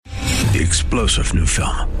the explosive new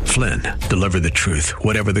film, Flynn, Deliver the Truth,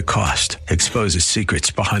 Whatever the Cost, exposes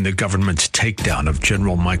secrets behind the government's takedown of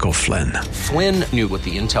General Michael Flynn. Flynn knew what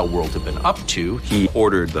the intel world had been up to. He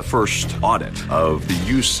ordered the first audit of the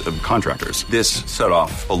use of contractors. This set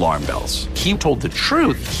off alarm bells. He told the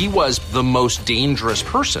truth. He was the most dangerous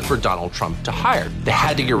person for Donald Trump to hire. They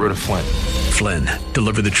had to get rid of Flynn. Flynn,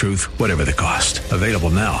 Deliver the Truth, Whatever the Cost. Available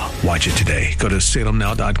now. Watch it today. Go to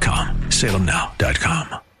salemnow.com.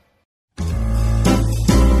 salemnow.com.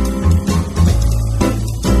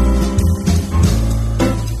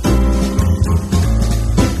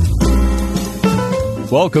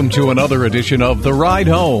 Welcome to another edition of The Ride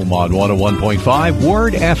Home on 101.5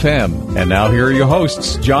 Word FM. And now here are your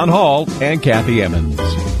hosts, John Hall and Kathy Emmons.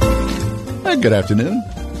 Good afternoon.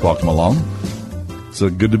 Welcome along. It's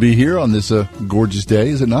good to be here on this gorgeous day,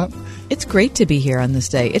 is it not? It's great to be here on this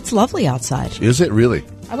day. It's lovely outside. Is it really?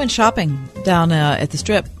 I went shopping down at the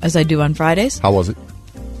Strip, as I do on Fridays. How was it?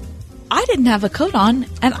 I didn't have a coat on,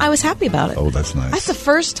 and I was happy about it. Oh, that's nice. That's the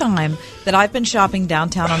first time that I've been shopping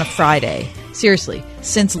downtown on a Friday, seriously,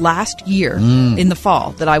 since last year in the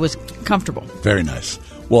fall, that I was comfortable. Very nice.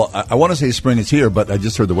 Well, I want to say spring is here, but I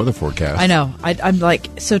just heard the weather forecast. I know. I'm like,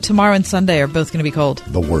 so tomorrow and Sunday are both going to be cold.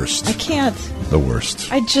 The worst. I can't. The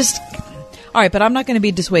worst. All right, but I'm not going to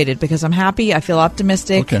be dissuaded because I'm happy. I feel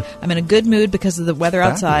optimistic. Okay. I'm in a good mood because of the weather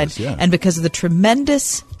outside yeah. and because of the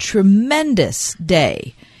tremendous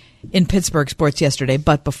day in Pittsburgh sports yesterday.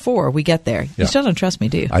 But before we get there, you still don't trust me,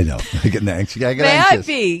 do you? I know. I get anxious. I get May anxious. I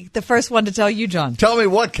be the first one to tell you, John? Tell me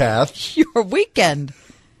what, Kath? Your weekend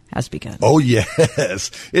has begun. Oh,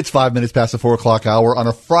 yes. It's 5 minutes past the 4 o'clock hour on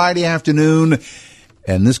a Friday afternoon.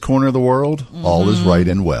 And this corner of the world, all is right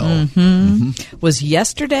and well. Was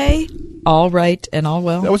yesterday all right and all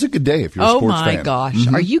well? That was a good day if you're a sports fan. Oh, my gosh.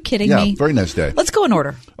 Are you kidding me? Yeah, very nice day. Let's go in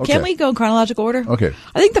order. Okay. Can we go in chronological order? Okay.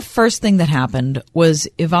 I think the first thing that happened was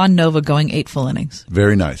Ivan Nova going 8 full innings.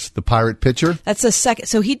 Very nice. The Pirate pitcher. That's the second.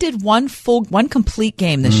 So he did one complete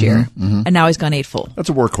game this year, and now he's gone 8 full. That's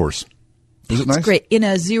a workhorse. Is it nice? It's great. In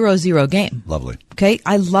a 0-0 game. Lovely. Okay?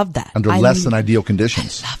 I love that. Under less than ideal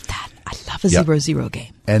conditions. I love that. I love a 0-0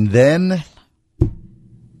 game. And then,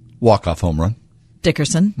 walk-off home run.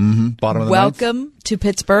 Dickerson. Bottom of the Welcome to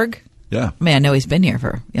Pittsburgh. Yeah. I mean, I know he's been here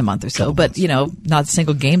for a month or so, but, not a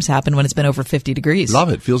single game's happened when it's been over 50 degrees. Love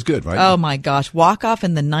it. Feels good, right? Oh, my gosh. Walk-off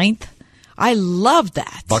in the 9th. I love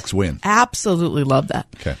that. Bucks win. Absolutely love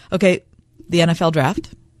that. Okay. The NFL draft.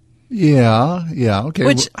 Yeah. Okay.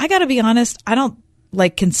 Which, I got to be honest, I don't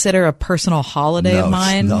consider a personal holiday of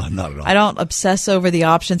mine. No, not at all. I don't obsess over the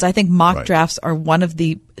options. I think mock drafts are one of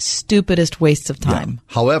the stupidest wastes of time.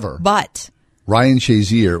 Yeah. However, but Ryan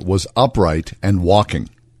Shazier was upright and walking.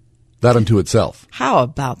 That unto itself. How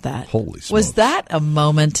about that? Holy smokes. Was that a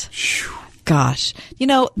moment? Gosh.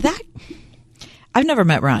 That I've never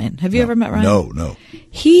met Ryan. Have you ever met Ryan? No.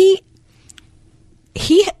 He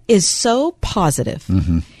is so positive.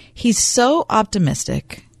 He's so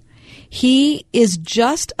optimistic. He is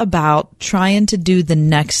just about trying to do the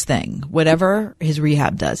next thing, whatever his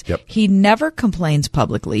rehab does. Yep. He never complains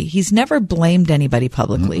publicly. He's never blamed anybody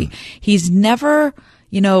publicly. He's never,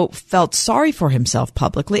 felt sorry for himself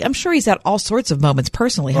publicly. I'm sure he's had all sorts of moments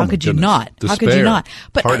personally. How could you not? Despair, How could you not?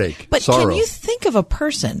 But heartache, but sorrow. Can you think of a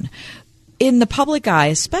person in the public eye,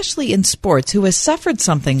 especially in sports, who has suffered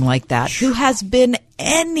something like that, who has been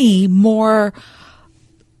any more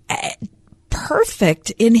perfect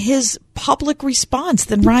in his public response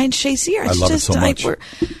than Ryan Shazier? I love it so much.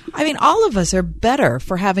 All of us are better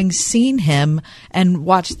for having seen him and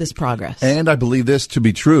watched this progress. And I believe this to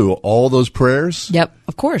be true. All those prayers. Yep,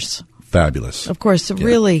 of course. Fabulous. Of course.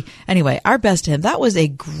 Really, anyway, our best to him. That was a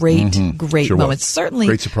great Sure moment. was. Certainly,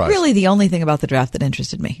 great surprise. Really the only thing about the draft that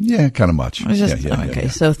interested me. Yeah, kind of much. It was just, yeah.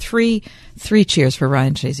 So three cheers for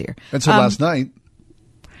Ryan Shazier. And so last night.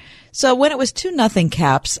 So when it was 2-0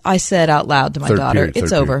 Caps, I said out loud to my daughter,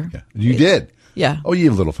 "It's over." Yeah. You did? Yeah. Oh, you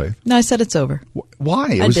have little faith. No, I said it's over.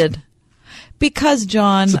 Why? I did. Because,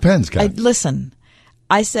 John, it depends, Kat. Listen,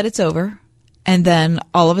 I said it's over, and then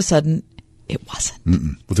all of a sudden, it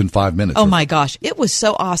wasn't. Within 5 minutes. Oh, my gosh. It was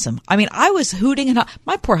so awesome. I was hooting and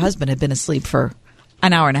my poor husband had been asleep for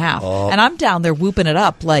an hour and a half, and I'm down there whooping it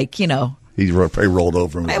up like, He rolled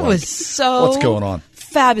over and was it like, was so what's going on?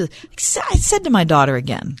 Fabulous. I said to my daughter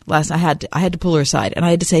again last night, I had to pull her aside, and I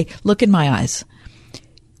had to say, look in my eyes.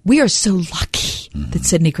 We are so lucky that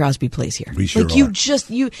Sidney Crosby plays here. We sure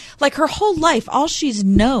are. Her whole life, all she's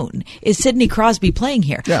known is Sidney Crosby playing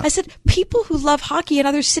here. Yeah. I said, people who love hockey in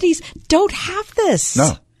other cities don't have this.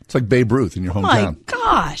 No. It's like Babe Ruth in your hometown. Oh my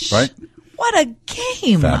gosh. Right? What a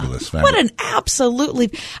game. Fabulous. What an absolutely.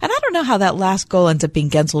 And I don't know how that last goal ends up being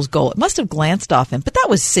Gensel's goal. It must have glanced off him, but that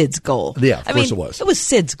was Sid's goal. Yeah, of course it was. It was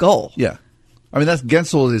Sid's goal. Yeah. I mean,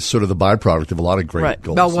 Gensel is sort of the byproduct of a lot of great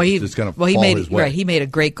goals. He made his way. He made a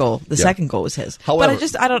great goal. The second goal was his. However,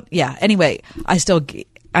 Anyway,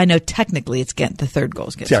 I know technically it's the third goal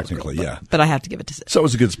is Gensel's technically, goal, yeah. But I have to give it to Sid. So it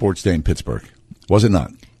was a good sports day in Pittsburgh, was it not?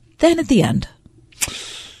 Then at the end,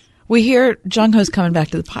 we hear Jung Ho's coming back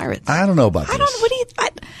to the Pirates. I don't know about this.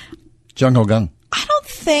 Jung Ho Kang.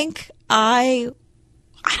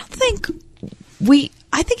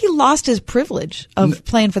 I think he lost his privilege of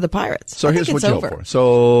playing for the Pirates. So here's what you hope for.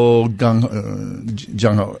 So Jung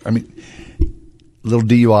Ho, little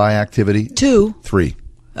DUI activity. 2. 3.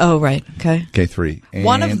 Oh, right. Okay. Okay, 3. And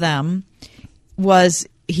one of them was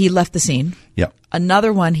he left the scene. Yep.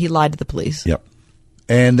 Another one, he lied to the police. Yep.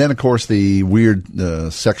 And then, of course, the weird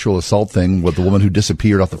sexual assault thing with the woman who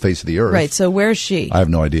disappeared off the face of the earth. Right. So where's she? I have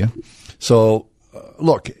no idea. So,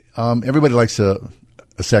 look, everybody likes a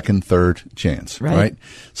second, third chance, right?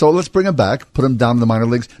 So let's bring him back, put him down in the minor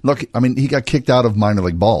leagues. Look, I mean, he got kicked out of minor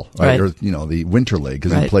league ball, right? Or, the winter league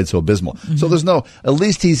because he played so abysmal. Mm-hmm. So at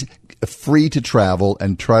least he's free to travel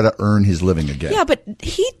and try to earn his living again. Yeah, but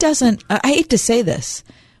he doesn't, I hate to say this,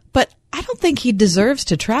 but I don't think he deserves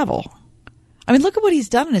to travel. I mean, look at what he's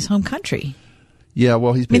done in his home country. Yeah,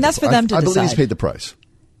 well, he's paid that's for them to decide. I believe he's paid the price.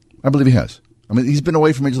 I believe he has. I mean, he's been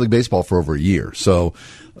away from Major League Baseball for over a year, so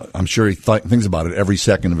I'm sure he thinks about it every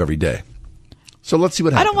second of every day. So let's see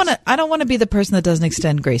what happens. I don't want to be the person that doesn't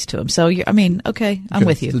extend grace to him. So okay, I'm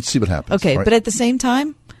with you. Let's see what happens. Okay, but at the same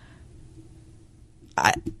time,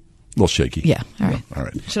 a little shaky. Yeah. All right. All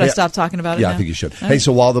right. Should I stop talking about it? Yeah, now? I think you should. All Hey, right.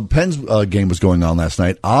 so while the Pens game was going on last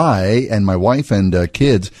night, I and my wife and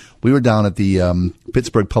kids, we were down at the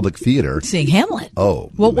Pittsburgh Public Theater seeing Hamlet. Oh,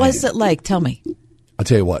 what man. was it like? Tell me. I'll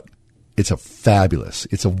tell you what. It's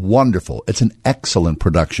it's an excellent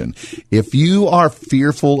production. If you are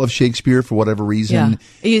fearful of Shakespeare for whatever reason.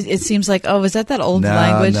 Yeah. It seems like, is that old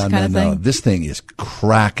language kind of thing? No. This thing is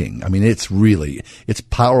cracking. I mean, it's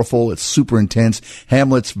powerful. It's super intense.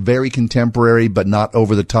 Hamlet's very contemporary, but not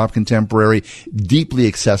over the top contemporary. Deeply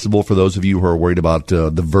accessible for those of you who are worried about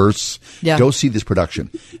the verse. Yeah. Go see this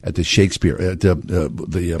production at the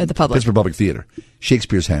the Pittsburgh Public Theater.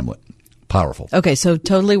 Shakespeare's Hamlet. Powerful. Okay, so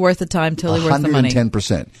totally worth the time, totally worth the money.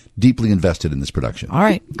 110%. Deeply invested in this production. All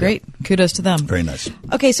right, great. Yeah. Kudos to them. Very nice.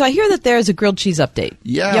 Okay, so I hear that there is a grilled cheese update.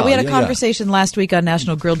 Yeah, we had a conversation last week on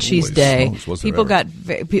National Grilled Cheese Day. People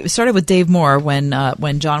it started with Dave Moore when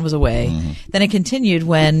John was away. Mm-hmm. Then it continued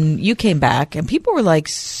when you came back, and people were like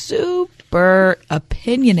super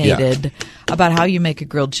opinionated about how you make a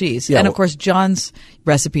grilled cheese. Yeah, and of course, John's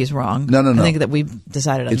recipe is wrong. No. I think that we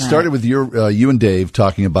decided on that. It started with you and Dave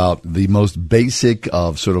talking about the most basic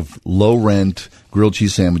of sort of low rent grilled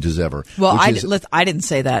cheese sandwiches ever. Well, I didn't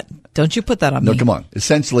say that. Don't you put that on me. No, come on.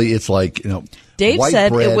 Essentially, it's like, Dave white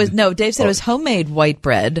said bread. Dave said it was homemade white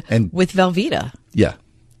bread with Velveeta. Yeah.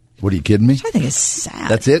 What, are you kidding me? Which I think is sad.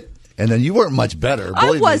 That's it? And then you weren't much better.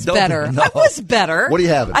 I was better. What do you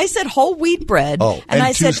have? I said whole wheat bread. Oh, and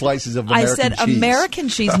I said 2 slices of American cheese. I said American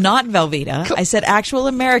cheese, not Velveeta. I said actual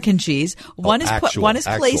American cheese. One is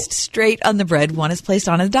placed straight on the bread. One is placed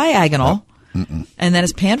on a diagonal. And then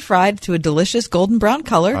it's pan fried to a delicious golden brown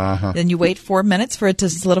color. Uh-huh. Then you wait 4 minutes for it to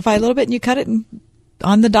solidify a little bit, and you cut it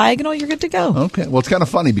on the diagonal. You're good to go. Okay. Well, it's kind of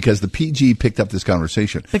funny because the PG picked up this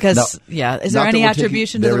conversation. Because, is there any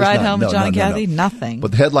attribution to the ride home with John and Kathy? No. Nothing.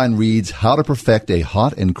 But the headline reads, "How to Perfect a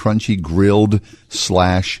Hot and Crunchy Grilled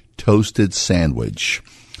 / Toasted Sandwich."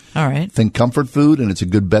 All right. Think comfort food, and it's a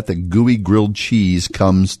good bet that gooey grilled cheese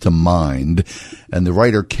comes to mind. And the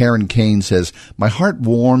writer Karen Kane says, "My heart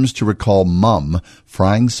warms to recall Mum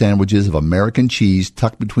frying sandwiches of American cheese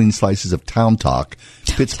tucked between slices of Town Talk,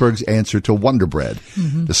 Pittsburgh's answer to Wonder Bread.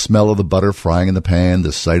 Mm-hmm. The smell of the butter frying in the pan,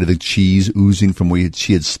 the sight of the cheese oozing from where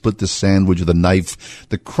she had split the sandwich with a knife,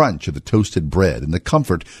 the crunch of the toasted bread, and the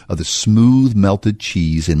comfort of the smooth melted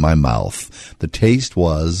cheese in my mouth. The taste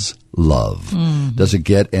was love." Does it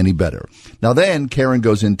get any better? Now then, Karen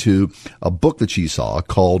goes into a book that she saw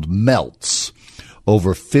called Melts.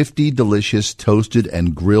 Over 50 delicious toasted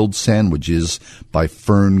and grilled sandwiches by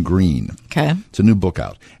Fern Green. Okay. It's a new book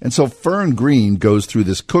out. And so Fern Green goes through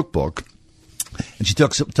this cookbook, and she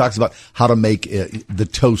talks about how to make the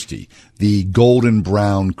toasty, the golden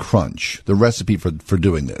brown crunch, the recipe for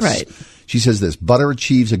doing this. Right. She says this: butter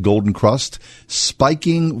achieves a golden crust,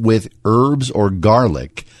 spiking with herbs or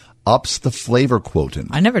garlic ups the flavor quotient.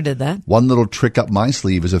 I never did that. One little trick up my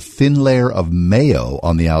sleeve is a thin layer of mayo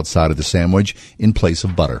on the outside of the sandwich in place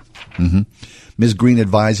of butter. Mm-hmm. Ms. Green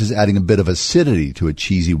advises adding a bit of acidity to a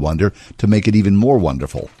cheesy wonder to make it even more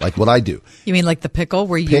wonderful, like what I do. You mean like the pickle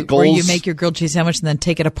where you make your grilled cheese sandwich and then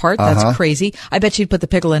take it apart? That's crazy. I bet you'd put the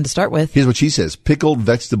pickle in to start with. Here's what she says. Pickled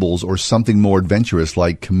vegetables or something more adventurous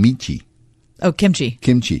like kimchi. Oh, kimchi.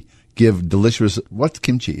 Kimchi. Give delicious... What's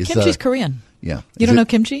kimchi? Kimchi's Korean. Yeah. You don't know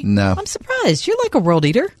kimchi? No. I'm surprised. You're like a world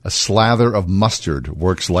eater. A slather of mustard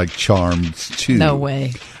works like charms, too. No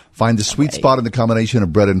way. Find the sweet spot in the combination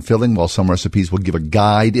of bread and filling. While some recipes will give a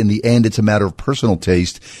guide, in the end, it's a matter of personal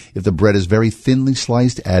taste. If the bread is very thinly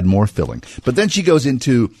sliced, add more filling. But then she goes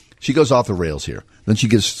off the rails here. Then she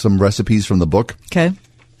gives some recipes from the book. Okay.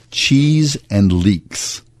 Cheese and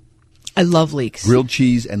leeks. I love leeks. Grilled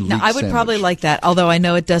cheese and leeks. Now, I would probably like that, although I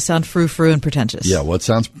know it does sound frou-frou and pretentious. Yeah, well, it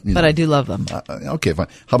sounds... But I do love them. Okay, fine.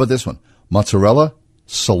 How about this one? Mozzarella,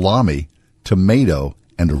 salami, tomato,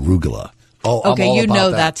 and arugula. Oh, okay, you know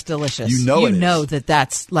that's delicious. You know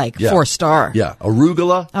that's like 4-star. Yeah,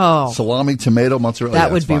 arugula, salami, tomato, mozzarella.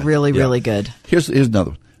 That would be really, really good. Here's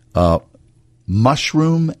another one.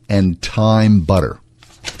 Mushroom and thyme butter.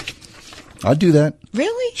 I'd do that.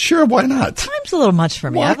 Really? Sure, why not? Thyme's a little much for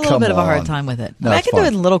me. I have a little bit of a hard time with it. No, I can do it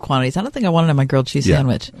in little quantities. I don't think I want it in my grilled cheese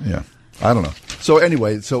sandwich. Yeah, I don't know. So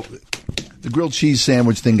anyway, the grilled cheese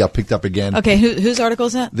sandwich thing got picked up again. Okay, whose article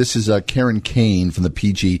is that? This is Karen Kane from the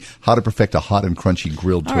PG, How to Perfect a Hot and Crunchy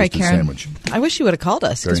Grilled Toasted Sandwich. I wish you would have called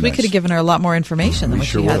us, because we nice. could have given her a lot more information than what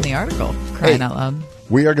she had in the article. Crying out loud.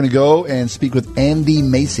 We are going to go and speak with Andy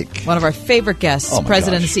Masich. One of our favorite guests,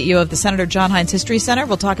 President and CEO of the Senator John Heinz History Center.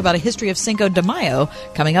 We'll talk about a history of Cinco de Mayo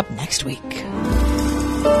coming up next week.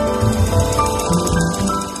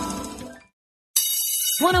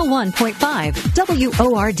 101.5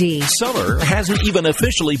 WORD. Summer hasn't even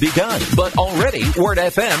officially begun, but already Word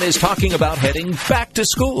FM is talking about heading back to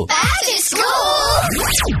school. Back to school!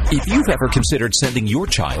 If you've ever considered sending your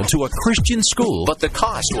child to a Christian school, but the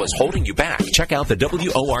cost was holding you back, check out the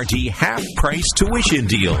WORD half-price tuition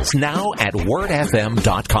deals now at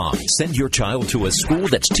wordfm.com. Send your child to a school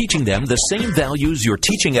that's teaching them the same values you're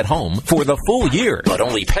teaching at home for the full year, but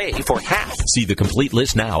only pay for half. See the complete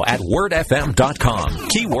list now at wordfm.com.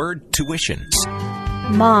 Keyword tuition.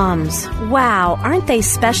 Moms, wow, aren't they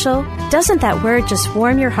special? Doesn't that word just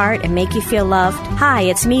warm your heart and make you feel loved? Hi,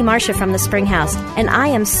 it's me, Marcia from the Springhouse, and I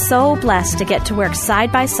am so blessed to get to work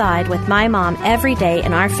side by side with my mom every day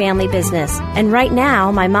in our family business. And right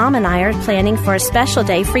now, my mom and I are planning for a special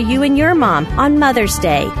day for you and your mom on Mother's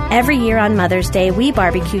Day. Every year on Mother's Day, we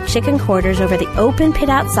barbecue chicken quarters over the open pit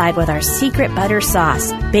outside with our secret butter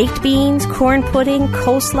sauce. Baked beans, corn pudding,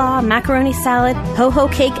 coleslaw, macaroni salad, ho-ho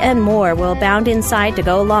cake, and more will abound inside to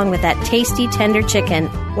go along with that tasty, tender chicken.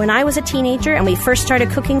 When I was a teenager and we first started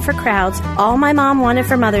cooking for crowds, all my mom wanted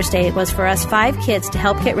for Mother's Day was for us 5 kids to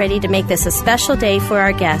help get ready to make this a special day for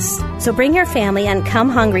our guests. So bring your family and come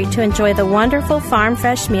hungry to enjoy the wonderful farm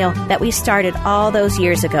fresh meal that we started all those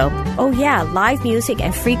years ago. Oh yeah, live music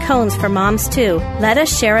and free cones for moms too. Let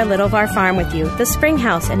us share a little of our farm with you. The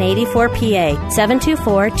Springhouse in 84 PA,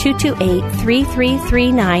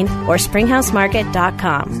 724-228-3339 or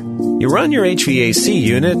springhousemarket.com. You run your HVAC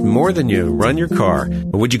unit more than you run your car.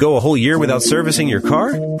 But would you go a whole year without servicing your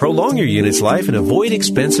car? Prolong your unit's life and avoid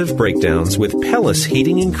expensive breakdowns with Pellis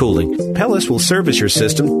Heating and Cooling. Pellis will service your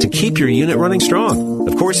system to keep your unit running strong.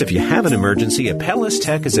 Of course, if you have an emergency, a Pellis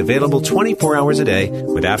tech is available 24 hours a day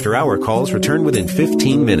with after-hour calls returned within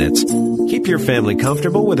 15 minutes. Keep your family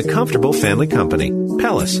comfortable with a comfortable family company.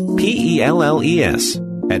 Pellis, P-E-L-L-E-S,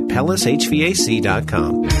 at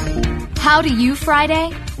PellisHVAC.com. How do you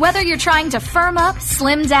Friday? Whether you're trying to firm up,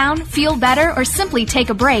 slim down, feel better, or simply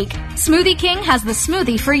take a break, Smoothie King has the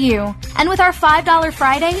smoothie for you. And with our $5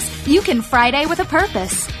 Fridays, you can Friday with a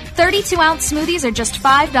purpose. 32-ounce smoothies are just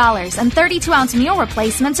 $5, and 32-ounce meal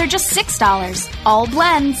replacements are just $6. All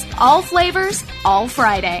blends, all flavors, all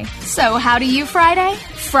Friday. So how do you Friday?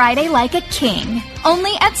 Friday like a king.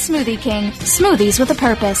 Only at Smoothie King. Smoothies with a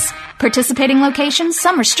purpose. Participating locations,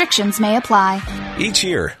 some restrictions may apply. Each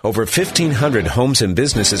year, over 1,500 homes and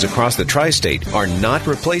businesses across the tri-state are not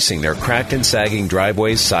replacing their cracked and sagging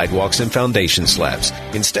driveways, sidewalks, and foundation slabs.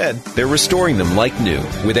 Instead, they're restoring them like new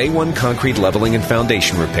with A1 concrete leveling and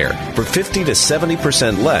foundation repair for 50 to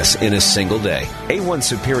 70% less in a single day. A1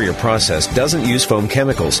 Superior process doesn't use foam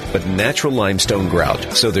chemicals, but natural limestone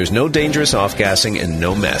grout, so there's no dangerous off-gassing and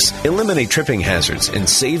no mess. Eliminate tripping hazards and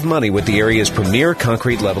save money with the area's premier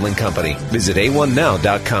concrete leveling company. Visit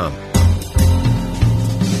a1now.com.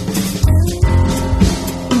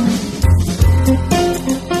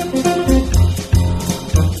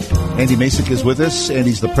 Andy Masich is with us, and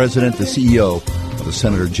he's the president, the CEO of the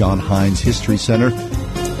Senator John Heinz History Center.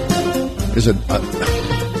 There's an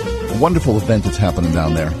wonderful event that's happening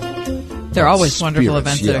down there. There are always wonderful Spirits,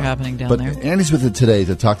 events that are happening down there. But Andy's with us today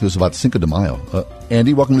to talk to us about Cinco de Mayo.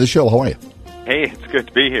 Andy, welcome to the show. How are you? Hey, it's good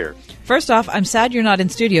to be here. First off, I'm sad you're not in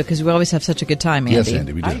studio because we always have such a good time, Andy. Yes,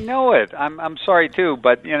 Andy, we do. I know it. I'm sorry, too,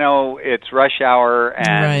 but, it's rush hour,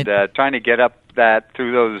 and trying to get up that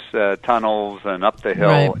through those tunnels and up the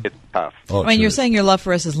hill, it's tough. I mean, you're saying your love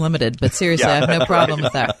for us is limited, but seriously, I have no problem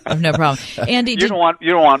with that. I have no problem. Andy, you don't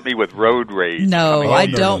want me with road rage. No, I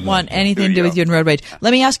don't want anything to do with you in road rage.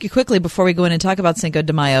 Let me ask you quickly before we go in and talk about Cinco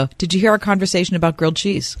de Mayo. Did you hear our conversation about grilled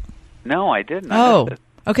cheese? No, I didn't.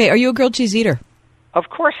 Okay. Are you a grilled cheese eater? Of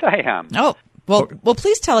course I am. Oh, well,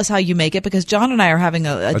 please tell us how you make it, because John and I are having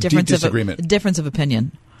a difference of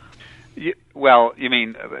opinion. You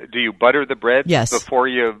mean, do you butter the bread before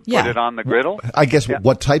you put it on the griddle? I guess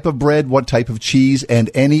what type of bread, what type of cheese, and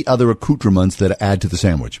any other accoutrements that add to the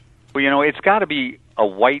sandwich? Well, it's got to be a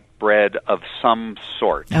white bread of some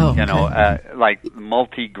sort. Oh, like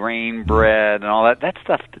multi-grain bread and all that. That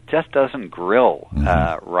stuff just doesn't grill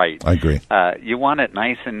right. I agree. You want it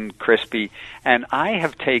nice and crispy. And I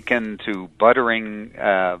have taken to buttering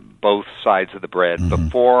both sides of the bread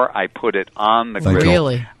before I put it on the griddle.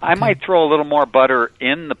 Really? I might throw a little more butter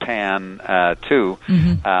in the pan too,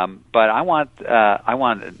 but I want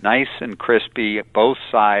it nice and crispy both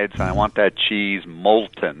sides, and I want that cheese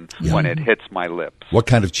molten when it hits my lips. What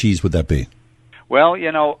kind of cheese would that be? Well,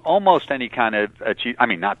 almost any kind of cheese. I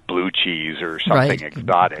mean, not blue cheese or something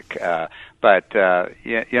exotic, but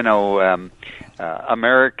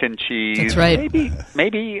American cheese. That's right.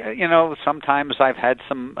 Maybe sometimes I've had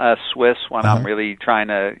some Swiss when I'm really trying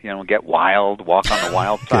to get wild, walk on the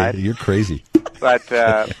wild side. You're crazy. But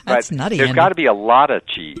That's nutty, there's Andy. got to be a lot of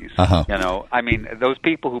cheese. I mean, those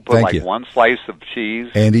people who put one slice of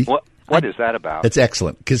cheese. Andy? What is that about? It's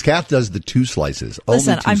excellent, because Kath does the 2 slices.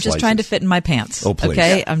 Listen, only 2 I'm just slices. trying to fit in my pants. Oh, please.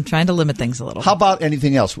 Okay? I'm trying to limit things a little. How about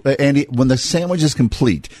anything else? Andy, when the sandwich is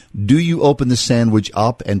complete, do you open the sandwich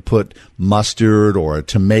up and put mustard or a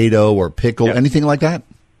tomato or pickle, anything like that?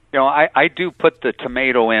 I do put the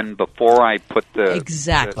tomato in before I put the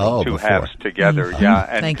two halves together. Yeah,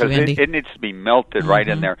 and because it needs to be melted right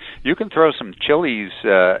in there. You can throw some chilies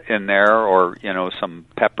in there, or some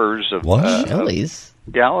peppers of chilies.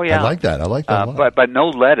 Yeah, oh yeah. I like that. a lot. But no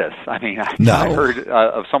lettuce. I mean, I heard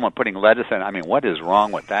of someone putting lettuce in. I mean, what is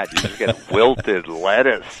wrong with that? You just get wilted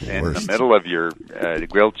lettuce in the middle of your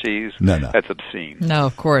grilled cheese. No. That's obscene. No,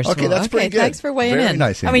 of course. Okay, that's pretty good. Thanks for weighing Very in.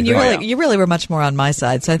 nice, I mean, Andy. you really were much more on my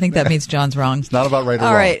side, so I think that means John's wrong. It's not about right or wrong.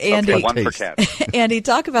 wrong. All right, Andy. Okay, one for Kat. Andy,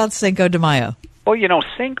 talk about Cinco de Mayo. Well,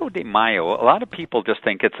 Cinco de Mayo, a lot of people just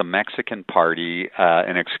think it's a Mexican party,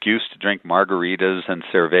 an excuse to drink margaritas and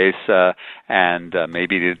cerveza, and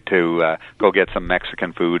maybe to go get some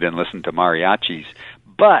Mexican food and listen to mariachis.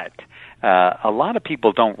 But a lot of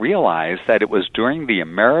people don't realize that it was during the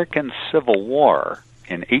American Civil War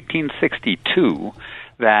in 1862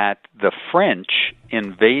 that the French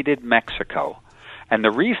invaded Mexico. And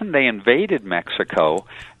the reason they invaded Mexico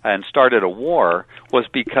and started a war was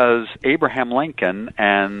because Abraham Lincoln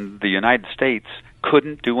and the United States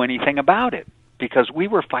couldn't do anything about it, because we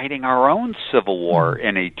were fighting our own Civil War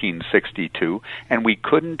in 1862, and we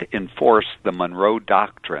couldn't enforce the Monroe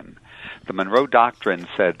Doctrine. The Monroe Doctrine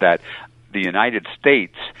said that the United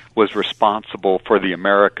States was responsible for the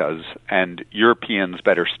Americas, and Europeans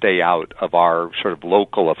better stay out of our sort of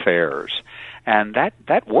local affairs. And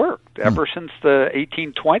that worked ever since the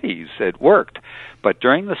 1820s. It worked, but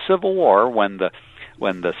during the Civil War, when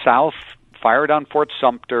the South fired on Fort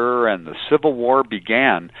Sumter and the Civil War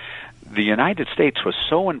began, the United States was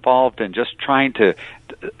so involved in just trying to,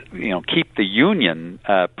 keep the Union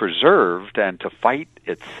preserved and to fight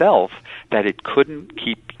itself that it couldn't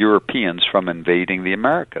keep Europeans from invading the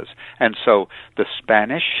Americas. And so the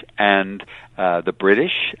Spanish and the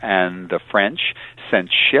British and the French sent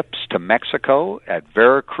ships to Mexico at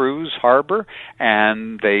Veracruz Harbor,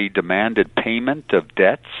 and they demanded payment of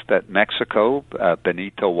debts that Mexico,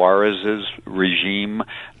 Benito Juarez's regime,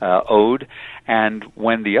 owed. And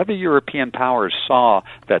when the other European powers saw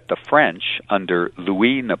that the French, under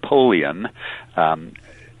Louis Napoleon,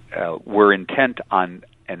 were intent on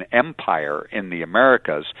an empire in the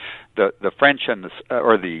Americas, the French and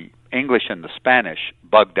the English and the Spanish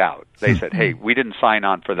bugged out. They said, hey, we didn't sign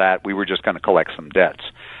on for that. We were just going to collect some debts.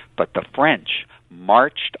 But the French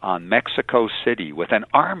marched on Mexico City with an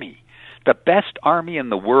army, the best army in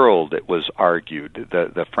the world, it was argued,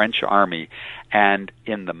 the French army. And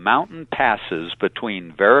in the mountain passes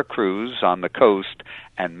between Veracruz on the coast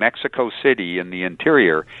and Mexico City in the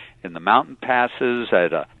interior, in the mountain passes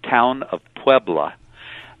at a town of Puebla,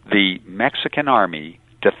 the Mexican army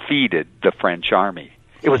defeated the French army.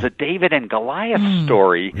 It was a David and Goliath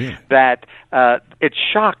story that it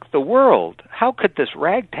shocked the world. How could this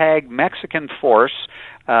ragtag Mexican force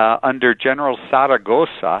under General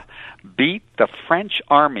Zaragoza beat the French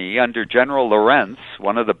army under General Lorentz,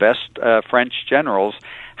 one of the best French generals?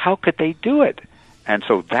 How could they do it? And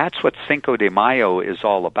so that's what Cinco de Mayo is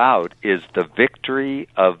all about, is the victory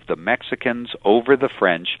of the Mexicans over the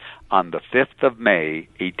French on the 5th of May,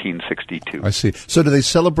 1862. I see. So do they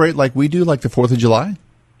celebrate like we do, like the 4th of July?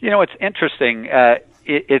 You know, it's interesting.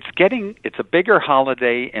 It's a bigger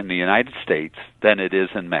holiday in the United States than it is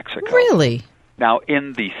in Mexico. Really? Now,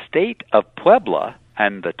 in the state of Puebla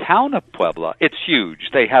and the town of Puebla, it's huge.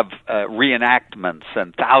 They have reenactments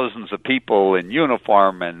and thousands of people in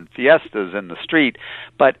uniform and fiestas in the street,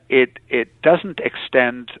 but it doesn't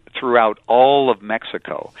extend throughout all of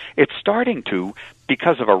Mexico. It's starting to,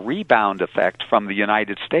 because of a rebound effect from the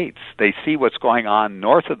United States. They see what's going on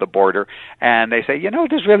north of the border, and they say,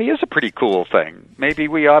 this really is a pretty cool thing. Maybe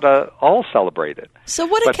we ought to all celebrate it. So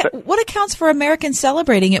what accounts for Americans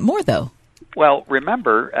celebrating it more, though? Well,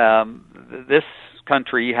 remember, this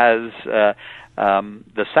country has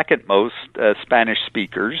the second most Spanish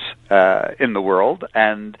speakers in the world,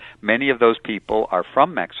 and many of those people are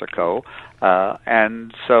from Mexico,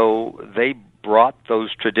 and so they brought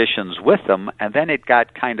those traditions with them, and then it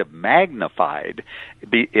got kind of magnified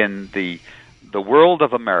in the world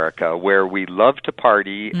of America, where we love to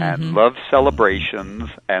party and love celebrations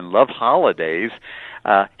and love holidays.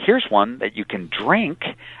 Here's one that you can drink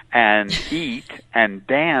and eat and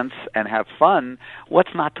dance and have fun.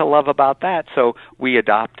 What's not to love about that? So we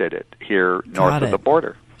adopted it here north of the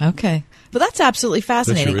border. Okay. Well, that's absolutely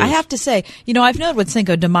fascinating. Sure I have to say, I've known what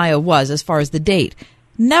Cinco de Mayo was as far as the date.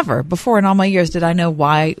 Never before in all my years did I know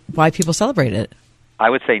why people celebrate it. I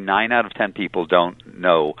would say 9 out of 10 people don't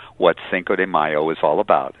know what Cinco de Mayo is all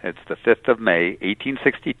about. It's the 5th of May,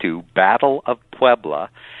 1862, Battle of Puebla.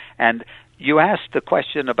 And you asked the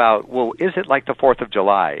question about, well, is it like the 4th of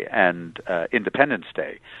July and Independence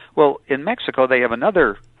Day? Well, in Mexico, they have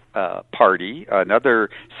another party, another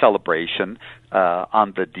celebration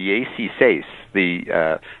on the 16,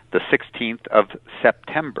 the 16th of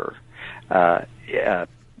September,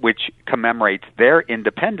 which commemorates their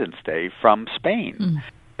Independence Day from Spain.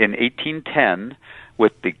 In 1810,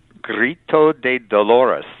 with the Grito de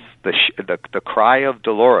Dolores, the cry of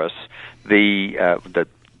Dolores, the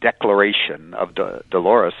Declaration of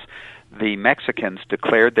Dolores, the Mexicans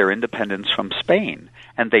declared their independence from Spain,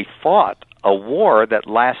 and they fought a war that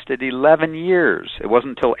lasted 11 years. It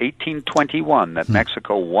wasn't until 1821 that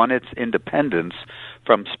Mexico won its independence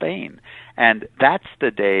from Spain. And that's the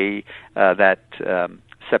day that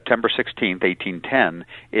September 16th, 1810,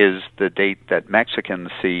 is the date that Mexicans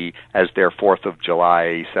see as their 4th of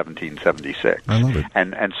July, 1776. I love it.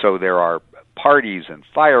 And so there are parties and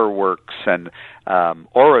fireworks and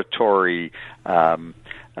oratory,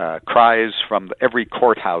 cries from every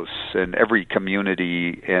courthouse in every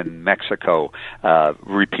community in Mexico,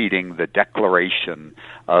 repeating the declaration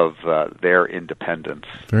of their independence.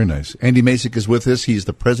 Very nice. Andy Masich is with us. He's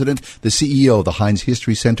the president, the CEO of the Heinz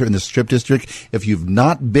History Center in the Strip District. If you've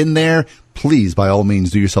not been there, please, by all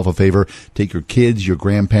means, do yourself a favor. Take your kids, your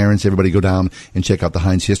grandparents, everybody go down and check out the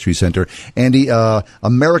Heinz History Center. Andy,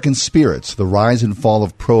 American Spirits, the rise and fall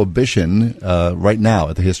of Prohibition right now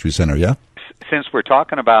at the History Center, yeah? Since we're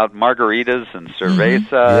talking about margaritas and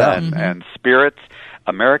cerveza and spirits,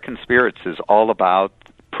 American Spirits is all about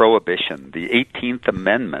Prohibition, the 18th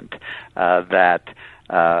Amendment that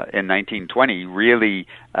in 1920 really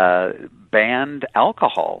banned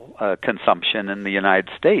alcohol consumption in the United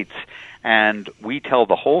States. And we tell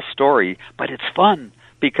the whole story, but it's fun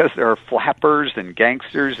because there are flappers and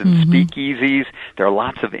gangsters and speakeasies. There are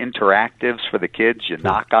lots of interactives for the kids. You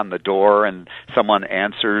knock on the door and someone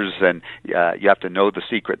answers, and you have to know the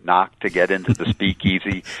secret knock to get into the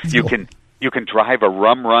speakeasy. You can drive a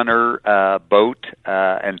rum runner boat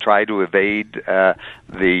and try to evade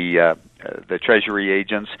the Treasury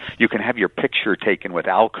agents. You can have your picture taken with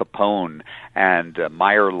Al Capone and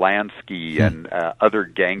Meyer Lansky and other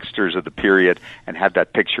gangsters of the period and have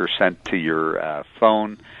that picture sent to your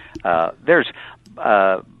phone. There's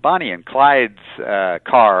Bonnie and Clyde's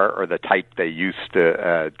car, or the type they used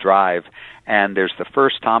to drive, and there's the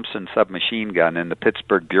first Thompson submachine gun in the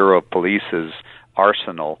Pittsburgh Bureau of Police's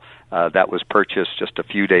arsenal that was purchased just a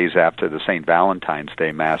few days after the St. Valentine's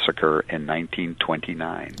Day massacre in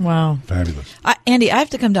 1929. Wow. Fabulous. Andy, I have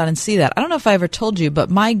to come down and see that. I don't know if I ever told you, but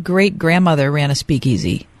my great-grandmother ran a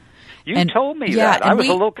speakeasy. You told me that. I was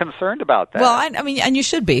a little concerned about that. Well, I mean, and you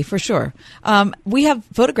should be, for sure. We have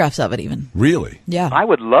photographs of it even. Really? Yeah. I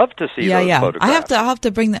would love to see those photographs. I'll have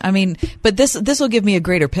to bring but this will give me a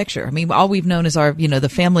greater picture. I mean, all we've known is our, the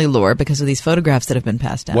family lore because of these photographs that have been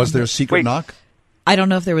passed down. Was there a secret knock? I don't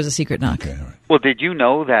know if there was a secret knock. Okay, all right. Well, did you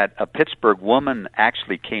know that a Pittsburgh woman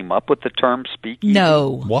actually came up with the term speakeasy?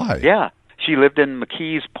 No. Why? Yeah. She lived in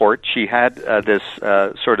McKeesport. She had this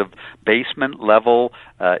sort of basement-level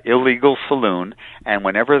illegal saloon, and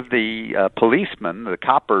whenever the policemen, the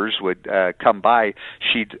coppers, would come by,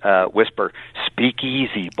 she'd whisper, "Speak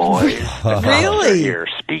easy, boys." Really? Here,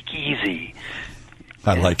 speak easy.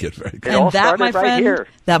 I like it. Very good. It all started right here.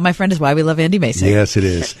 That, my friend, is why we love Andy Masek. Yes, it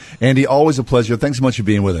is. Andy, always a pleasure. Thanks so much for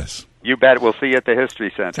being with us. You bet. We'll see you at the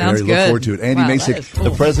History Center. Sounds Look forward to it. Andy Masek, the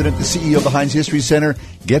president, the CEO of the Heinz History Center.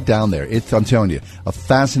 Get down there. I'm telling you, a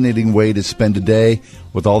fascinating way to spend a day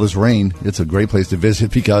with all this rain. It's a great place to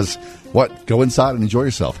visit because, go inside and enjoy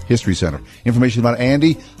yourself. History Center. Information about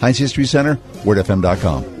Andy, Heinz History Center,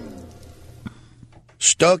 wordfm.com.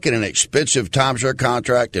 Stuck in an expensive timeshare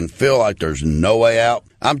contract and feel like there's no way out?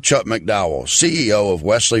 I'm Chuck McDowell, CEO of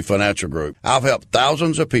Wesley Financial Group. I've helped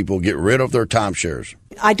thousands of people get rid of their timeshares.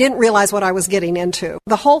 I didn't realize what I was getting into.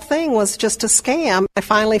 The whole thing was just a scam. I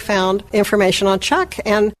finally found information on Chuck,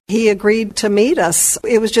 and he agreed to meet us.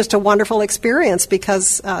 It was just a wonderful experience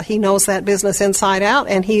because he knows that business inside out,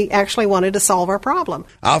 and he actually wanted to solve our problem.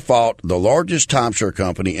 I fought the largest timeshare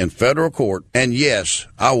company in federal court, and yes,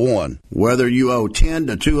 I won. Whether you owe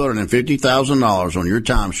 $10,000 to $250,000 on your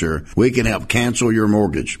timeshare, we can help cancel your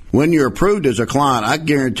mortgage. When you're approved as a client, I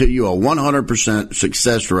guarantee you a 100%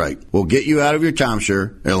 success rate. We'll get you out of your timeshare,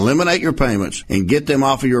 eliminate your payments, and get them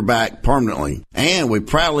off of your back permanently. And we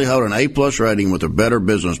proudly hold an A+ rating with the Better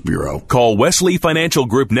Business Bureau. Call Wesley Financial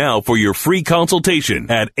Group now for your free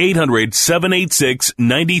consultation at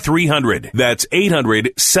 800-786-9300. That's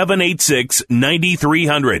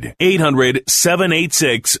 800-786-9300.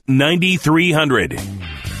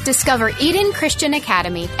 800-786-9300. Discover Eden Christian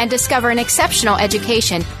Academy and discover an exceptional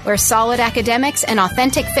education where solid academics and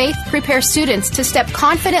authentic faith prepare students to step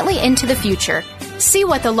confidently into the future. See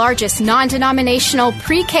what the largest non-denominational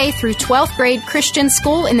pre-K through 12th grade Christian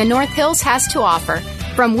school in the North Hills has to offer.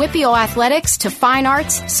 From WIPIO athletics to fine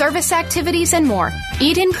arts, service activities, and more.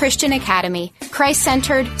 Eden Christian Academy,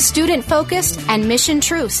 Christ-centered, student-focused, and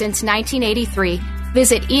mission-true since 1983.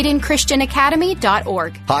 Visit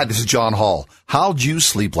EdenChristianAcademy.org. Hi, this is John Hall. How'd you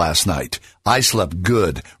sleep last night? I slept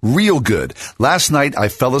good, real good. Last night, I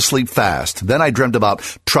fell asleep fast. Then I dreamt about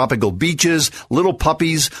tropical beaches, little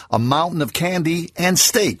puppies, a mountain of candy, and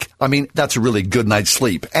steak. I mean, that's a really good night's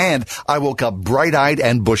sleep. And I woke up bright-eyed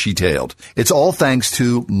and bushy-tailed. It's all thanks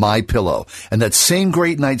to MyPillow. And that same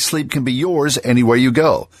great night's sleep can be yours anywhere you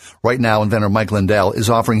go. Right now, inventor Mike Lindell is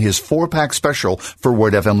offering his 4-pack special for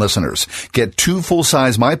Word FM listeners. Get 2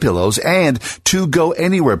 full-size MyPillows and 2 Go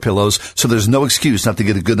Anywhere pillows so there's no excuse not to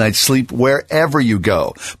get a good night's sleep wherever you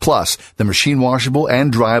go. Plus, they're machine washable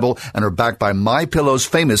and dryable and are backed by MyPillow's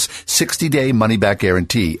famous 60-day money-back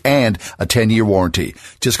guarantee and a 10-year warranty.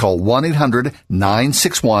 Just call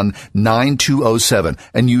 1-800-961-9207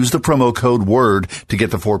 and use the promo code WORD to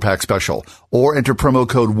get the 4-pack special. Or enter promo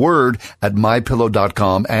code WORD at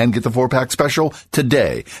MyPillow.com and get the 4-pack special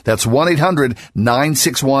today. That's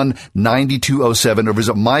 1-800-961-9207 or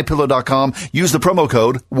visit MyPillow.com. Use the promo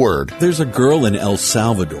code WORD. There's a girl in El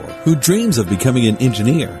Salvador who dreams of becoming an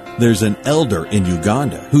engineer. There's an elder in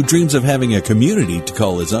Uganda who dreams of having a community to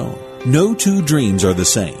call his own. No 2 dreams are the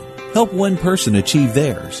same. Help one person achieve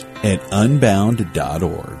theirs at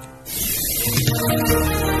unbound.org.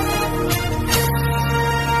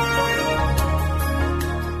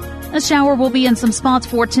 A shower will be in some spots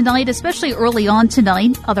for tonight, especially early on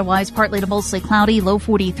tonight. Otherwise, partly to mostly cloudy, low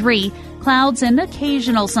 43. Clouds and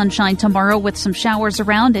occasional sunshine tomorrow with some showers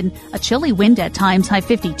around and a chilly wind at times, high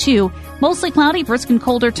 52. Mostly cloudy, brisk and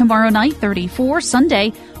colder tomorrow night, 34.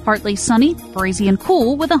 Sunday, partly sunny, breezy and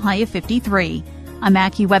cool with a high of 53. I'm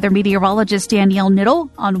AccuWeather meteorologist Danielle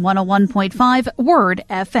Niddle on 101.5 Word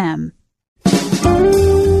FM.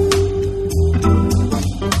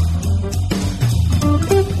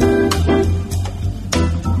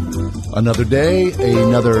 Another day,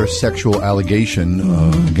 another sexual allegation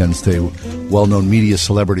against a well-known media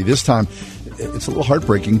celebrity. This time, it's a little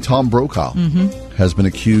heartbreaking. Tom Brokaw has been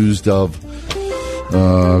accused of,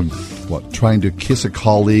 trying to kiss a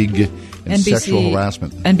colleague and sexual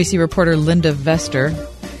harassment. NBC reporter Linda Vester,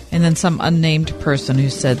 and then some unnamed person who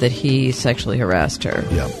said that he sexually harassed her.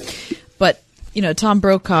 Yeah. But, Tom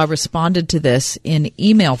Brokaw responded to this in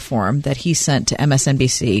email form that he sent to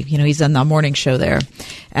MSNBC. He's on the morning show there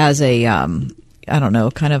as a I don't know,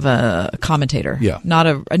 kind of a commentator. Yeah. Not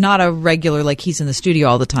a regular, like he's in the studio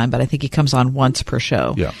all the time, but I think he comes on once per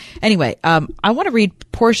show. Yeah. Anyway, I want to read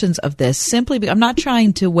portions of this simply because I'm not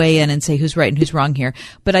trying to weigh in and say who's right and who's wrong here,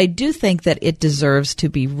 but I do think that it deserves to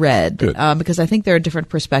be read because I think there are different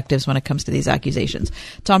perspectives when it comes to these accusations.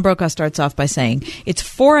 Tom Brokaw starts off by saying, "It's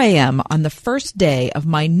 4 a.m. on the first day of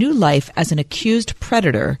my new life as an accused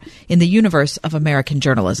predator in the universe of American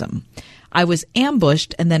journalism. I was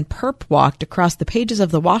ambushed and then perp-walked across the pages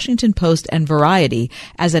of the Washington Post and Variety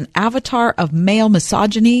as an avatar of male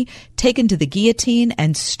misogyny, taken to the guillotine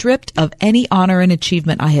and stripped of any honor and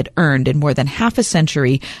achievement I had earned in more than half a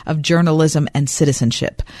century of journalism and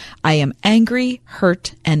citizenship. I am angry,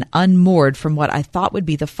 hurt, and unmoored from what I thought would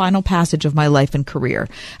be the final passage of my life and career,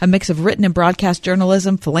 a mix of written and broadcast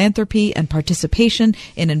journalism, philanthropy, and participation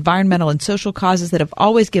in environmental and social causes that have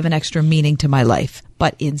always given extra meaning to my life.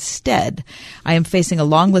 But instead, I am facing a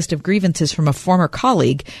long list of grievances from a former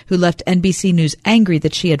colleague who left NBC News angry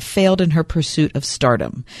that she had failed in her pursuit of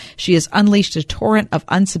stardom. She has unleashed a torrent of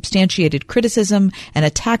unsubstantiated criticism and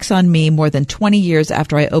attacks on me more than 20 years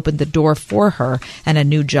after I opened the door for her and a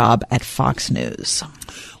new job at Fox News."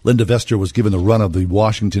 Linda Vester was given the run of the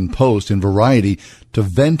Washington Post and Variety to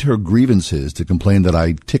vent her grievances, to complain that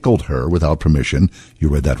I tickled her without permission. You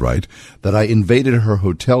read that right. That I invaded her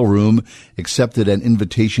hotel room, accepted an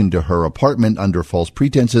invitation to her apartment under false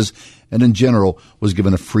pretenses, and in general was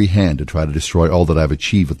given a free hand to try to destroy all that I've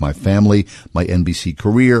achieved with my family, my NBC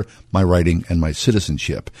career, my writing, and my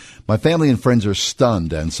citizenship. My family and friends are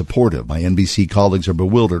stunned and supportive. My NBC colleagues are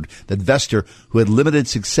bewildered that Vester, who had limited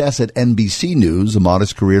success at NBC News, a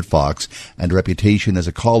modest career at Fox, and a reputation as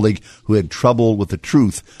a colleague who had trouble with the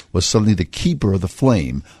truth, was suddenly the keeper of the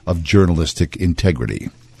flame of journalistic integrity.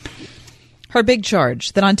 Her big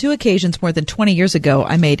charge, that on 2 occasions more than 20 years ago,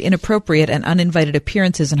 I made inappropriate and uninvited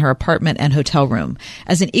appearances in her apartment and hotel room.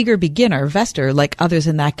 As an eager beginner, Vester, like others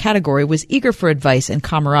in that category, was eager for advice and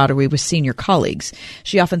camaraderie with senior colleagues.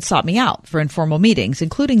 She often sought me out for informal meetings,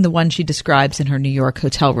 including the one she describes in her New York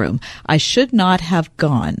hotel room. I should not have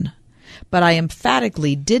gone, but I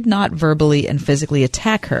emphatically did not verbally and physically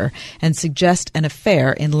attack her and suggest an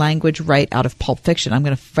affair in language right out of Pulp Fiction. I'm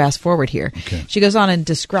going to fast forward here. Okay. He goes on and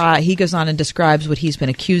describes what he's been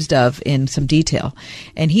accused of in some detail.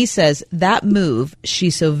 And he says, that move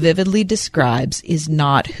she so vividly describes is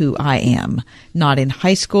not who I am. Not in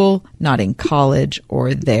high school, not in college,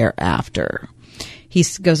 or thereafter. He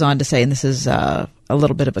goes on to say, and this is a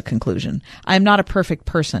little bit of a conclusion, I am not a perfect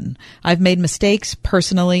person. I've made mistakes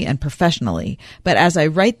personally and professionally. But as I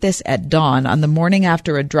write this at dawn on the morning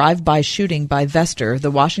after a drive-by shooting by Vester, the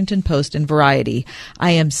Washington Post and Variety,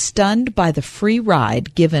 I am stunned by the free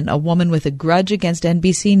ride given a woman with a grudge against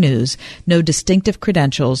NBC News, no distinctive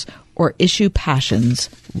credentials, or issue passions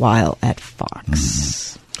while at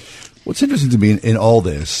Fox. What's interesting to me in all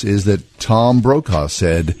this is that Tom Brokaw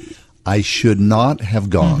said, I should not have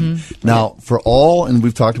gone. Mm-hmm. Now, for all, and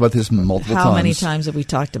we've talked about this multiple times. How many times have we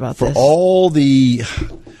talked about this? For all the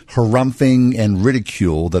harumphing and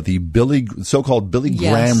ridicule that the so-called Billy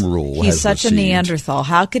Graham rule has He's such received. A Neanderthal.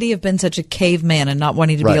 How could he have been such a caveman and not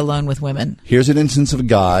wanting to be alone with women? Here's an instance of a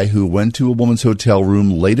guy who went to a woman's hotel room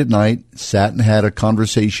late at night, sat and had a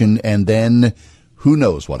conversation, and then who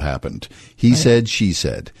knows what happened. He said, she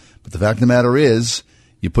said. But the fact of the matter is,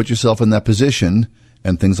 you put yourself in that position,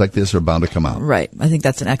 and things like this are bound to come out. Right. I think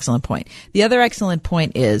that's an excellent point. The other excellent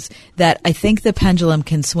point is that I think the pendulum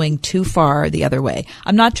can swing too far the other way.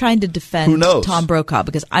 I'm not trying to defend Tom Brokaw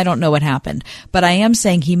because I don't know what happened, but I am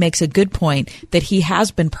saying he makes a good point that he has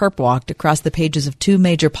been perp-walked across the pages of 2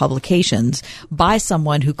 major publications by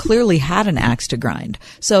someone who clearly had an axe to grind.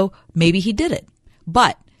 So maybe he did it.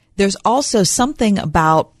 But there's also something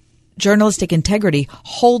about journalistic integrity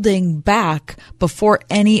holding back before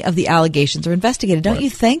any of the allegations are investigated. Don't you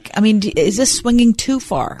think? I mean, is this swinging too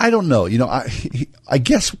far? I don't know. You know, I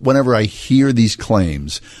guess whenever I hear these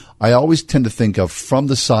claims, I always tend to think of, from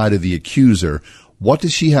the side of the accuser, what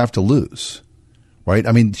does she have to lose? Right?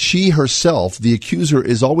 I mean, she herself, the accuser,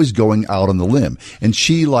 is always going out on the limb. And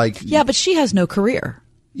she Yeah, but she has no career.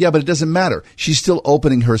 Yeah, but it doesn't matter. She's still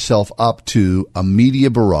opening herself up to a media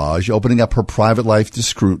barrage, opening up her private life to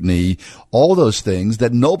scrutiny, all those things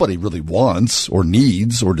that nobody really wants or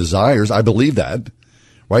needs or desires. I believe that.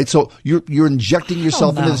 Right? So you're injecting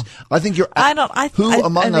yourself into this. I think who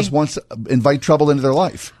among us wants to invite trouble into their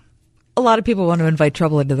life? a lot of people want to invite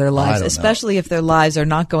trouble into their lives, especially if their lives are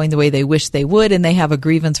not going the way they wish they would, and they have a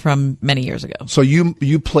grievance from many years ago. So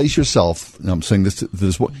you place yourself, and I'm saying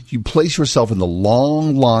this, you place yourself in the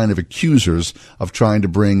long line of accusers of trying to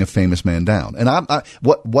bring a famous man down. And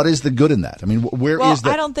what is the good in that? I mean, where is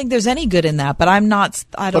that? I don't think there's any good in that, but I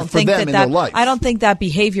don't think that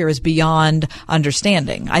behavior is beyond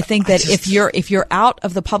understanding. I think that if you're out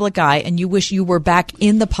of the public eye and you wish you were back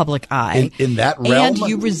in the public eye, in that realm, and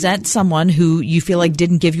you resent someone who you feel like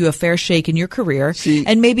didn't give you a fair shake in your career,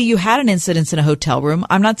 and maybe you had an incident in a hotel room.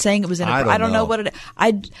 I'm not saying it was I don't know what it.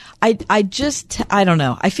 I don't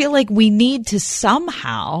know. I feel like we need to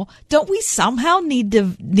somehow. Don't we somehow need to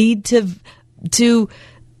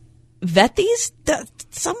vet these?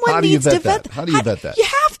 Someone needs to vet. How do you vet that? You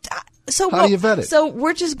have to. How do you vet it? So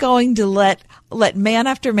we're just going to let man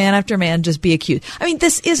after man after man just be accused. I mean,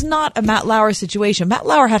 this is not a Matt Lauer situation. Matt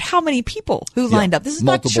Lauer had how many people who lined up? This is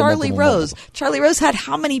not Charlie Rose. Charlie Rose had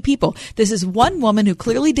how many people? This is one woman who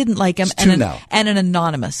clearly didn't like him, and an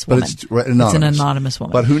anonymous woman. But it's an anonymous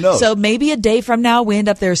woman. But who knows? So maybe a day from now, we end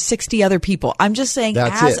up there are 60 other people. I'm just saying,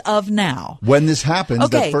 of now. When this happens,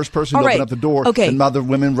 the first person to open up the door, and other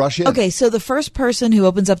women rush in. Okay, so the first person who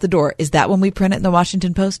opens up the door, is that when we print it in the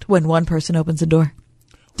Washington Post? When one person opens the door?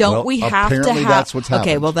 We have to have? That's what's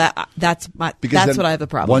happening. Okay, well that's what I have a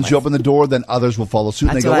problem with. Once you open the door, then others will follow suit.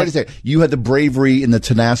 And they go, wait a second, you had the bravery and the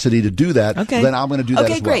tenacity to do that. Okay. Then I'm going to do that as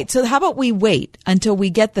well. Okay, great. So how about we wait until we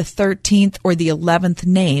get the 13th or the 11th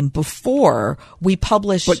name before we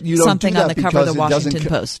publish something on the cover of the Washington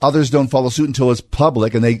Post? Others don't follow suit until it's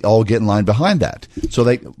public, and they all get in line behind that. So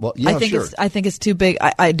I think it's too big.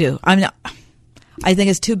 I do. I think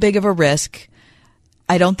it's too big of a risk.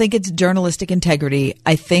 I don't think it's journalistic integrity.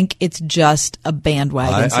 I think it's just a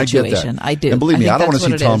bandwagon situation. I do. And believe me, I don't want to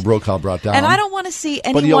see Tom Brokaw brought down. And I don't want to see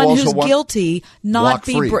anyone who's guilty not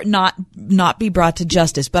be brought to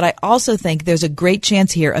justice. But I also think there's a great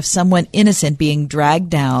chance here of someone innocent being dragged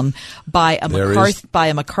down by a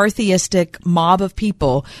McCarthyistic mob of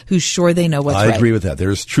people who's sure they know what's right. I agree with that.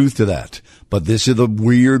 There's truth to that. But this is the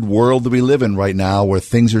weird world that we live in right now, where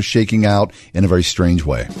things are shaking out in a very strange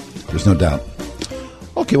way. There's no doubt.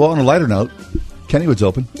 Okay, well, on a lighter note, Kennywood's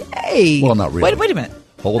open. Hey. Well, not really. Wait a minute.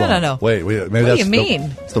 Hold on. No. Wait. Maybe what do you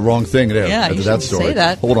mean? It's the wrong thing there. Yeah, you shouldn't say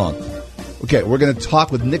that. Hold on. Okay, we're going to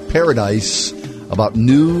talk with Nick Paradise about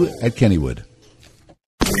new at Kennywood.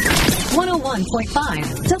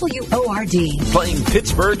 101.5 WORD. Playing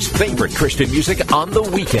Pittsburgh's favorite Christian music on the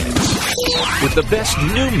weekends with the best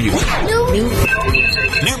new music.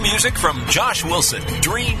 New music from Josh Wilson.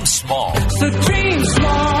 Dream Small. So dream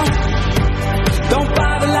small. Don't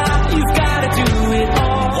bother loud, you've got to do it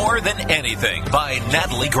all. More Than Anything by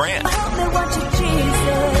Natalie Grant.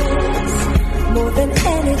 More than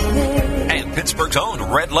anything. And Pittsburgh's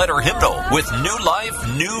own Red Letter Hymnal with New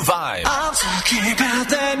Life, New Vibe. I'm talking about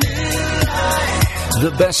that new life.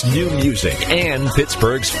 The best new music and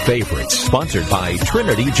Pittsburgh's favorites. Sponsored by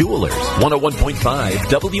Trinity Jewelers. 101.5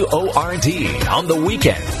 WORD on the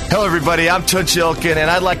weekend. Hello, everybody. I'm Toots Ilkin, and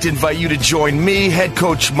I'd like to invite you to join me, head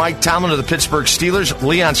coach Mike Tomlin of the Pittsburgh Steelers,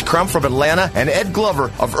 Leon Scrum from Atlanta, and Ed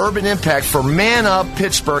Glover of Urban Impact for Man Up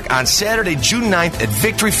Pittsburgh on Saturday, June 9th at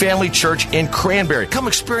Victory Family Church in Cranberry. Come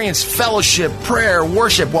experience fellowship, prayer,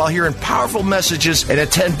 worship while hearing powerful messages and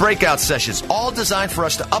attend breakout sessions, all designed for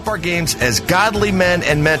us to up our games as godly men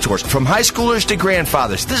and mentors. From high schoolers to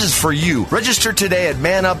grandfathers, this is for you. Register today at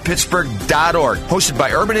manuppittsburgh.org. Hosted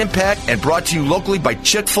by Urban Impact and brought to you locally by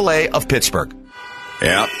Chick-fil-A of Pittsburgh.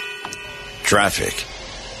 Yep. Traffic.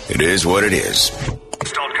 It is what it is.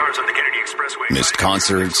 Stalled cars on the Kennedy Expressway. Missed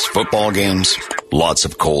concerts, football games, lots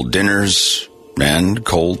of cold dinners, and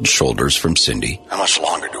cold shoulders from Cindy. How much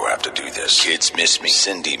longer do I have to do this? Kids miss me.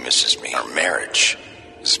 Cindy misses me. Our marriage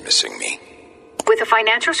is missing me. With a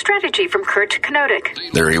financial strategy from Kurt Knodik.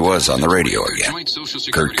 There he was on the radio again.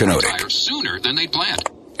 Kurt Knodik. Retire sooner than they planned.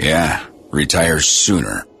 Yeah, retire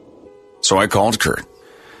sooner. So I called Kurt.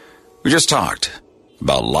 We just talked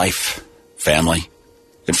about life, family.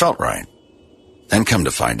 It felt right. Then come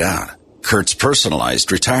to find out, Kurt's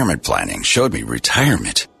personalized retirement planning showed me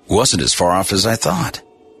retirement wasn't as far off as I thought.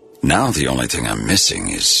 Now the only thing I'm missing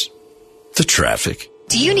is the traffic.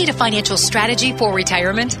 Do you need a financial strategy for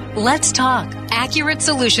retirement? Let's talk. Accurate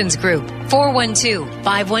Solutions Group,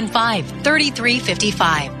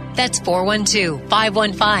 412-515-3355. That's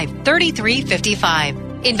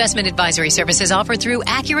 412-515-3355. Investment advisory services offered through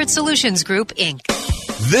Accurate Solutions Group, Inc.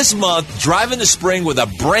 This month, drive into spring with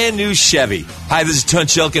a brand new Chevy. Hi, this is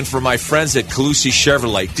Tunch Ilkin from my friends at Calusi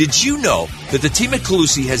Chevrolet. Did you know that the team at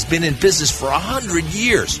Calusi has been in business for 100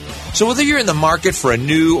 years? So whether you're in the market for a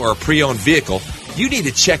new or a pre-owned vehicle, you need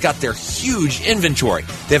to check out their huge inventory.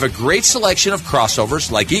 They have a great selection of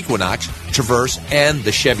crossovers like Equinox, Traverse, and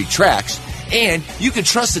the Chevy Trax. And you can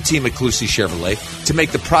trust the team at Calusi Chevrolet to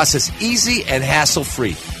make the process easy and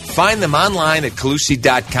hassle-free. Find them online at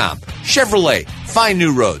Calusi.com. Chevrolet, find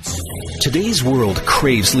new roads. Today's world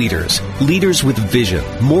craves leaders. Leaders with vision,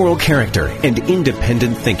 moral character, and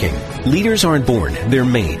independent thinking. Leaders aren't born, they're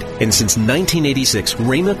made. And since 1986,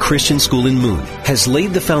 Rhema Christian School in Moon has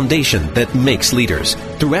laid the foundation that makes leaders.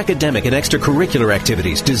 Through academic and extracurricular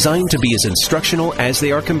activities designed to be as instructional as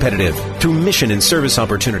they are competitive. Through mission and service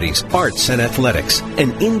opportunities, arts and athletics.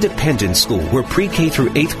 An independent school where pre-K through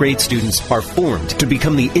 8th grade students are formed to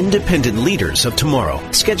become the independent leaders of tomorrow.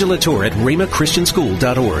 Schedule a tour at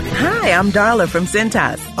rhemachristianschool.org. Hi, I'm Darla from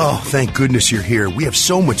Cintas. Oh, thank goodness you're here. We have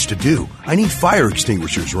so much to do. I need fire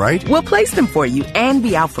extinguishers, right? We'll place them for you and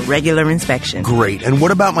be out for regular inspection. Great. And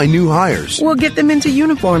what about my new hires? We'll get them into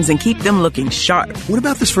uniforms and keep them looking sharp. What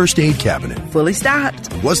about this first aid cabinet? Fully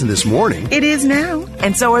stocked. It wasn't this morning. It is now.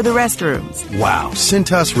 And so are the restrooms. Wow.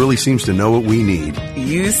 Cintas really seems to know what we need.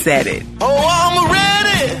 You said it. Oh, I'm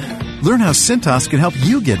ready. Learn how Cintas can help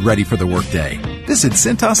you get ready for the workday. Visit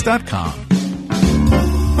Cintas.com.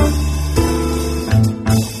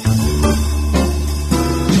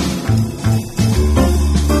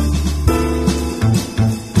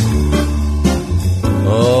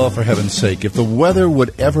 Oh, for heaven's sake, if the weather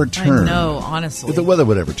would ever turn. I know, honestly. If the weather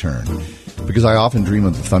would ever turn. Because I often dream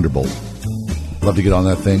of the Thunderbolt. Love to get on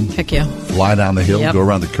that thing. Heck yeah. Fly down the hill, Yep. go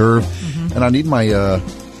around the curve. And I need I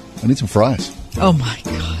need some fries. Oh, my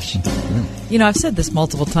gosh. You know, I've said this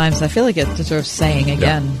multiple times, and I feel like it deserves saying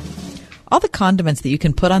again. Yeah. All the condiments that you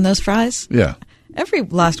can put on those fries. Yeah. Every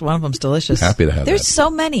last one of them's delicious. Happy to have There's that. so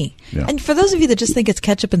many. Yeah. And for those of you that just think it's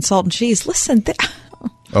ketchup and salt and cheese, listen.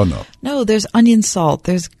 Oh, no. No, there's onion salt,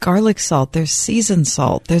 there's garlic salt, there's seasoned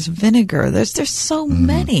salt, there's vinegar. There's so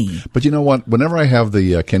many. But you know what? Whenever I have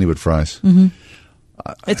the Kennywood fries,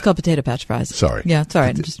 It's called potato patch fries. Sorry. Yeah, it's all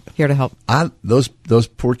right. I'm just here to help. Those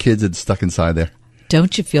poor kids that stuck inside there.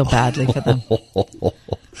 Don't you feel badly for them?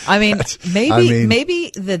 I mean,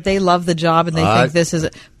 maybe that they love the job and they think this is.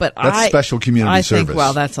 But that's special community service. I think,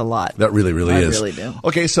 well, that's a lot. That really is. I really do.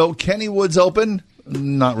 Okay, so Kennywood's open.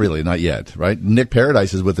 Not really, not yet, right? Nick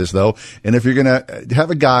Paradise is with us, though. And if you're going to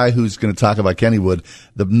have a guy who's going to talk about Kennywood,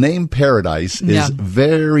 the name Paradise is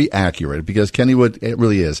very accurate because Kennywood, it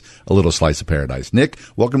really is a little slice of paradise. Nick,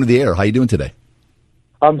 welcome to the air. How you doing today?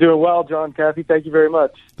 I'm doing well, John, Kathy. Thank you very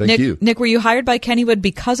much. Thank you. Nick, were you hired by Kennywood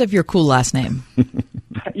because of your cool last name?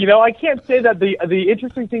 You know, I can't say that. The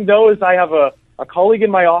interesting thing, though, is I have a colleague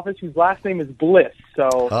in my office whose last name is Bliss.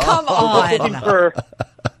 So Come on.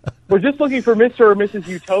 We're just looking for Mr. or Mrs.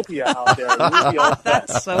 Utopia out there.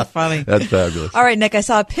 That's so funny. That's fabulous. All right, Nick, I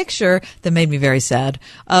saw a picture that made me very sad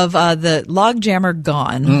of the log jammer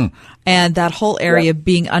gone and that whole area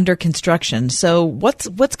being under construction. So what's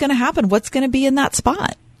going to happen? What's going to be in that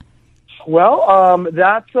spot? Well,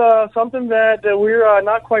 that's something that we're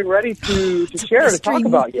not quite ready to share, to talk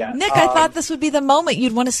about yet. Nick, I thought this would be the moment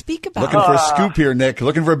you'd want to speak about. Looking for a scoop here, Nick.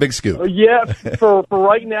 Looking for a big scoop. Yeah, for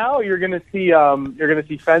right now, you're going to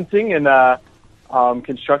see fencing and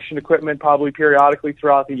construction equipment probably periodically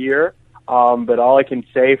throughout the year. But all I can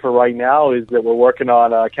say for right now is that we're working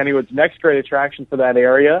on Kennywood's next great attraction for that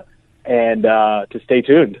area, and to stay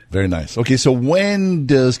tuned. Very nice. Okay, so when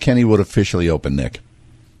does Kennywood officially open, Nick?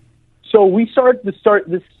 So we start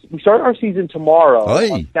our season tomorrow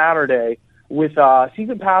on Saturday with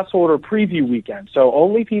season pass holder preview weekend. So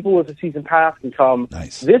only people with a season pass can come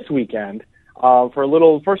this weekend for a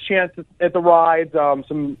little first chance at the rides,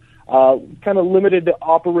 some kind of limited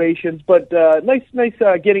operations, but nice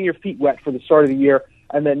getting your feet wet for the start of the year.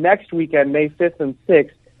 And then next weekend, May 5th and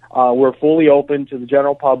 6th, we're fully open to the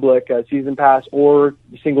general public, season pass or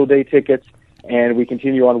single day tickets. And we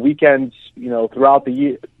continue on weekends, throughout the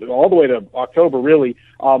year, all the way to October, really.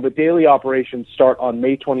 But daily operations start on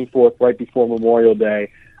May 24th, right before Memorial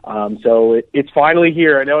Day. So it's finally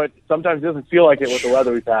here. I know it sometimes doesn't feel like it with the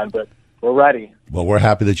weather we've had, but we're ready. Well, we're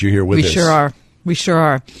happy that you're here with us. We sure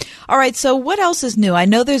are. All right, so what else is new? I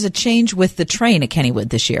know there's a change with the train at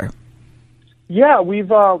Kennywood this year. Yeah,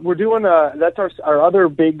 we're doing that's our other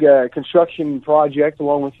big construction project,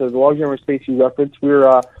 along with the log jammer space you referenced.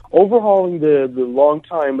 We're overhauling the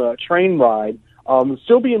long-time train ride. It'll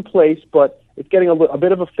still be in place, but it's getting a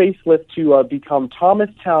bit of a facelift to become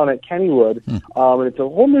Thomastown at Kennywood. And it's a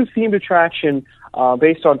whole new themed attraction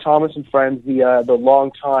based on Thomas and Friends, the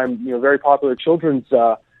long-time, very popular children's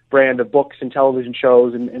brand of books and television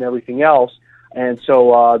shows and everything else. And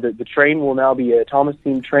so the train will now be a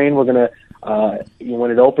Thomas-themed train. We're going to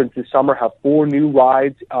when it opens this summer, have 4 new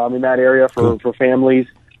rides in that area for families.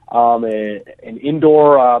 An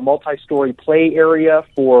indoor multi-story play area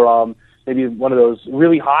for maybe one of those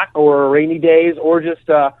really hot or rainy days, or just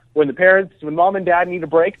when mom and dad need a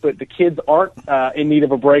break, but the kids aren't in need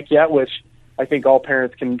of a break yet, which I think all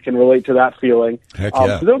parents can relate to that feeling. Heck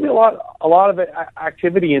yeah. So there'll be a lot of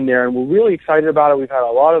activity in there, and we're really excited about it. We've had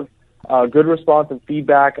a lot of good response and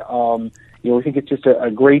feedback. We think it's just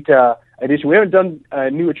a great addition. We haven't done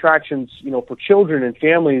new attractions, for children and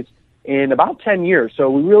families in about 10 years,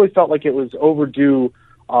 so we really felt like it was overdue.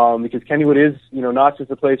 Because Kennywood is, not just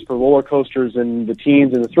a place for roller coasters and the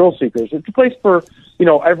teens and the thrill seekers. It's a place for,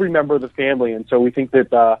 every member of the family. And so we think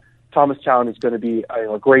that Thomastown is going to be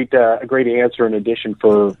a great answer and addition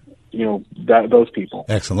for, those people.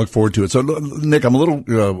 Excellent. Look forward to it. So, Nick, I'm a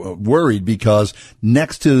little worried because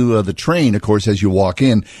next to the train, of course, as you walk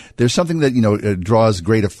in, there's something that, draws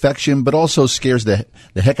great affection, but also scares the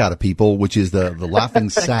heck out of people, which is the Laughing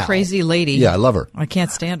Sal. That crazy lady. Yeah, I love her. I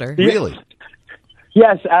can't stand her. Really?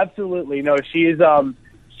 Yes, absolutely. No, she's a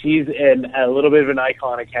little bit of an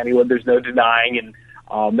icon at Kennywood. There's no denying,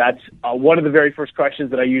 and that's one of the very first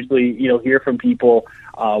questions that I usually hear from people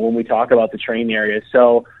when we talk about the train area.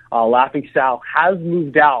 So Laughing Sal has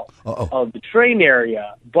moved out of the train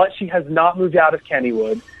area, but she has not moved out of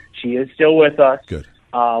Kennywood. She is still with us. Good.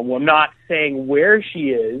 Well, I'm not saying where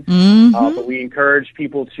she is, Mm-hmm. but we encourage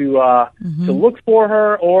people to look for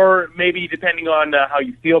her, or maybe depending on how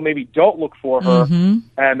you feel, maybe don't look for her,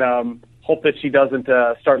 and hope that she doesn't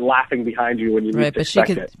start laughing behind you when you least expect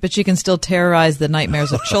it. But she can still terrorize the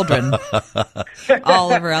nightmares of children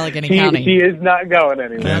all over Allegheny County. She is not going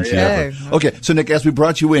anywhere. Okay, so Nick, as we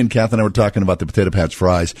brought you in, Kath and I were talking about the Potato Patch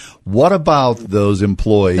fries. What about those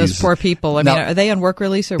employees? Those poor people. I mean, are they on work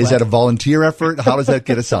release or what? Is that a volunteer effort? How does that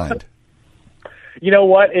get assigned? You know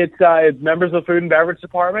what? It's members of the Food and Beverage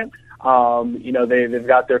Department. They've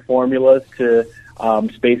got their formulas to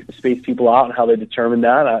space people out and how they determine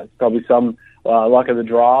that. Probably some luck of the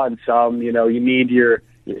draw, and some, you need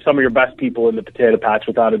some of your best people in the Potato Patch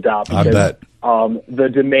without a doubt. Because, I bet. The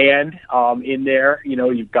demand in there,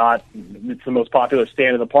 you've got, it's the most popular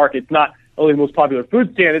stand in the park. It's not only the most popular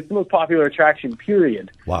food stand, it's the most popular attraction,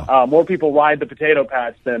 period. Wow. More people ride the Potato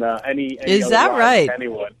Patch than any Is other that ride right?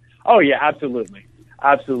 in Kennywood. Oh, yeah, absolutely.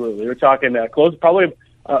 Absolutely. We're talking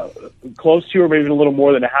close to, or maybe even a little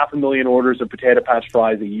more than 500,000 orders of Potato Patch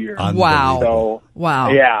fries a year. Wow. So, wow.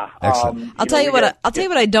 Yeah. I'll tell you what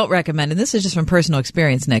I don't recommend, and this is just from personal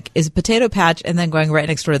experience, Nick, is Potato Patch and then going right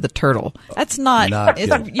next door to the Turtle. That's not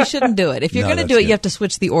you shouldn't do it. If you're going to do it, you have to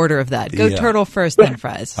switch the order of that. Go Turtle first, then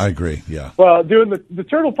fries. I agree. Yeah. Well, doing the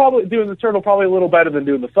Turtle probably a little better than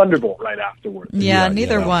doing the Thunderbolt right afterwards. Yeah,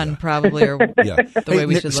 neither one probably are the way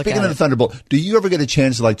we Nick, should look speaking at of the it. Thunderbolt, do you ever get a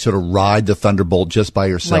chance to sort of ride the Thunderbolt just by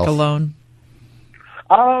yourself? Like alone?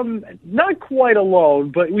 Not quite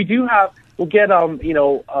alone, but we'll get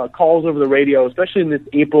calls over the radio, especially in this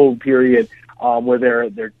April period, where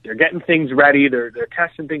they're getting things ready, they're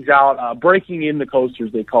testing things out, breaking in the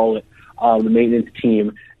coasters, they call it, the maintenance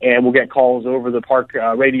team, and we'll get calls over the park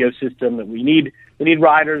radio system that we need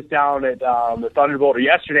riders down at the Thunderbolt, or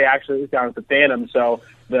yesterday actually it was down at the Phantom. So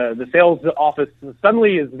the sales office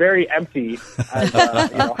suddenly is very empty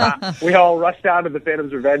as we all rush down to the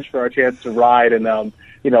Phantom's Revenge for our chance to ride, and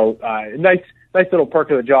nice little perk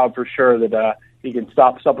of the job for sure that you can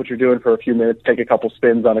stop what you're doing for a few minutes, take a couple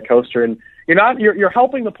spins on a coaster, and you're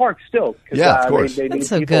helping the park still. Yeah, of course. They That's need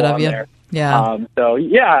so people good of on you. there. Yeah.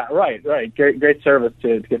 Right. Great service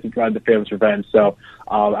to get to ride the Phantom's Revenge. So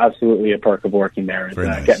absolutely a perk of working there, is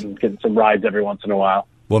nice. getting some rides every once in a while.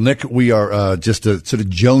 Well, Nick, we are just sort of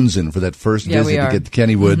jonesing for that first visit to get to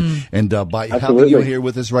Kennywood. And by having you here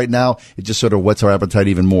with us right now, it just sort of whets our appetite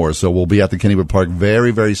even more. So we'll be at the Kennywood Park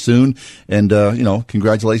very, very soon. And,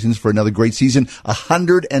 congratulations for another great season.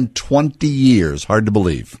 120 years. Hard to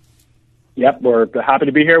believe. Yep, we're happy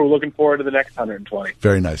to be here. We're looking forward to the next 120.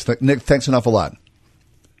 Very nice. Nick, thanks an awful lot.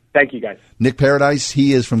 Thank you, guys. Nick Paradise,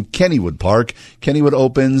 he is from Kennywood Park. Kennywood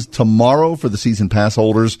opens tomorrow for the season pass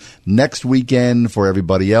holders, next weekend for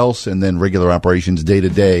everybody else, and then regular operations day to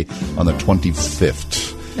day on the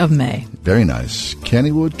 25th of May. Very nice.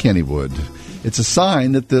 Kennywood. It's a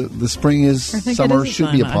sign that the spring summer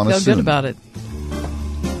should be upon us soon. I feel good about it.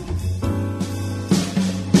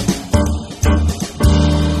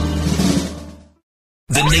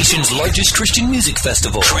 The nation nation's largest Christian music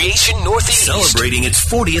festival, Creation Northeast, celebrating its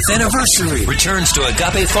 40th anniversary, returns to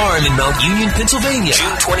Agape Farm in Mount Union, Pennsylvania,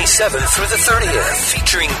 June 27th through the 30th,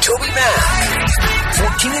 featuring Toby Mac,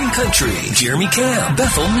 For King and Country, Jeremy Camp,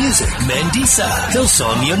 Bethel Music, Mandisa,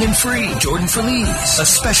 Hillsong Young and Free, Jordan Feliz, a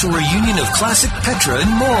special reunion of classic Petra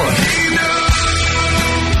and more.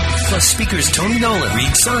 Plus speakers Tony Nolan,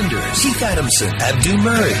 Reed Saunders, Keith Adamson, Abdu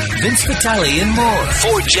Murray, Vince Vitale, and more.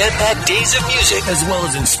 4 jam-packed days of music, as well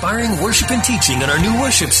as inspiring worship and teaching on our new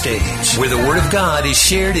worship stage, where the Word of God is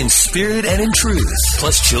shared in spirit and in truth.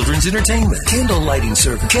 Plus children's entertainment, candle lighting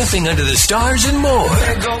service, camping under the stars, and more.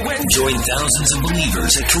 Join thousands of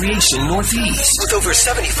believers at Creation Northeast with over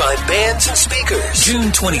 75 bands and speakers. June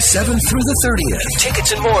 27th through the 30th.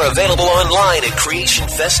 Tickets and more available online at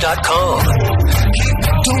creationfest.com.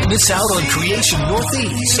 Don't miss out on Creation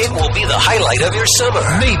Northeast. It will be the highlight of your summer,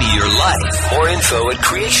 maybe your life. More info at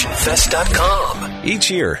creationfest.com.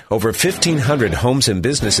 Each year, over 1,500 homes and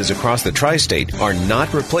businesses across the tri-state are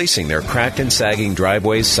not replacing their cracked and sagging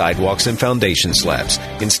driveways, sidewalks, and foundation slabs.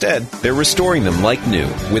 Instead, they're restoring them like new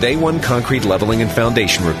with A1 concrete leveling and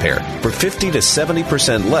foundation repair for 50 to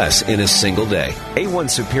 70% less in a single day.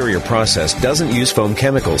 A1 Superior process doesn't use foam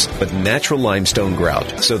chemicals, but natural limestone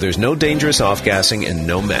grout, so there's no dangerous off-gassing and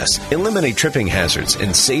no mess. Eliminate tripping hazards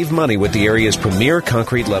and save money with the area's premier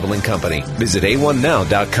concrete leveling company. Visit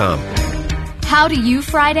A1Now.com. How do you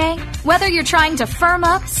Friday? Whether you're trying to firm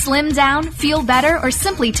up, slim down, feel better, or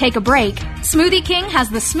simply take a break, Smoothie King has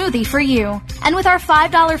the smoothie for you. And with our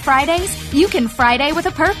 $5 Fridays, you can Friday with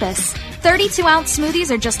a purpose. 32-ounce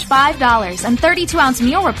smoothies are just $5, and 32-ounce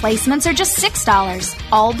meal replacements are just $6.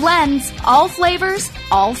 All blends, all flavors,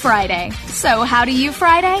 all Friday. So how do you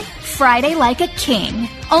Friday? Friday like a king.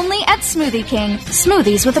 Only at Smoothie King.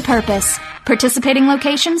 Smoothies with a purpose. Participating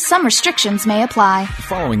locations, some restrictions may apply. The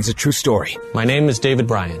following is a true story. My name is David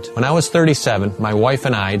Bryant. When I was 37, my wife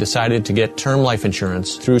and I decided to get term life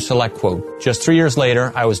insurance through SelectQuote. Just 3 years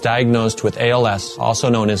later, I was diagnosed with ALS, also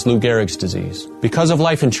known as Lou Gehrig's disease. Because of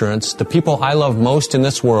life insurance, the people I love most in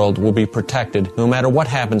this world will be protected no matter what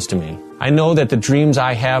happens to me. I know that the dreams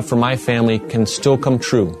I have for my family can still come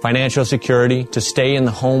true. Financial security, to stay in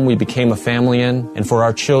the home we became a family in, and for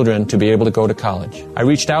our children to be able to go to college. I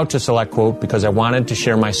reached out to SelectQuote because I wanted to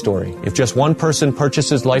share my story. If just one person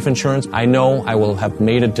purchases life insurance, I know I will have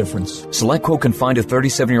made a difference. SelectQuote can find a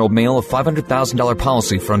 37-year-old male a $500,000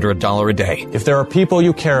 policy for under $1 a day. If there are people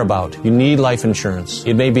you care about, you need life insurance.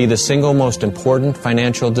 It may be the single most important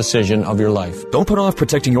financial decision of your life. Don't put off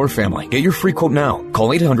protecting your family. Get your free quote now. Call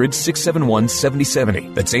 800-671-7070.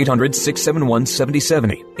 That's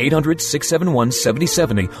 800-671-7070.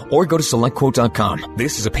 800-671-7070. Or go to SelectQuote.com.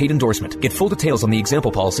 This is a paid endorsement. Get full details on the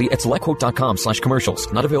example policy at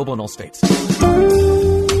SelectQuote.com/commercials. Not available in all states.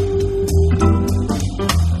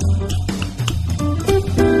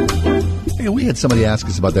 Hey, we had somebody ask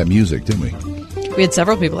us about that music, didn't we? We had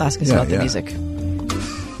several people ask us about the music.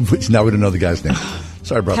 Which now we don't know the guy's name.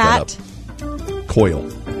 Sorry I brought that up. Coyle.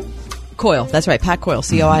 Coyle, that's right. Pat Coyle,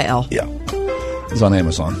 C-O-I-L. Yeah. It's on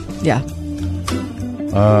Amazon. Yeah.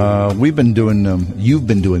 We've been doing, you've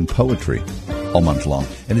been doing poetry all month long.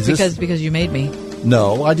 And is because you made me.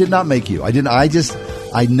 No, I did not make you. I didn't. I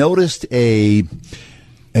noticed a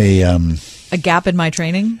gap in my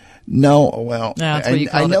training. No, well, that's what you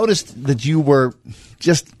I noticed that you were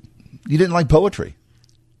you didn't like poetry.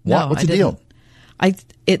 No, what's the deal?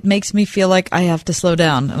 It makes me feel like I have to slow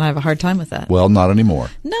down, and I have a hard time with that. Well, not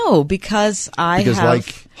anymore. No, because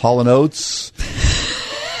like Hall & Oates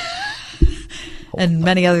and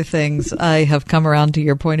many other things, I have come around to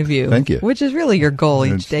your point of view. Thank you. Which is really your goal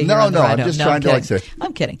each day. No, I'm just trying to say.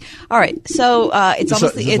 I'm kidding. All right, so it's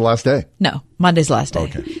almost the last day. No, Monday's the last day.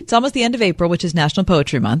 Okay. It's almost the end of April, which is National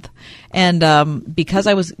Poetry Month, and because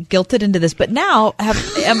I was guilted into this, but now I'm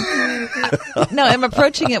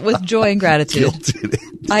approaching it with joy and gratitude.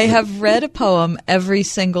 I have read a poem every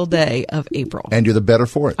single day of April. And you're the better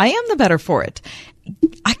for it. I am the better for it.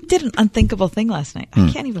 I did an unthinkable thing last night.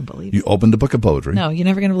 I can't even believe it. You opened a book of poetry. No, you're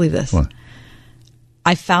never going to believe this. What?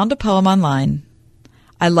 I found a poem online.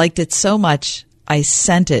 I liked it so much, I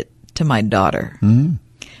sent it to my daughter. Mm-hmm.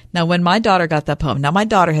 Now, when my daughter got that poem, my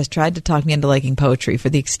daughter has tried to talk me into liking poetry for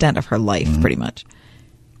the extent of her life, pretty much.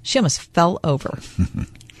 She almost fell over.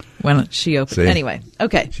 When she opened. Anyway,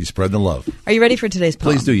 okay. She's spreading the love. Are you ready for today's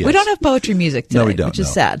poem? Please do, yes. We don't have poetry music today, no, we don't, which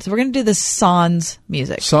is sad. So we're going to do the sans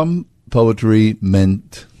music. Some poetry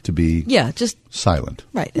meant to be just silent.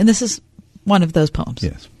 Right. And this is one of those poems.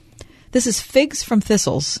 Yes. This is Figs from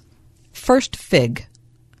Thistles, First Fig,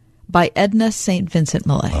 by Edna St. Vincent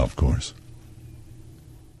Millay. Oh, of course.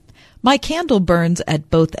 My candle burns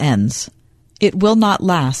at both ends. It will not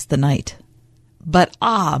last the night. But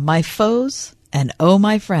ah, my foes, and oh,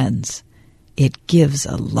 my friends, it gives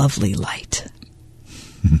a lovely light.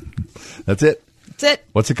 That's it. That's it.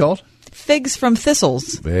 What's it called? Figs from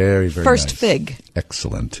Thistles. Very, very First nice. fig.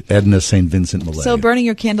 Excellent. Edna St. Vincent Millay. So burning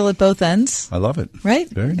your candle at both ends. I love it. Right?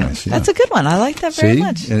 Very nice. Yeah. That's a good one. I like that very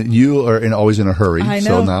much. And you are always in a hurry. I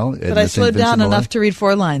know. So now, but I slowed down enough to read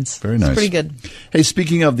 4 lines. Very nice. It's pretty good. Hey,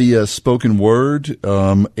 speaking of the spoken word,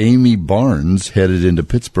 Amy Barnes headed into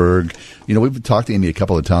Pittsburgh. You know, we've talked to Amy a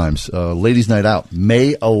couple of times. Ladies' Night Out,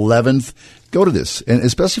 May 11th. Go to this, and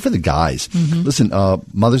especially for the guys. Mm-hmm. Listen,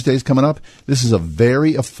 Mother's Day is coming up. This is a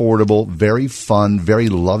very affordable, very fun, very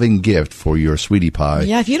loving gift for your sweetie pie.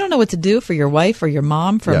 Yeah, if you don't know what to do for your wife or your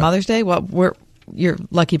mom for Mother's Day, well, you're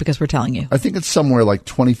lucky because we're telling you. I think it's somewhere like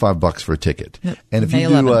 $25 for a ticket. And if May you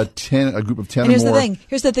 11th. do a group of 10 and here's or more. the thing.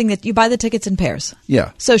 Here's the thing that you buy the tickets in pairs.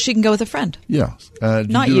 Yeah. So she can go with a friend. Yeah.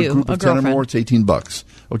 Not you do you, a group a of 10 or girlfriend. more, it's $18.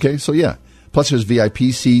 Okay, so yeah. Plus, there's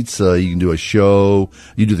VIP seats. You can do a show.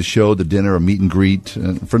 You do the show, the dinner, a meet and greet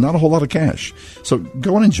for not a whole lot of cash. So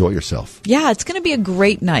go and enjoy yourself. Yeah, it's going to be a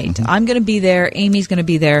great night. Mm-hmm. I'm going to be there. Amy's going to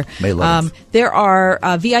be there. May 11th. There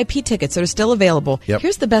are VIP tickets that are still available. Yep.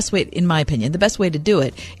 Here's the best way, in my opinion, the best way to do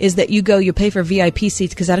it is that you pay for VIP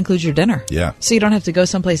seats because that includes your dinner. Yeah. So you don't have to go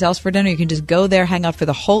someplace else for dinner. You can just go there, hang out for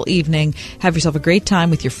the whole evening, have yourself a great time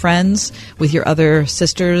with your friends, with your other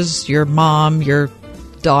sisters, your mom, your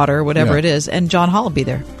daughter, whatever it is, and John Hall will be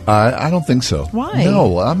there. I don't think so. Why?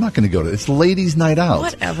 No, I'm not going to go to it. It's Ladies' Night Out.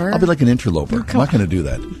 Whatever. I'll be like an interloper. I'm not going to do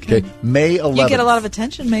that. Okay. May 11th. You get a lot of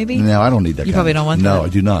attention, maybe? No, I don't need that. You probably don't want that. No, I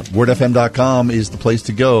do not. WordFM.com is the place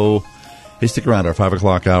to go. Hey, stick around our 5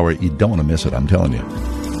 o'clock hour. You don't want to miss it, I'm telling you.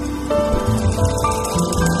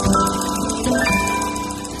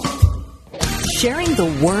 Sharing the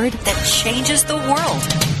word that changes the world.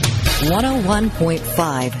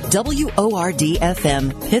 101.5 WORD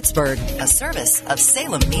FM, Pittsburgh, a service of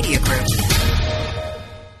Salem Media Group.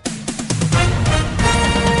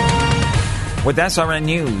 With SRN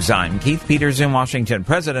News, I'm Keith Peters in Washington.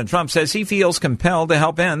 President Trump says he feels compelled to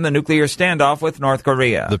help end the nuclear standoff with North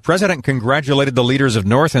Korea. The president congratulated the leaders of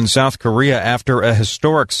North and South Korea after a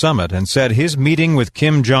historic summit and said his meeting with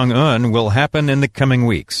Kim Jong-un will happen in the coming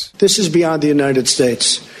weeks. This is beyond the United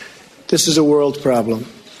States. This is a world problem.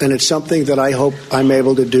 And it's something that I hope I'm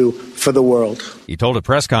able to do for the world. He told a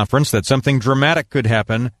press conference that something dramatic could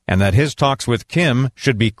happen and that his talks with Kim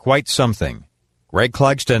should be quite something. Greg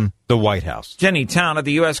Clugston, the White House. Jenny Town of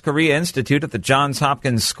the U.S.-Korea Institute at the Johns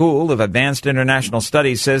Hopkins School of Advanced International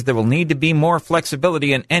Studies says there will need to be more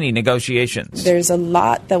flexibility in any negotiations. There's a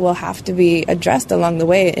lot that will have to be addressed along the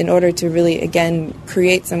way in order to really, again,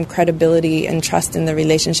 create some credibility and trust in the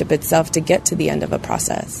relationship itself to get to the end of a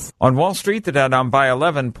process. On Wall Street, the Dow down by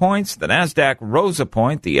 11 points. The Nasdaq rose a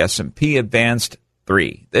point. The S&P advanced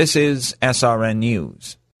 3. This is SRN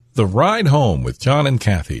News. The Ride Home with John and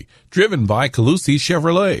Kathy, driven by Calusi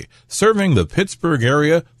Chevrolet, serving the Pittsburgh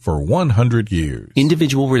area for 100 years.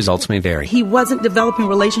 Individual results may vary. He wasn't developing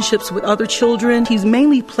relationships with other children. He's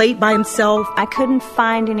mainly played by himself. I couldn't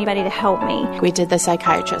find anybody to help me. We did the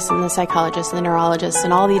psychiatrist and the psychologist and the neurologist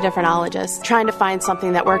and all the different ologists, trying to find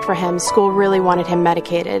something that worked for him. School really wanted him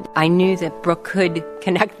medicated. I knew that Brooke could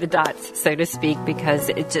connect the dots, so to speak, because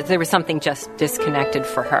there was something just disconnected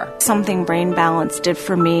for her. Something Brain Balance did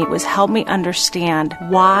for me was help me understand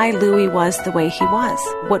why Louis was the way he was.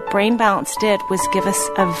 What Brain Balance did was give us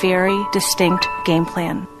a very distinct game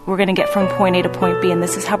plan. We're going to get from point A to point B, and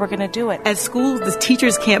this is how we're going to do it. At school, the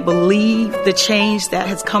teachers can't believe the change that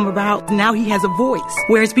has come about. Now he has a voice,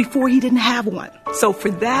 whereas before he didn't have one. So for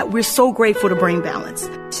that, we're so grateful to Brain Balance.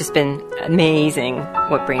 It's just been amazing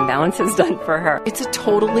what Brain Balance has done for her. It's a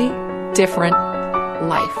totally different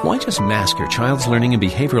life. Why just mask your child's learning and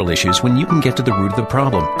behavioral issues when you can get to the root of the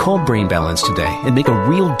problem? Call Brain Balance today and make a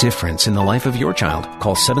real difference in the life of your child.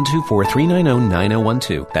 Call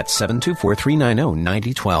 724-390-9012. That's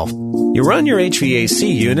 724-390-9012. You run your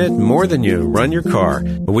HVAC unit more than you run your car.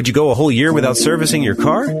 But would you go a whole year without servicing your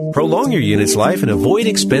car? Prolong your unit's life and avoid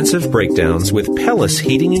expensive breakdowns with Pellis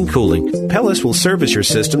Heating and Cooling. Pellis will service your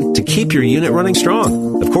system to keep your unit running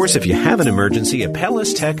strong. Of course, if you have an emergency, a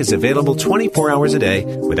Pellis tech is available 24 hours a day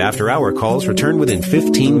with after-hour calls returned within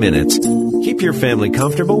 15 minutes. Keep your family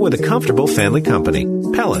comfortable with a comfortable family company.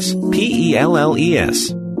 Pellis,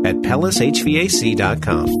 P-E-L-L-E-S. at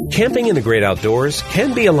PellisHVAC.com. Camping in the great outdoors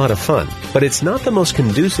can be a lot of fun, but it's not the most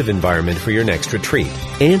conducive environment for your next retreat.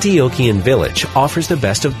 Antiochian Village offers the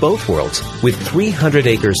best of both worlds, with 300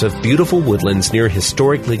 acres of beautiful woodlands near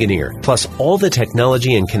historic Ligonier, plus all the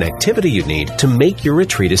technology and connectivity you need to make your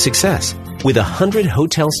retreat a success. With 100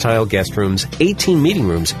 hotel-style guest rooms, 18 meeting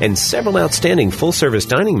rooms, and several outstanding full-service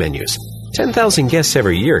dining menus, 10,000 guests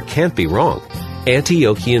every year can't be wrong.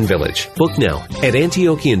 Antiochian Village. Book now at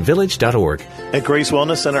antiochianvillage.org. At Grace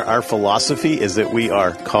Wellness Center, our philosophy is that we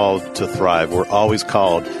are called to thrive. We're always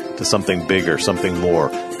called to something bigger, something more.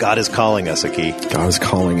 God is calling us, Aki. God is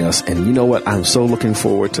calling us. And you know what? I'm so looking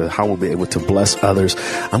forward to how we'll be able to bless others.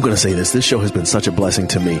 I'm going to say this. This show has been such a blessing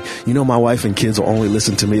to me. You know, my wife and kids will only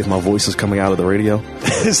listen to me if my voice is coming out of the radio.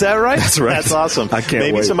 Is that right? That's right. That's awesome. I can't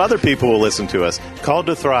wait. Maybe some other people will listen to us. Called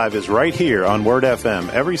to Thrive is right here on Word FM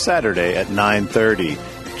every Saturday at 9:30.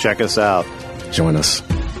 Check us out. Join us.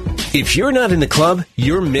 If you're not in the club,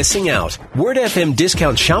 you're missing out. Word FM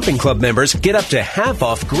Discount Shopping Club members get up to half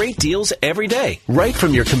off great deals every day, right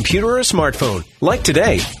from your computer or smartphone. Like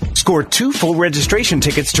today, score 2 full registration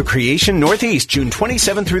tickets to Creation Northeast June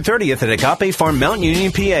 27th through 30th at Agape Farm, Mount Union,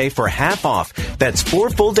 PA for half off. That's 4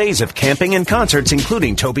 full days of camping and concerts,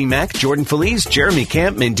 including Toby Mac, Jordan Feliz, Jeremy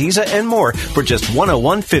Camp, Mendiza, and more for just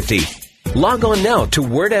 $101.50. Log on now to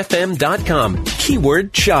wordfm.com.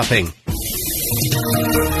 Keyword shopping.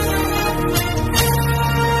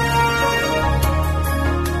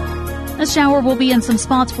 A shower will be in some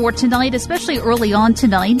spots for tonight, especially early on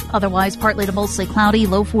tonight. Otherwise, partly to mostly cloudy,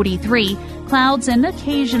 low 43. Clouds and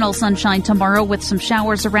occasional sunshine tomorrow with some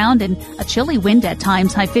showers around and a chilly wind at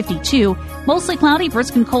times, high 52. Mostly cloudy,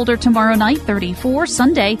 brisk and colder tomorrow night, 34.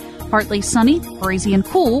 Sunday, partly sunny, breezy and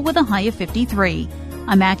cool with a high of 53.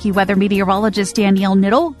 I'm AccuWeather meteorologist Danielle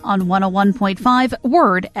Niddle on 101.5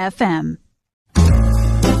 Word FM.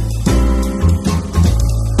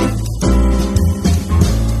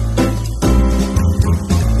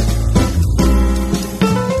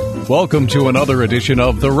 Welcome to another edition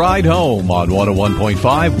of The Ride Home on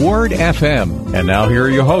 101.5 Word FM. And now here are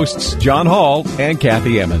your hosts, John Hall and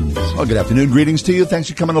Kathy Emmons. Well, good afternoon. Greetings to you. Thanks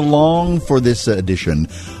for coming along for this edition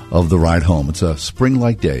of The Ride Home. It's a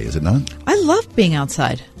spring-like day, is it not? I love being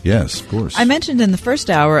outside. Yes, of course. I mentioned in the first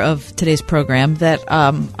hour of today's program that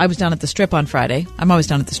I was down at the Strip on Friday. I'm always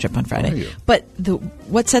down at the Strip on Friday. But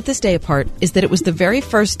what set this day apart is that it was the very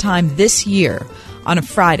first time this year on a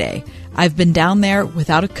Friday I've been down there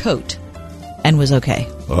without a coat and was okay.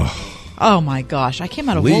 Oh my gosh! I came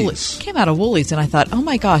out of Woolies and I thought, oh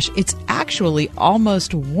my gosh, it's actually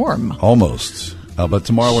almost warm. Almost. But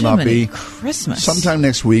tomorrow will not be. Christmas. Sometime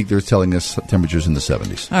next week, they're telling us temperatures in the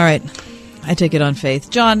 70s. All right. I take it on faith.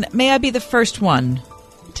 John, may I be the first one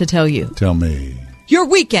to tell you? Tell me. Your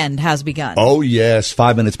weekend has begun. Oh, yes.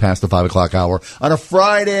 5 minutes past the 5 o'clock hour on a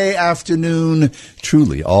Friday afternoon.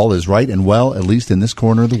 Truly, all is right and well, at least in this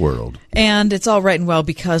corner of the world. And it's all right and well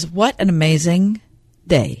because what an amazing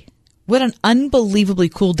day. What an unbelievably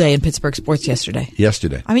cool day in Pittsburgh sports yesterday.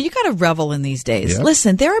 I mean, you got to revel in these days. Yeah.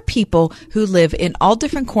 Listen, there are people who live in all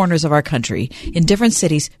different corners of our country, in different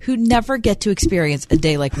cities, who never get to experience a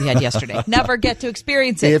day like we had yesterday. Never get to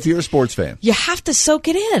experience it. If you're a sports fan. You have to soak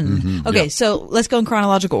it in. Mm-hmm. Okay, so let's go in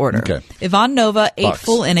chronological order. Okay. Ivan Nova, 8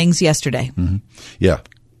 full innings yesterday. Mm-hmm. Yeah.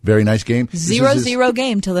 Very nice game. 0-0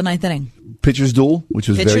 game till the 9th inning. Pitcher's duel, which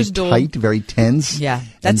was very tight, very tense. Yeah.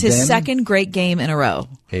 That's his second great game in a row.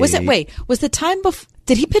 Was the time before?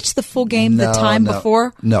 Did he pitch the full game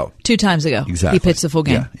before? No. 2 times ago. Exactly. He pitched the full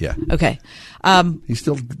game. Yeah. Okay. He's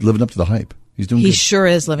still living up to the hype. He's doing He good. sure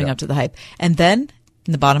is living up to the hype. And then,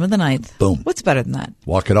 in the bottom of the 9th. Boom. What's better than that?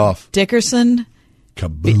 Walk it off. Dickerson.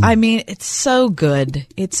 Kaboom. I mean, it's so good.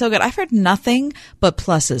 It's so good. I've heard nothing but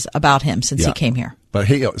pluses about him since he came here. But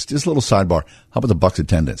hey, just a little sidebar. How about the Bucs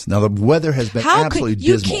attendance? Now, the weather has been absolutely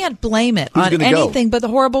dismal. You can't blame it Who's on anything but the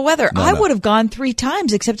horrible weather. I would have gone 3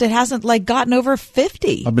 times, except it hasn't gotten over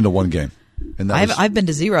 50. I've been to 1 game. And I've been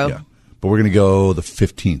to 0. Yeah. But we're going to go the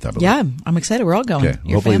 15th, I believe. Yeah, I'm excited. We're all going. Okay.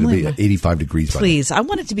 Your Hopefully family? it'll be 85 degrees. Please. I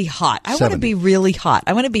want it to be hot. I want to be really hot.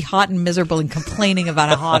 I want to be hot and miserable and complaining about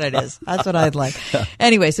how hot it is. That's what I'd like.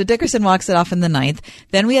 Anyway, so Dickerson walks it off in the 9th.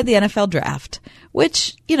 Then we had the NFL draft,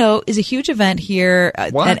 which, is a huge event here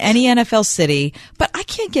at any NFL city, but I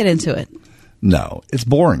can't get into it. No, it's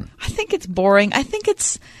boring. I think it's boring. I think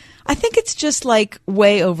it's just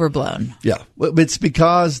way overblown. Yeah. It's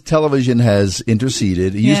because television has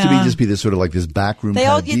interceded. It used to be this sort of this backroom They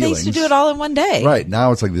used to do it all in one day. Right.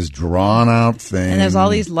 Now it's like this drawn out thing. And there's all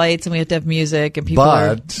these lights and we have to have music and people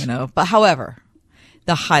but however,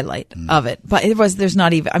 the highlight of it. But there's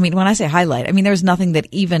not even, I mean, when I say highlight, I mean, there's nothing that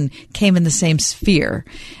even came in the same sphere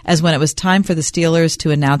as when it was time for the Steelers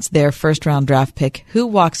to announce their first round draft pick. Who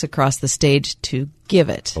walks across the stage to give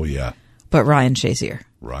it? Oh, yeah. But Ryan Shazier.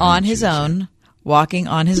 On his own, walking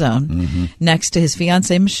on his own, next to his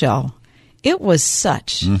fiancée, Michelle. It was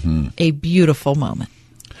such a beautiful moment.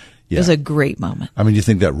 Yeah. It was a great moment. I mean, you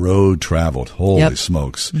think that road traveled. Holy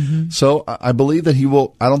smokes. So I believe that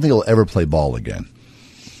I don't think he'll ever play ball again.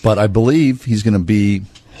 But I believe he's going to be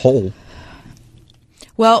whole.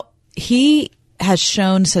 Well, he has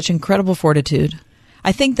shown such incredible fortitude.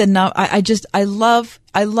 I think I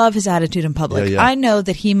love his attitude in public. Yeah. I know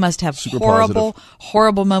that he must have Super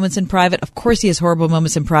horrible moments in private. Of course he has horrible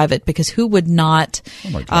moments in private, because who would not,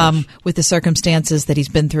 with the circumstances that he's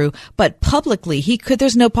been through. But publicly,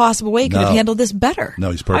 there's no possible way he could have handled this better. No,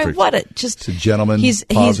 he's perfect. He's a gentleman,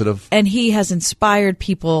 positive. And he has inspired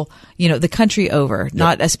people, the country over,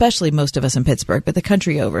 not especially most of us in Pittsburgh, but the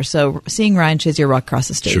country over. So seeing Ryan Shazier walk across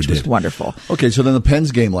the stage was wonderful. Okay, so then the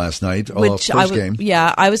Pens game last night, first game.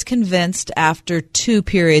 Yeah, I was convinced after 2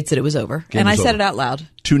 periods that it was over. And I said it out loud.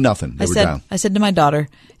 2-0. They were down. I said to my daughter,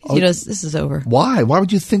 this is over. Why? Why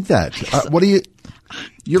would you think that?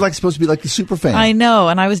 You're supposed to be like the super fan. I know,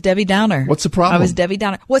 and I was Debbie Downer. What's the problem? I was Debbie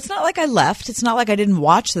Downer. Well, it's not like I left. It's not like I didn't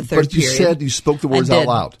watch the third period. But you spoke the words out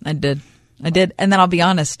loud. I did. And then I'll be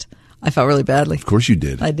honest, I felt really badly. Of course you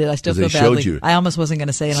did. I did. I still feel badly. They showed you. I almost wasn't going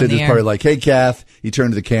to say it on Sid the was air. probably like, hey, Kath. He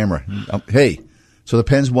turned to the camera. Hey. So the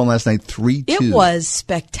Pens won last night 3-2. It was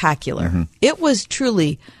spectacular. It was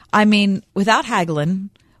truly, without Hagelin,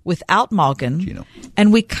 without Malkin,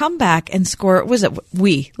 and we come back and score. Listen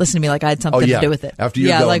to me like I had something to do with it. After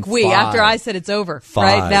you're going 5. After I said it's over.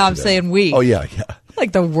 Right now I'm saying we. Oh, yeah.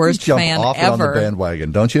 Like the worst fan off ever. On the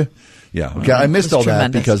bandwagon, don't you? Yeah. Okay. I missed all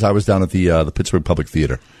that because I was down at the Pittsburgh Public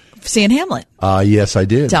Theater. Seeing Hamlet. Yes, I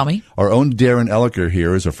did. Tell me. Our own Darren Elliker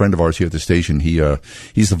here is a friend of ours here at the station.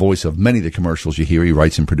 He's the voice of many of the commercials you hear. He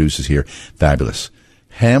writes and produces here. Fabulous.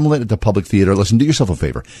 Hamlet at the Public Theater. Listen, do yourself a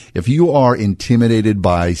favor. If you are intimidated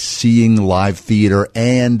by seeing live theater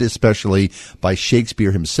and especially by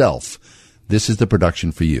Shakespeare himself, this is the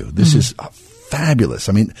production for you. This is fabulous.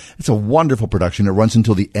 I mean, it's a wonderful production. It runs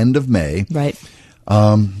until the end of May. Right.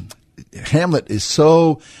 Hamlet is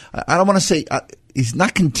so, I don't want to say, he's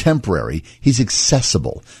not contemporary. He's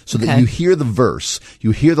accessible so that you hear the verse,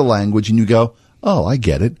 you hear the language, and you go, oh, I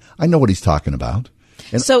get it. I know what he's talking about.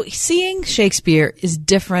 And so seeing Shakespeare is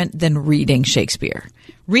different than reading Shakespeare.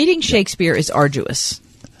 Reading Shakespeare is arduous.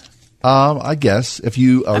 I guess if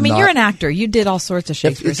you are you're an actor. You did all sorts of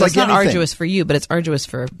Shakespeare. It's not arduous for you, but it's arduous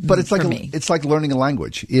for me. It's like learning a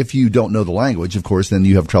language. If you don't know the language, of course, then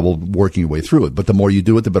you have trouble working your way through it. But the more you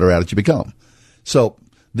do it, the better at it you become. So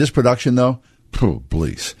this production, though,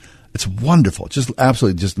 please. It's wonderful. Just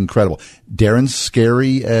absolutely just incredible. Darren's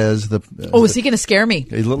scary as the... is he going to scare me?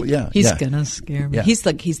 A little, yeah. He's going to scare me. Yeah. He's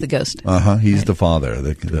the ghost. He's the father,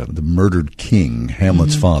 the murdered king,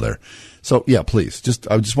 Hamlet's father. So, yeah, please.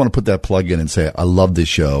 I just want to put that plug in and say I love this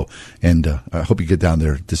show, and I hope you get down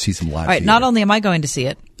there to see some live theater. Not only am I going to see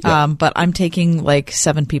it, but I'm taking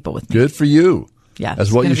 7 people with me. Good for you. Yeah,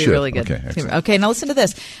 that's what you should. Really good. Okay, now listen to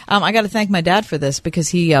this. I got to thank my dad for this because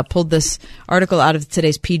he pulled this article out of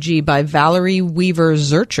today's PG by Valerie Weaver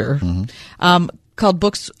Zurcher called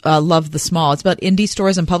Books Love the Small. It's about indie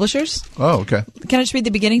stores and publishers. Oh, okay. Can I just read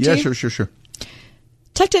the beginning to you? Yeah, sure.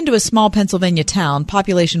 Tucked into a small Pennsylvania town,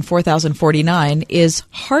 population 4,049, is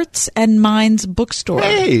Hearts and Minds Bookstore.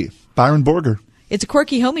 Hey, Byron Borger. It's a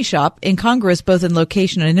quirky homey shop, incongruous both in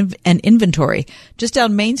location and inventory. Just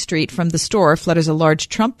down Main Street from the store flutters a large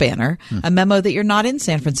Trump banner, a memo that you're not in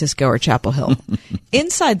San Francisco or Chapel Hill.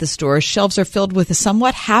 Inside the store, shelves are filled with a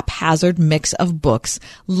somewhat haphazard mix of books,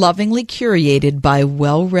 lovingly curated by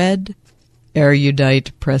well-read,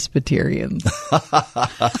 erudite Presbyterians.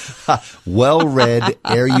 Well-read,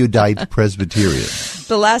 erudite Presbyterians.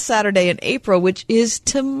 The last Saturday in April, which is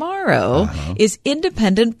tomorrow, is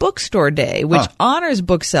Independent Bookstore Day, which honors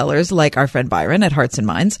booksellers like our friend Byron at Hearts and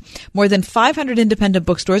Minds. More than 500 independent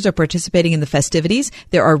bookstores are participating in the festivities.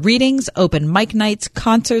 There are readings, open mic nights,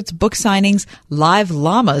 concerts, book signings. Live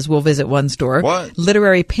llamas will visit one store. What?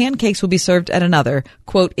 Literary pancakes will be served at another.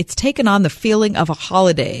 Quote, it's taken on the feeling of a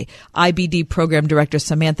holiday, IBD program director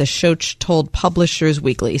Samantha Schoch told Publishers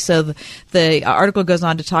Weekly. So the article goes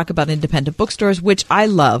on to talk about independent bookstores, which I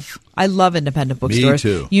I love independent bookstores.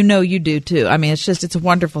 Me too. You know you do too. I mean, it's a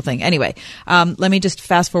wonderful thing. Anyway, let me just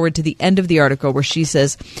fast forward to the end of the article where she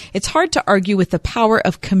says, it's hard to argue with the power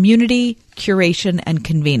of community, curation, and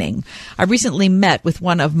convening. I recently met with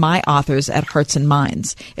one of my authors at Hearts and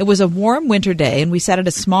Minds. It was a warm winter day, and we sat at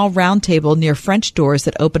a small round table near French doors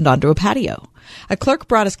that opened onto a patio. A clerk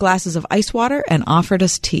brought us glasses of ice water and offered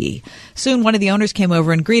us tea. Soon one of the owners came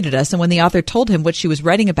over and greeted us, and when the author told him what she was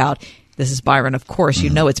writing about, this is Byron, of course, you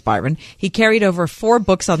know it's Byron, he carried over 4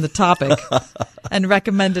 books on the topic and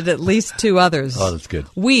recommended at least 2 others. Oh, that's good.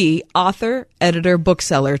 We, author, editor,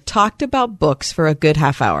 bookseller, talked about books for a good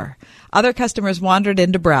half hour. Other customers wandered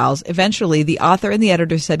in to browse. Eventually, the author and the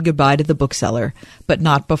editor said goodbye to the bookseller, but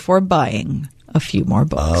not before buying a few more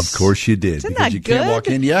books. Of course you did. Isn't because that you good? can't walk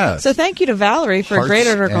in, yes. So thank you to Valerie for a great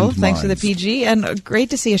Hearts article. and Thanks for the Minds. PG. And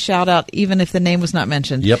great to see a shout out, even if the name was not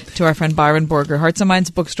mentioned, Yep. to our friend Byron Borger, Hearts and Minds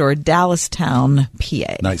Bookstore, Dallastown,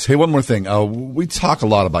 PA. Nice. Hey, one more thing. We talk a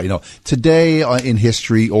lot about, today in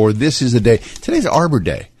history, or this is the day. Today's Arbor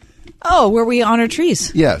Day. Oh, where we honor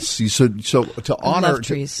trees. Yes. So to honor love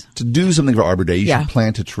trees. To do something for Arbor Day, you Yeah. should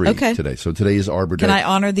plant a tree today. So today is Arbor Day. Can I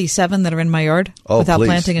honor the 7 that are in my yard without please,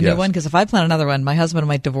 planting a new yes. one? Because if I plant another one, my husband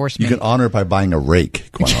might divorce me. You can honor it by buying a rake,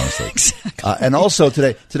 quite honestly. Exactly. And also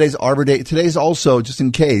today's Arbor Day. Today's also, just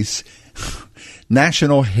in case,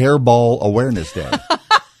 National Hairball Awareness Day.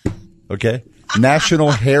 Okay? National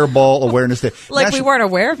Hairball Awareness Day. We weren't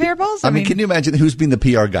aware of hairballs? I mean, can you imagine who's been the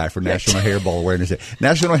PR guy for National Hairball Awareness Day?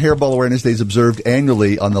 National Hairball Awareness Day is observed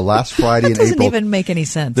annually on the last Friday in That doesn't April. even make any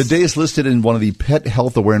sense. The day is listed in one of the pet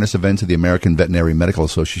health awareness events of the American Veterinary Medical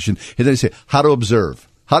Association. And they say, how to observe.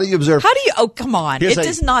 How do you observe? Oh, come on. Here's It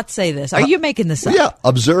does not say this. Are you making this up? Yeah.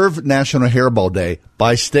 Observe National Hairball Day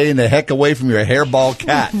by staying the heck away from your hairball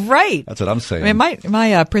cat. Right. That's what I'm saying. I mean,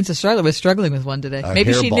 my Princess Charlotte was struggling with one today.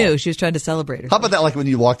 Maybe she hairball. knew. She was trying to celebrate her. How about that? Like when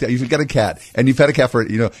you walked out, you've got a cat and you've had a cat for,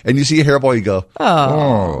 and you see a hairball, you go,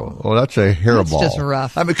 oh, that's a hairball. That's just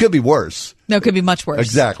rough. I mean, it could be worse. No, it could be much worse.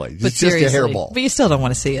 Exactly. But It's just a seriously. hairball. But you still don't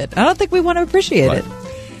want to see it. I don't think we want to appreciate Right. it.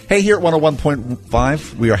 Hey, here at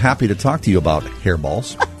 101.5, we are happy to talk to you about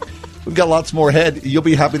hairballs. We've got lots more ahead. You'll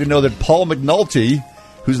be happy to know that Paul McNulty,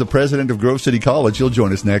 who's the president of Grove City College, he'll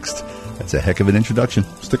join us next. That's a heck of an introduction.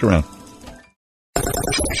 Stick around.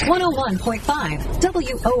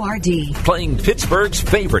 101.5 WORD. Playing Pittsburgh's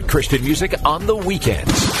favorite Christian music on the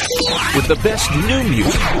weekends. With the best new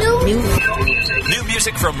music. New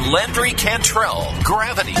music from Landry Cantrell,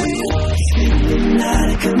 Gravity.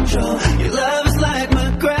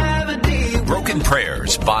 Broken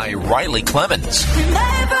Prayers by Riley Clemens.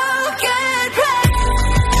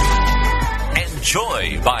 And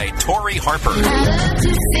Joy by Tori Harper.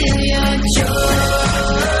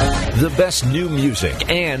 The best new music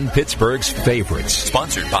and Pittsburgh's favorites.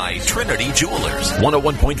 Sponsored by Trinity Jewelers.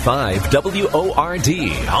 101.5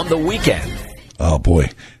 WORD on the weekend. Oh, boy.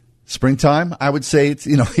 Springtime, I would say it's,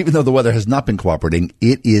 even though the weather has not been cooperating,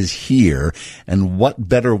 it is here. And what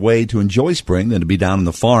better way to enjoy spring than to be down on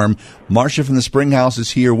the farm? Marcia from the Spring House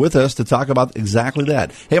is here with us to talk about exactly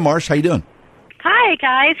that. Hey, Marsh, how you doing? Hi,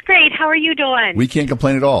 guys. Great. How are you doing? We can't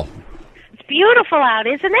complain at all. It's beautiful out,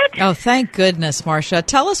 isn't it? Oh, thank goodness, Marcia.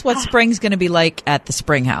 Tell us what spring's going to be like at the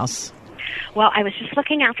Spring House. Well, I was just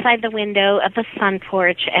looking outside the window of the sun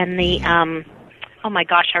porch and the, oh my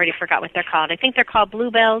gosh, I already forgot what they're called. I think they're called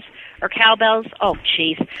bluebells or cowbells. Oh,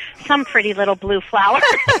 jeez. Some pretty little blue flower.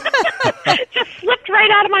 Just slipped right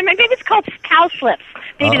out of my mind. Maybe it's called cowslips.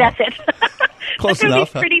 Maybe that's it. Close but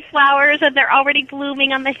enough. These pretty flowers, and they're already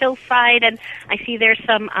blooming on the hillside, and I see there's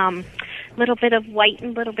some little bit of white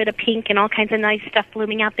and little bit of pink and all kinds of nice stuff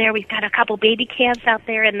blooming out there. We've got a couple baby calves out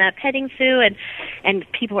there in the petting zoo, and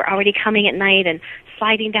people are already coming at night and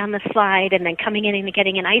sliding down the slide and then coming in and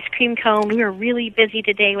getting an ice cream cone. We were really busy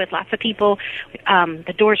today with lots of people.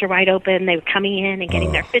 The doors are wide open. They were coming in and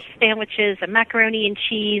getting their fish sandwiches and macaroni and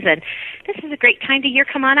cheese, and this is a great time of year.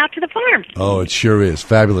 Come on out to the farm. Oh, it sure is.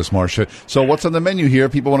 Fabulous, Marcia. So what's on the menu here?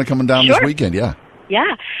 People want to come down this weekend, yeah.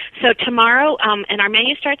 Yeah. So tomorrow, and our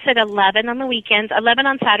menu starts at 11 on the weekends, 11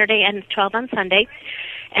 on Saturday and 12 on Sunday,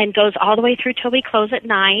 and goes all the way through till we close at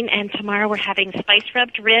 9. And tomorrow we're having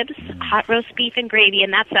spice-rubbed ribs, hot roast beef, and gravy,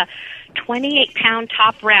 and that's a 28-pound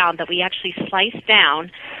top round that we actually slice down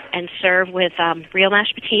and serve with real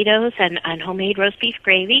mashed potatoes and homemade roast beef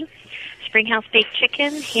gravy. Springhouse baked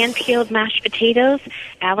chicken, hand-peeled mashed potatoes,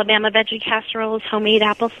 Alabama veggie casseroles, homemade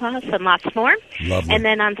applesauce, and lots more. Lovely. And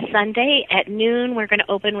then on Sunday at noon, we're going to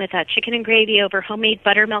open with chicken and gravy over homemade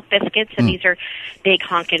buttermilk biscuits, and these are big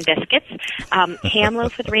honkin' biscuits. Ham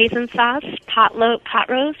loaf with raisin sauce, pot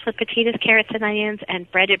roast with potatoes, carrots, and onions, and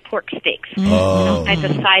breaded pork steaks. And all kinds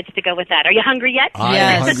of sides to go with that. Are you hungry yet? I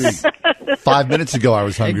am hungry. 5 minutes ago, I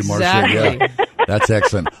was hungry, Exactly. Marcia. Yeah. That's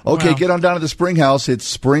excellent. Okay, Wow. get on down to the Spring House. It's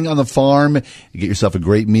spring on the farm. You get yourself a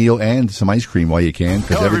great meal and some ice cream while you can,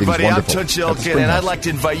 because Hello, everything's everybody. I'm wonderful. Tunch At the Ilkin, Spring and I'd House. like to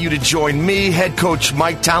invite you to join me, head coach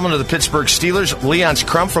Mike Tomlin of the Pittsburgh Steelers, Leon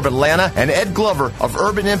Scrum from Atlanta, and Ed Glover of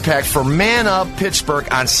Urban Impact for Man Up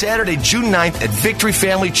Pittsburgh on Saturday, June 9th at Victory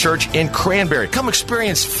Family Church in Cranberry. Come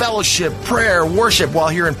experience fellowship, prayer, worship while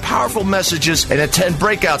hearing powerful messages and attend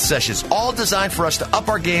breakout sessions, all designed for us to up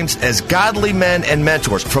our games as godly men and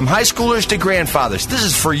mentors. From high schoolers to grandfathers, this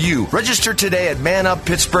is for you. Register today at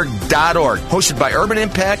manuppittsburgh.org. Hosted by Urban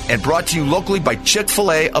Impact and brought to you locally by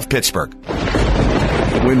Chick-fil-A of Pittsburgh.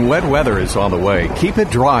 When wet weather is on the way, keep it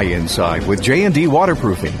dry inside with J&D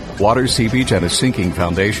waterproofing. Water seepage and a sinking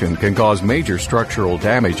foundation can cause major structural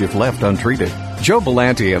damage if left untreated. Joe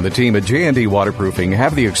Belanti and the team at J&D Waterproofing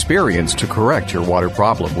have the experience to correct your water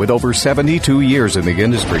problem with over 72 years in the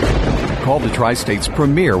industry. Call the Tri-State's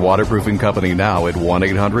premier waterproofing company now at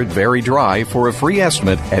 1-800-VERY-DRY for a free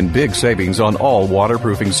estimate and big savings on all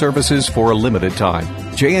waterproofing services for a limited time.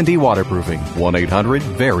 J&D Waterproofing,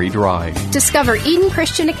 1-800-VERY-DRY. Discover Eden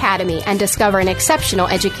Christian Academy and discover an exceptional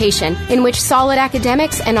education in which solid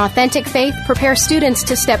academics and authentic faith prepare students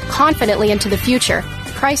to step confidently into the future.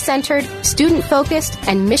 Christ-centered, student-focused,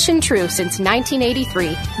 and mission-true since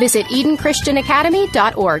 1983. Visit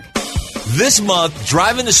EdenChristianAcademy.org. This month,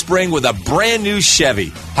 drive into spring with a brand new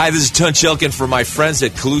Chevy. Hi, this is Tunch Ilkin for my friends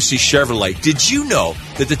at Calusi Chevrolet. Did you know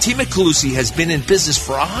that the team at Calusi has been in business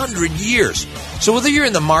for 100 years? So whether you're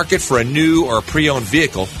in the market for a new or a pre-owned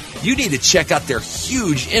vehicle, you need to check out their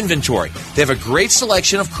huge inventory. They have a great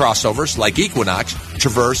selection of crossovers like Equinox,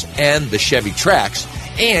 Traverse, and the Chevy Trax.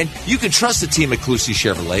 And you can trust the team at Calusi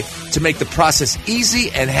Chevrolet to make the process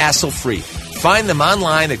easy and hassle-free. Find them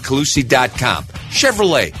online at Calusi.com.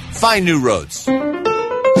 Chevrolet, find new roads. The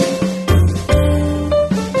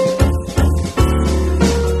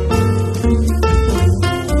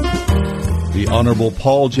Honorable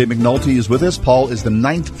Paul J. McNulty is with us. Paul is the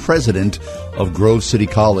 9th president of Grove City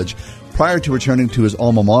College. Prior to returning to his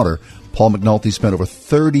alma mater, Paul McNulty spent over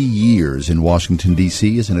 30 years in Washington,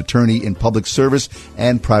 D.C. as an attorney in public service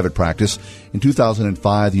and private practice. In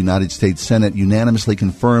 2005, the United States Senate unanimously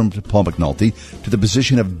confirmed Paul McNulty to the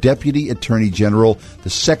position of Deputy Attorney General, the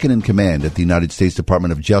second in command at the United States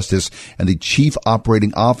Department of Justice, and the Chief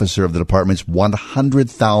Operating Officer of the department's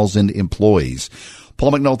 100,000 employees.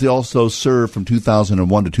 Paul McNulty also served from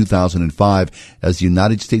 2001 to 2005 as the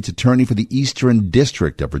United States Attorney for the Eastern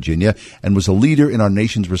District of Virginia and was a leader in our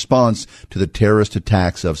nation's response to the terrorist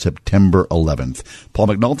attacks of September 11th. Paul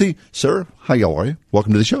McNulty, sir, how are you?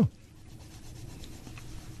 Welcome to the show.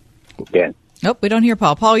 Okay. Nope, we don't hear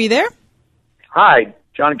Paul. Paul, are you there? Hi,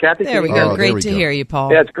 John and Kathy. There we go. Great to hear you,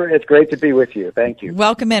 Paul. Yeah, it's great to be with you. Thank you.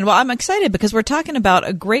 Welcome in. Well, I'm excited because we're talking about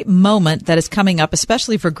a great moment that is coming up,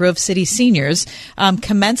 especially for Grove City seniors,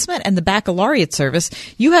 commencement and the baccalaureate service.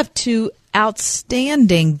 You have two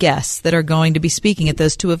outstanding guests that are going to be speaking at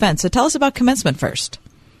those two events. So tell us about commencement first.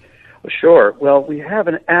 Well, sure. Well, we have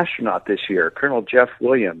an astronaut this year, Colonel Jeff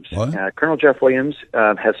Williams. Colonel Jeff Williams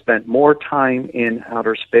has spent more time in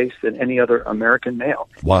outer space than any other American male.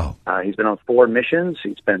 Wow. He's been on 4 missions.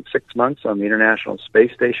 He spent 6 months on the International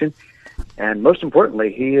Space Station. And most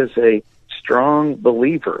importantly, he is a strong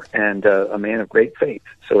believer and a man of great faith.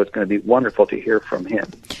 So it's going to be wonderful to hear from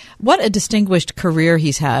him. What a distinguished career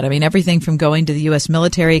he's had. I mean, everything from going to the U.S.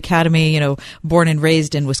 Military Academy, born and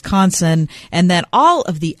raised in Wisconsin, and then all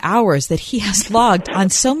of the hours that he has logged on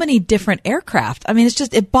so many different aircraft. I mean,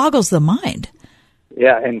 it boggles the mind.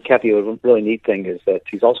 Yeah, and Kathy, a really neat thing is that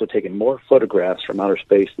he's also taken more photographs from outer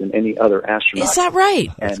space than any other astronaut. Is that right?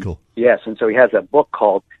 That's cool. Yes, and so he has a book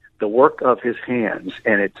called The Work of His Hands,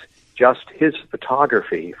 and it's just his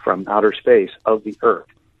photography from outer space of the Earth.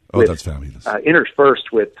 That's fabulous.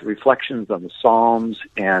 Interspersed with reflections on the Psalms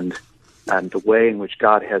and the way in which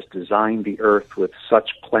God has designed the Earth with such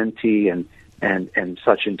plenty and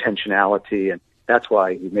such intentionality. And that's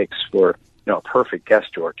why he makes for a perfect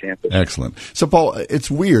guest to our campus. Excellent. So, Paul,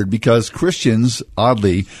 it's weird because Christians,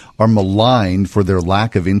 oddly, are maligned for their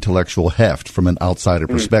lack of intellectual heft from an outsider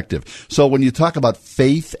perspective. So when you talk about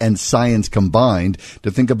faith and science combined,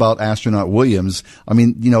 to think about astronaut Williams, I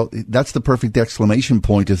mean, that's the perfect exclamation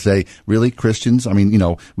point to say, really, Christians? I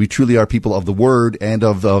mean, we truly are people of the Word and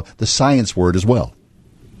of the science word as well.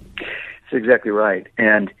 That's exactly right.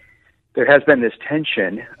 And there has been this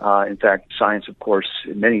tension. In fact, science, of course,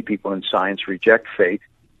 many people in science reject faith.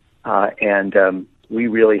 And we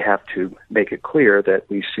really have to make it clear that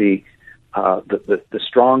we see the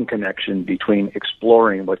strong connection between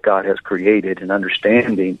exploring what God has created and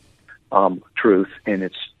understanding truth in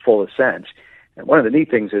its fullest sense. And one of the neat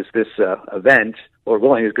things is this event, Lord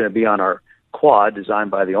willing, is going to be on our quad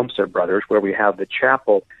designed by the Olmsted brothers, where we have the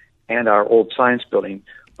chapel and our old science building,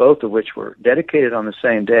 both of which were dedicated on the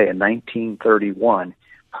same day in 1931,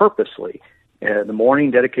 purposely. The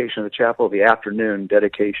morning dedication of the chapel, the afternoon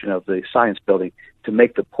dedication of the science building, to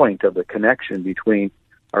make the point of the connection between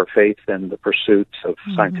our faith and the pursuits of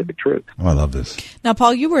scientific truth. Oh, I love this. Now,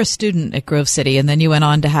 Paul, you were a student at Grove City, and then you went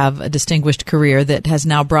on to have a distinguished career that has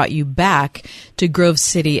now brought you back to Grove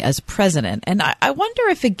City as president. And I wonder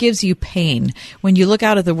if it gives you pain when you look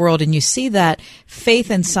out at the world and you see that faith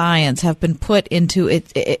and science have been put into,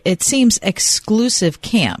 it seems, exclusive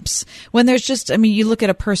camps. When there's just, you look at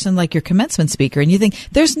a person like your commencement speaker and you think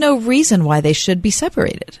there's no reason why they should be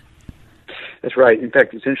separated. That's right. In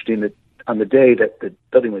fact, it's interesting that on the day that the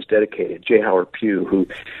building was dedicated, J. Howard Pugh, who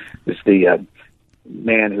was the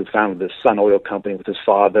man who founded the Sun Oil Company with his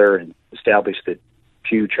father and established the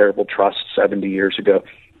Pugh Charitable Trust 70 years ago,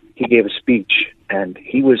 he gave a speech, and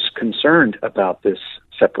he was concerned about this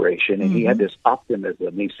separation, and he had this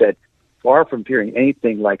optimism. He said, far from fearing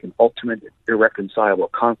anything like an ultimate irreconcilable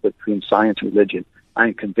conflict between science and religion, I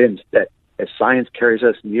am convinced that as science carries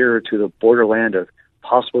us nearer to the borderland of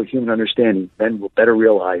possible human understanding, men will better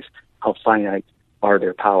realize how finite are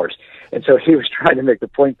their powers. And so he was trying to make the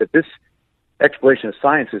point that this exploration of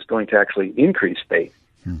science is going to actually increase faith.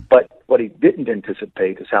 But what he didn't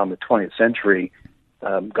anticipate is how in the 20th century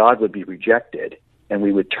God would be rejected, and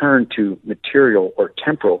we would turn to material or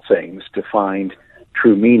temporal things to find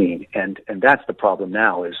true meaning. And that's the problem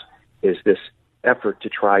now, is this effort to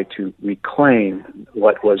try to reclaim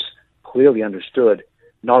what was clearly understood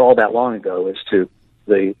not all that long ago as to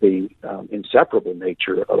the inseparable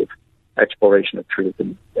nature of exploration of truth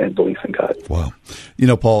and belief in God. Wow.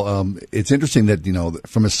 Paul, it's interesting that,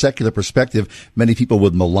 from a secular perspective, many people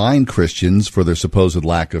would malign Christians for their supposed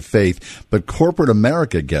lack of faith, but corporate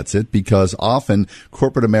America gets it because often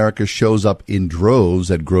corporate America shows up in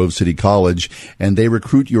droves at Grove City College, and they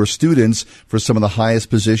recruit your students for some of the highest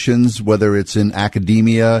positions, whether it's in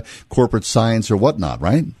academia, corporate science, or whatnot,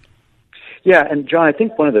 right? Yeah, and John, I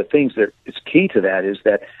think one of the things that is key to that is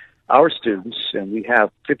that our students, and we have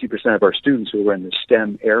 50% of our students who are in the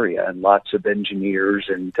STEM area, and lots of engineers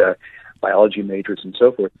and biology majors and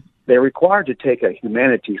so forth, they're required to take a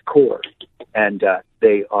humanities course, and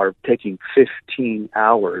they are taking 15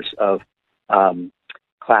 hours of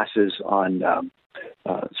classes on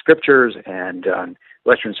scriptures and on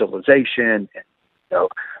Western civilization, and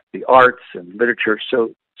the arts and literature.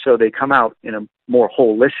 So they come out in a more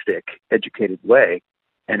holistic, educated way,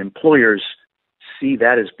 and employers see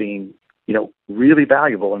that as being, really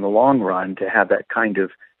valuable in the long run to have that kind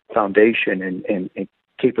of foundation and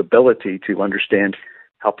capability to understand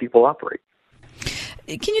how people operate.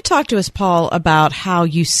 Can you talk to us, Paul, about how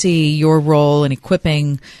you see your role in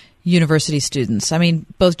equipping university students?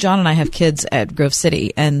 Both John and I have kids at Grove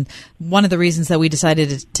City, and one of the reasons that we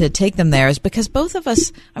decided to take them there is because both of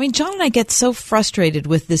us, John and I get so frustrated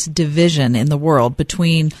with this division in the world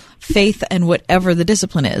between faith and whatever the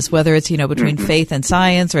discipline is, whether it's, between faith and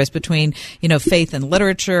science, or it's between, faith and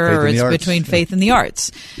literature, or it's between faith and the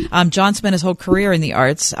arts. John spent his whole career in the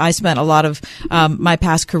arts. I spent a lot of my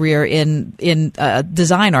past career in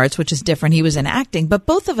design arts, which is different. He was in acting. But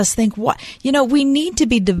both of us think, we need to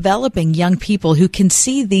be developing young people who can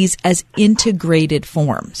see these as integrated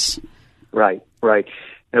forms. Right.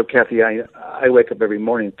 Kathy, I wake up every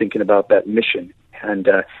morning thinking about that mission. And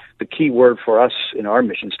the key word for us in our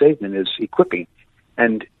mission statement is equipping.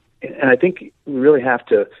 And I think we really have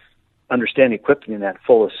to understand equipping in that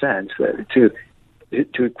fullest sense, to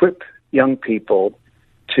equip young people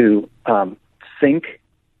to think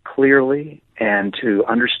clearly and to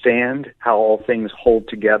understand how all things hold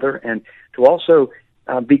together, and to also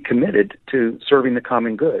be committed to serving the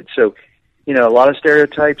common good. So, a lot of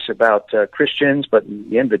stereotypes about Christians, but at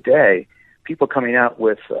the end of the day, people coming out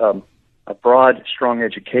with a broad, strong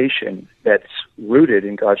education that's rooted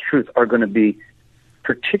in God's truth are going to be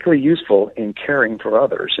particularly useful in caring for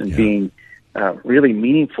others and being really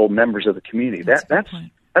meaningful members of the community.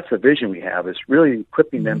 That's the vision we have, is really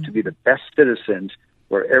equipping them to be the best citizens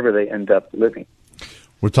wherever they end up living.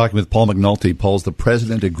 We're talking with Paul McNulty. Paul's the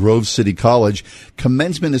president at Grove City College.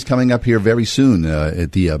 Commencement is coming up here very soon,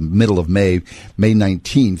 at the middle of May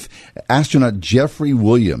 19th. Astronaut Jeffrey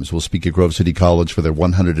Williams will speak at Grove City College for their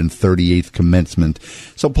 138th commencement.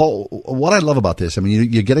 So, Paul, what I love about this, I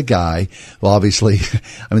mean, you get a guy, well, obviously,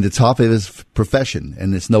 I mean, the top of his profession,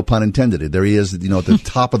 and it's no pun intended. There he is, at the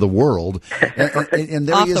top of the world. And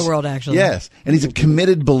there Off he is. The world, actually. Yes. And he's a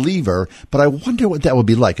committed believer, but I wonder what that would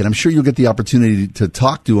be like. And I'm sure you'll get the opportunity to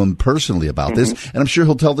talk to him personally about this, and I'm sure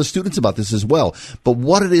he'll tell the students about this as well. But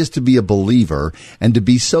what it is to be a believer and to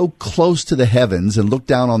be so close to the heavens and look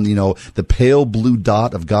down on, the pale blue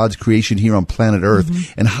dot of God's creation here on planet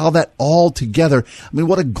Earth, and how that all together, I mean,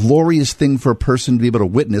 what a glorious thing for a person to be able to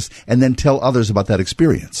witness and then tell others about that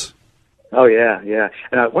experience. Oh, yeah.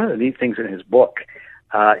 And one of the neat things in his book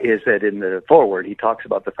is that in the foreword, he talks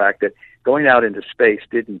about the fact that going out into space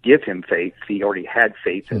didn't give him faith. He already had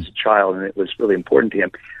faith as a child, and it was really important to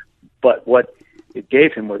him. But what it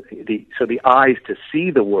gave him was the eyes to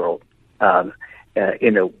see the world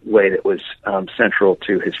in a way that was central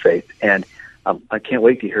to his faith. And I can't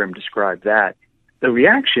wait to hear him describe that. The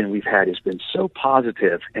reaction we've had has been so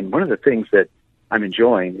positive, and one of the things that I'm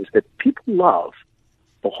enjoying is that people love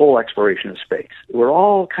the whole exploration of space. We're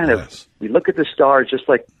all kind of, we look at the stars just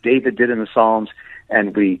like David did in the Psalms,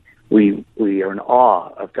 and we are in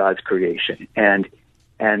awe of God's creation. And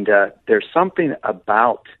there's something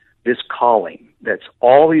about this calling that's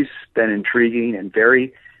always been intriguing and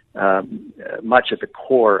very much at the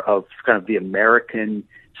core of kind of the American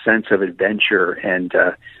sense of adventure and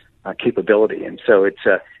capability. And so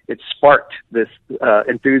it's sparked this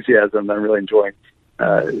enthusiasm that I'm really enjoying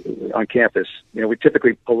on campus. We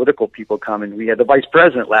typically, political people come, and we had the vice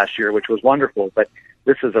president last year, which was wonderful, but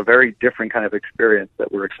this is a very different kind of experience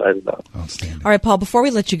that we're excited about. All right, Paul, before we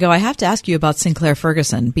let you go, I have to ask you about Sinclair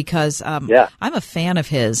Ferguson, because I'm a fan of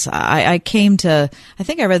his. I think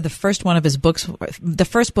I read the first one of his books. The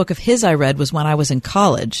first book of his I read was when I was in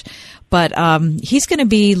college, but he's going to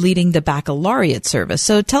be leading the baccalaureate service.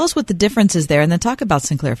 So tell us what the difference is there, and then talk about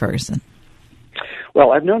Sinclair Ferguson.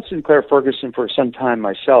 Well, I've known Sinclair Ferguson for some time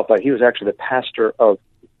myself. He was actually the pastor of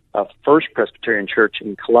First Presbyterian Church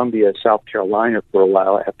in Columbia, South Carolina for a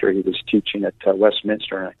while after he was teaching at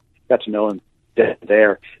Westminster, and I got to know him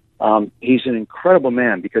there. He's an incredible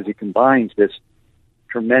man because he combines this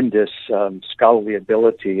tremendous scholarly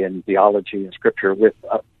ability in theology and scripture with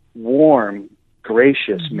a warm,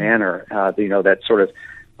 gracious manner, that sort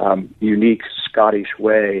of unique Scottish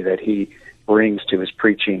way that he brings to his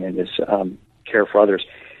preaching and his care for others.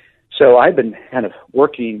 So I've been kind of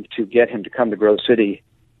working to get him to come to Grove City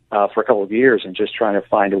for a couple of years and just trying to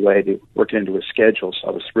find a way to work it into his schedule. So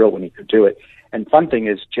I was thrilled when he could do it. And fun thing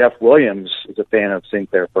is, Jeff Williams is a fan of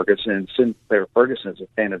Sinclair Ferguson, and Sinclair Ferguson is a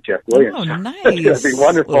fan of Jeff Williams. Oh, nice. It's going to be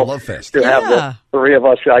wonderful to have the three of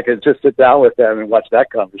us. I could just sit down with them and watch that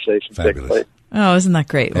conversation take place. Oh, isn't that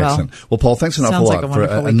great? Excellent. Well, Paul, thanks an awful lot for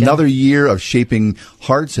another year of shaping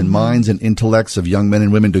hearts and minds and intellects of young men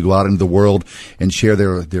and women to go out into the world and share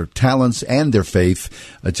their talents and their faith.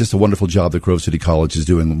 It's just a wonderful job that Grove City College is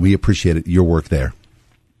doing. We appreciate it, your work there.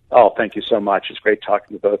 Oh, thank you so much. It's great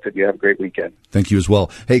talking to both of you. Have a great weekend. Thank you as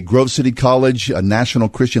well. Hey, Grove City College, a National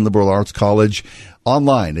Christian Liberal Arts College,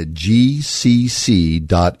 online at gcc.edu,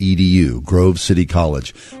 Grove City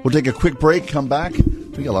College. We'll take a quick break, come back.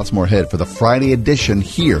 We got lots more ahead for the Friday edition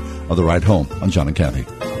here of The Ride Home on John and Kathy.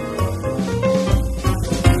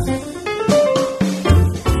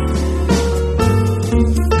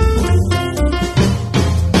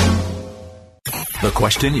 The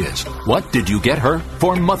question is, what did you get her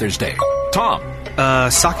for Mother's Day? Tom.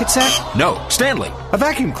 Socket set? No. Stanley. A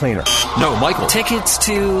vacuum cleaner? No. Michael. Tickets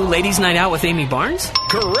to Ladies' Night Out with Amy Barnes?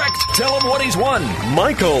 Correct. Tell him what he's won.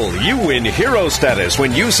 Michael, you win hero status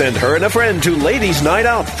when you send her and a friend to Ladies' Night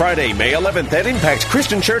Out Friday, May 11th at Impact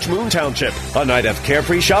Christian Church, Moon Township. A night of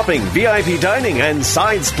carefree shopping, VIP dining, and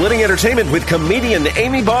side-splitting entertainment with comedian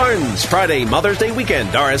Amy Barnes. Friday, Mother's Day weekend.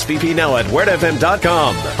 RSVP now at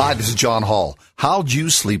wordfm.com. Hi, this is John Hall. How'd you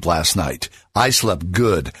sleep last night? I slept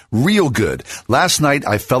good, real good. Last night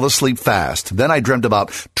I fell asleep fast. Then I dreamt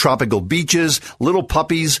about tropical beaches, little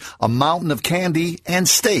puppies, a mountain of candy, and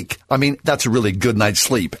steak. I mean, that's a really good night's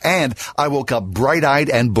sleep. And I woke up bright-eyed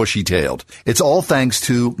and bushy-tailed. It's all thanks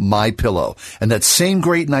to MyPillow. And that same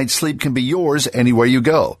great night's sleep can be yours anywhere you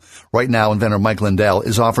go. Right now, inventor Mike Lindell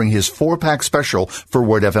is offering his 4-pack special for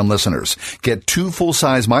Word FM listeners. Get 2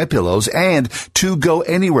 full-size MyPillows and 2 Go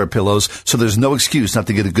Anywhere pillows, so there's no excuse not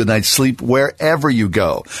to get a good night's sleep wherever you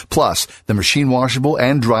go. Plus, they're machine washable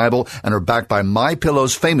and dryable and are backed by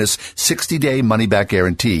MyPillow's famous 60-day money-back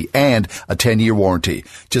guarantee and a 10-year warranty.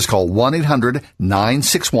 Just call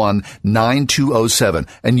 1-800-961-9207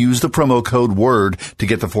 and use the promo code WORD to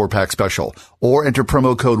get the 4-pack special. Or enter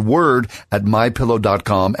promo code WORD at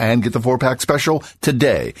MyPillow.com and get the 4-pack special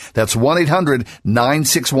today. That's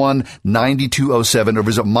 1-800-961-9207 or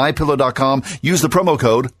visit MyPillow.com. Use the promo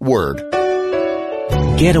code WORD.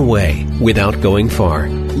 Get away without going far.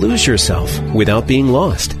 Lose yourself without being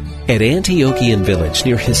lost. At Antiochian Village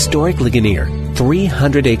near historic Ligonier,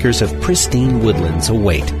 300 acres of pristine woodlands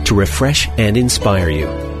await to refresh and inspire you.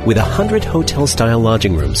 With 100 hotel-style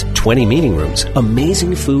lodging rooms, 20 meeting rooms,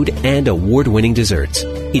 amazing food, and award-winning desserts.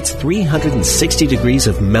 It's 360 degrees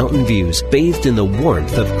of mountain views bathed in the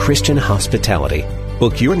warmth of Christian hospitality.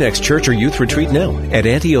 Book your next church or youth retreat now at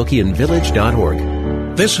AntiochianVillage.org.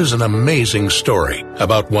 This is an amazing story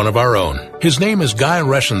about one of our own. His name is Guy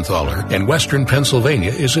Reschenthaler, and Western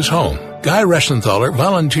Pennsylvania is his home. Guy Reschenthaler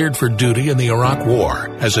volunteered for duty in the Iraq War.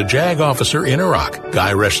 As a JAG officer in Iraq,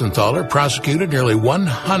 Guy Reschenthaler prosecuted nearly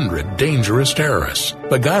 100 dangerous terrorists.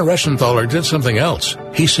 But Guy Reschenthaler did something else.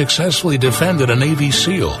 He successfully defended a Navy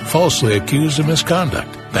SEAL falsely accused of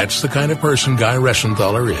misconduct. That's the kind of person Guy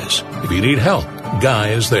Reschenthaler is. If you need help, Guy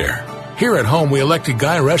is there. Here at home, we elected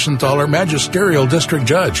Guy Reschenthaler magisterial district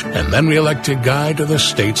judge, and then we elected Guy to the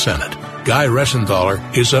state senate. Guy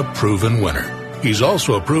Reschenthaler is a proven winner. He's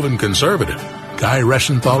also a proven conservative. Guy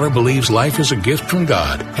Reschenthaler believes life is a gift from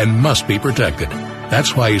God and must be protected.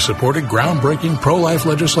 That's why he supported groundbreaking pro-life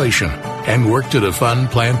legislation and worked to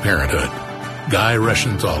defund Planned Parenthood. Guy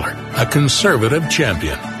Reschenthaler, a conservative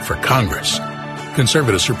champion for Congress.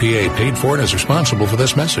 Conservatives for PA paid for and is responsible for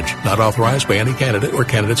this message. Not authorized by any candidate or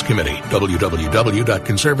candidates committee.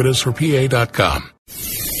 www.conservativesforpa.com.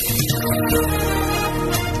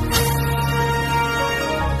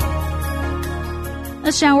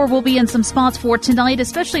 A shower will be in some spots for tonight,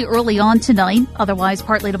 especially early on tonight. Otherwise,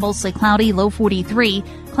 partly to mostly cloudy, low 43.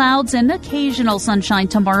 Clouds and occasional sunshine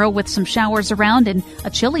tomorrow with some showers around and a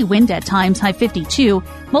chilly wind at times, high 52.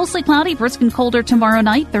 Mostly cloudy, brisk and colder tomorrow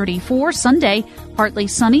night, 34. Sunday, partly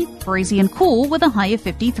sunny, breezy and cool with a high of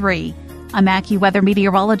 53. I'm AccuWeather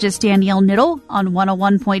meteorologist Danielle Niddle on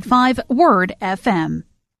 101.5 Word FM.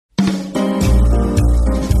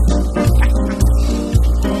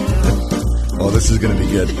 Oh, this is going to be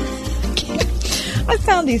good. I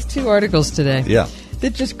found these 2 articles today. Yeah.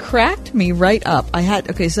 That just cracked me right up.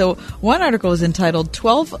 So one article is entitled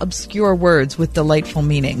 12 Obscure Words with Delightful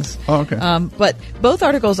Meanings. Oh, okay. But both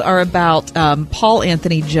articles are about Paul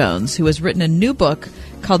Anthony Jones, who has written a new book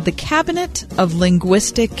called The Cabinet of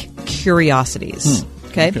Linguistic Curiosities.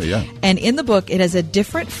 Okay, yeah. And in the book, it has a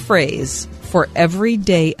different phrase for every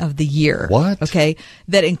day of the year. What? Okay,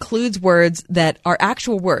 that includes words that are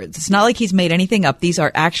actual words. It's not like he's made anything up. These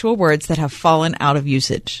are actual words that have fallen out of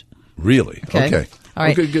usage. Really? Okay. All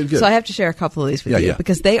right. Good. So I have to share a couple of these with you yeah.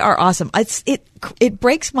 because they are awesome. It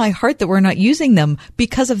breaks my heart that we're not using them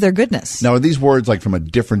because of their goodness. Now, are these words like from a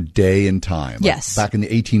different day and time? Like Yes. Back in the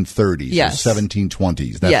 1830s Yes. or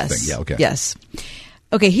 1720s, that Yes. thing. Yeah, okay. Yes.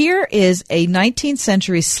 Okay, here is a 19th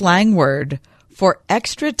century slang word for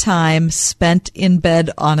extra time spent in bed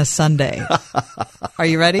on a Sunday. Are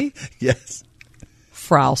you ready? Yes.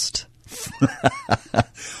 Froust.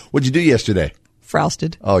 What'd you do yesterday?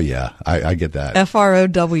 Frousted. Oh, yeah. I get that.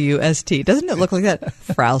 Frowst. Doesn't it look like that?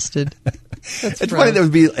 Frousted. It's funny there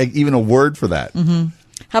would be even a word for that. Mm-hmm.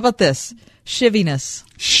 How about this? Shiviness.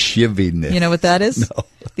 Shiviness. You know what that is? No.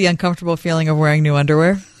 The uncomfortable feeling of wearing new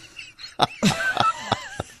underwear.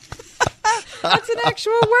 That's an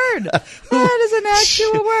actual word. That is an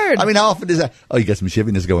actual word. I mean, how often is that? Oh, you got some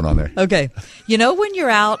shiviness going on there. Okay. You know when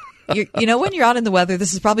you're out, when you're out in the weather,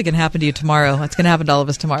 this is probably going to happen to you tomorrow. It's going to happen to all of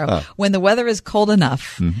us tomorrow. When the weather is cold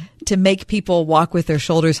enough to make people walk with their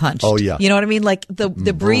shoulders hunched. Oh, yeah. You know what I mean? Like the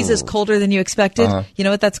breeze is colder than you expected. You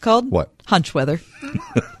know what that's called? What? Hunch weather.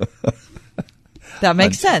 That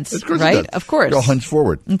makes sense, right? Of course. Go hunch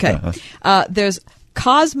forward. Okay. There's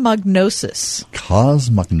cosmognosis.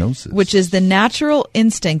 Cosmognosis. Which is the natural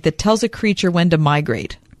instinct that tells a creature when to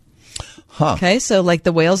migrate. Huh. Okay, so like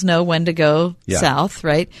the whales know when to go Yeah. south,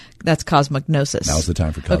 right? That's cosmognosis. Now's the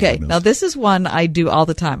time for cosmognosis. Okay, now this is one I do all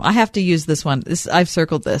the time. I have to use this one. I've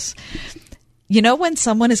circled this. You know when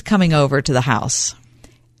someone is coming over to the house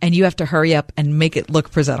and you have to hurry up and make it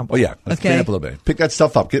look presentable? Oh, yeah. Let's clean up a little bit. Pick that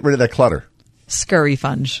stuff up. Get rid of that clutter. Scurry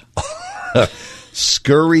funge.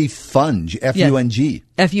 Scurry funge. F-U-N-G.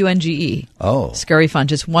 F-U-N-G-E. Oh. Scurry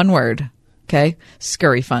funge. It's one word. Okay?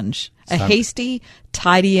 Scurry funge. A hasty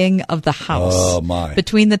tidying of the house. Oh, my.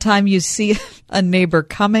 Between the time you see a neighbor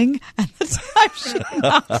coming and the time she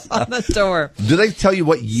knocks on the door. Do they tell you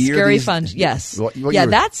what year? Scurry funge. Yes. What yeah, year?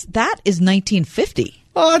 that is 1950.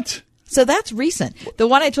 What? So that's recent. The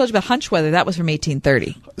one I told you about, hunch weather, that was from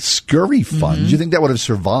 1830. Scurry funge? Mm-hmm. You think that would have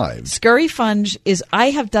survived? Scurry funge is, I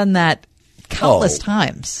have done that countless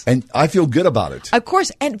times. And I feel good about it. Of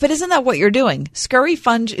course, but isn't that what you're doing? Scurry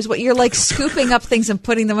funge is what you're like scooping up things and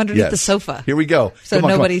putting them underneath the sofa. Here we go. So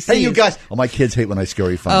nobody sees. Hey, you guys. Oh, my kids hate when I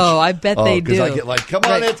scurry funge. Oh, I bet they do. Because I get like, come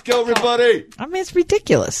on, let's go, everybody. I mean, it's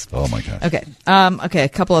ridiculous. Oh, my gosh. Okay. Okay, a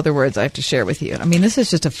couple other words I have to share with you. I mean, this is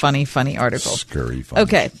just a funny article. Scurry funge.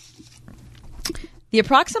 Okay. The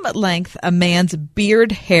approximate length a man's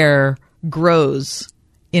beard hair grows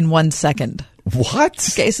in 1 second. What?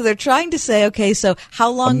 Okay, so they're trying to say, okay, so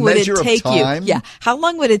how long would it take you? Yeah, how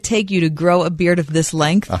long would it take you to grow a beard of this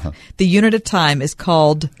length? Uh-huh. The unit of time is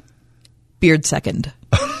called beard second.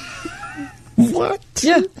 What?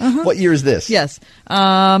 Yeah. What year is this? Yes,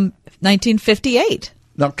 1958.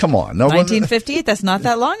 Now, come on. No, 1958. That's not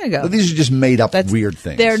that long ago. These are just made up weird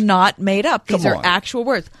things. They're not made up. These Come are on. actual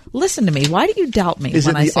words. Listen to me. Why do you doubt me Is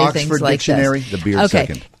when it I the say Oxford things like Dictionary? this? The beard okay.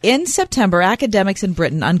 second. In September, academics in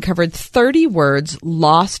Britain uncovered 30 words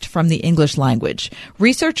lost from the English language.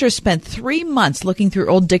 Researchers spent 3 months looking through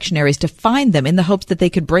old dictionaries to find them in the hopes that they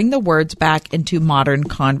could bring the words back into modern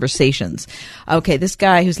conversations. Okay, this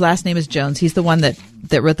guy whose last name is Jones, he's the one that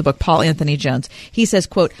wrote the book, Paul Anthony Jones. He says,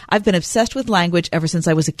 quote, I've been obsessed with language ever since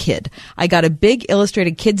I was a kid. I got a big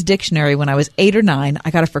illustrated kids dictionary when I was 8 or 9.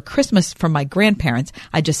 I got it for Christmas from my grandparents.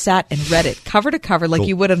 I just sat and read it cover to cover like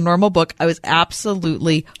you would a normal book. I was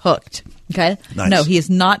absolutely hooked. Okay? Nice. No, he is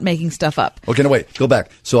not making stuff up. Okay, no, wait. Go back.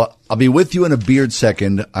 So I'll be with you in a beard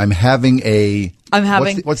second. I'm having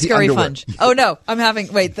what's the scurry underwear? funge. Oh, no. I'm having,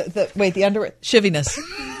 the underwear. Shiviness.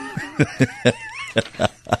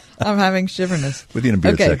 I'm having shiverness. With you in a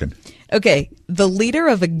beard second. Okay. The leader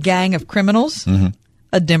of a gang of criminals,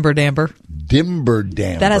 a dimber damber. Dimber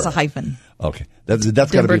damber. That has a hyphen. Okay. That's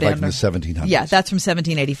got to be like from the 1700s. Yeah, that's from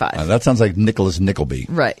 1785. That sounds like Nicholas Nickleby.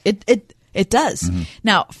 Right. It does.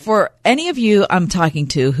 Now, for any of you I'm talking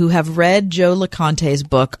to who have read Joe LeConte's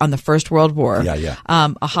book on the First World War,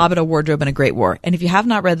 A Hobbit, a Wardrobe, and a Great War, and if you have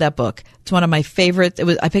not read that book, it's one of my favorites.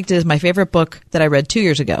 I picked it as my favorite book that I read 2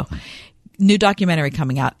 years ago. New documentary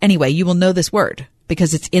coming out. Anyway, you will know this word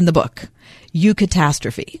because it's in the book.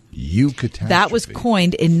 Eucatastrophe. Eucatastrophe. That was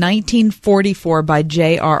coined in 1944 by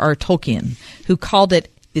J.R.R. Tolkien, who called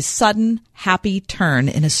it the sudden, happy turn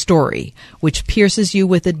in a story, which pierces you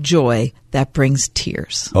with a joy that brings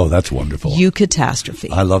tears. Oh, that's wonderful. Eucatastrophe.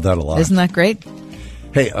 I love that a lot. Isn't that great?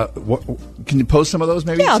 Hey, can you post some of those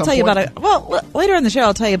maybe? Yeah, I'll at some tell you point? about later in the show,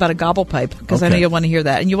 I'll tell you about a gobble pipe because I know you'll want to hear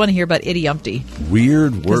that. And you want to hear about Idiumpty.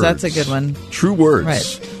 Weird words. Because that's a good one. True words. Right.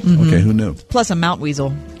 Mm-hmm. Okay, who knew? Plus a mount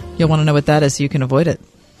weasel. You'll want to know what that is so you can avoid it.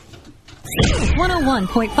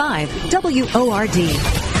 101.5 WORD.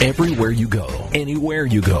 Everywhere you go, anywhere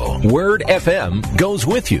you go, Word FM goes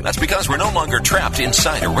with you. That's because we're no longer trapped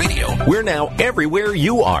inside a radio. We're now everywhere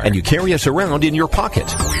you are, and you carry us around in your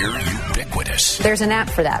pocket. We're ubiquitous. There's an app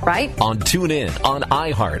for that, right? On TuneIn, on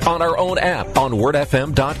iHeart, on our own app, on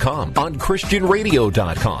WordFM.com, on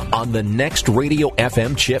ChristianRadio.com, on the next Radio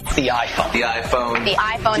FM chip, the iPhone. The iPhone. The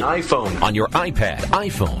iPhone. iPhone. On your iPad,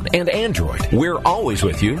 iPhone, and Android. We're always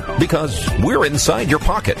with you because we're inside your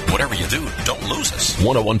pocket. Whatever you do, don't lose us.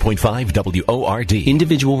 101.5 WORD.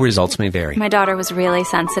 Individual results may vary. My daughter was really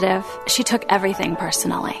sensitive. She took everything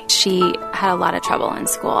personally. She had a lot of trouble in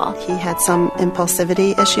school. He had some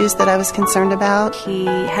impulsivity issues that I was concerned about. He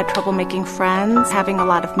had trouble making friends, having a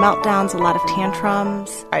lot of meltdowns, a lot of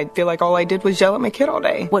tantrums. I feel like all I did was yell at my kid all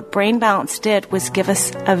day. What Brain Balance did was give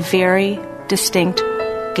us a very distinct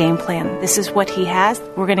game plan. This is what he has.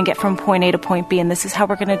 We're going to get from point A to point B, and this is how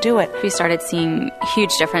we're going to do it. We started seeing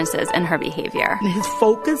huge differences in her behavior. His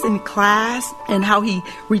focus in class and how he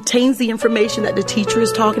retains the information that the teacher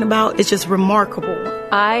is talking about is just remarkable.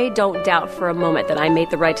 I don't doubt for a moment that I made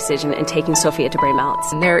the right decision in taking Sophia to Brain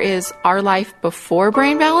Balance. And there is our life before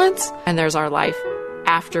Brain Balance, and there's our life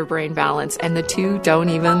after Brain Balance, and the two don't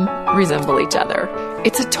even resemble each other.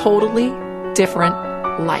 It's a totally different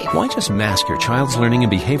life. Why just mask your child's learning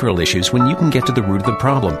and behavioral issues when you can get to the root of the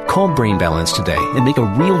problem? Call Brain Balance today and make a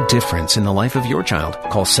real difference in the life of your child.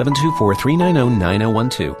 Call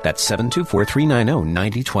 724-390-9012. That's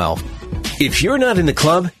 724-390-9012. If you're not in the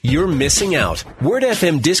club, you're missing out. Word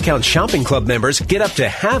FM Discount Shopping Club members get up to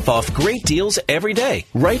half off great deals every day,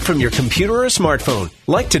 right from your computer or smartphone.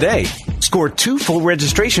 Like today, score 2 full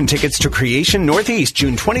registration tickets to Creation Northeast,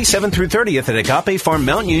 June 27th through 30th at Agape Farm,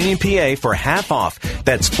 Mount Union, PA for half off.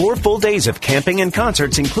 That's 4 full days of camping and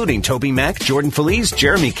concerts, including Toby Mac, Jordan Feliz,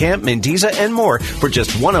 Jeremy Camp, Mendiza, and more for just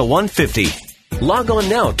 $101.50. Log on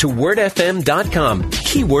now to wordfm.com.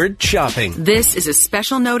 Keyword shopping. This is a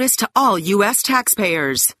special notice to all U.S.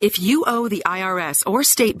 taxpayers. If you owe the IRS or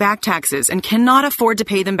state back taxes and cannot afford to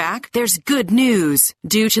pay them back, there's good news.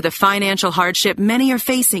 Due to the financial hardship many are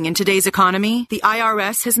facing in today's economy, the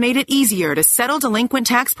IRS has made it easier to settle delinquent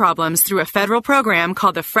tax problems through a federal program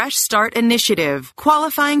called the Fresh Start Initiative.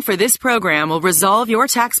 Qualifying for this program will resolve your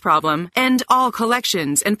tax problem, end all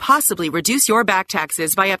collections, and possibly reduce your back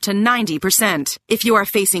taxes by up to 90%. If you are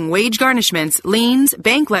facing wage garnishments, liens,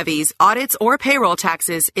 bank levies, audits, or payroll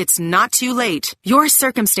taxes, it's not too late. Your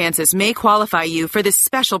circumstances may qualify you for this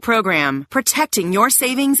special program, protecting your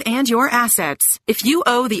savings and your assets. If you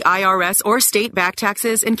owe the IRS or state back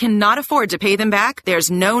taxes and cannot afford to pay them back,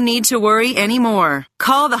 there's no need to worry anymore.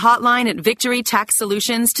 Call the hotline at Victory Tax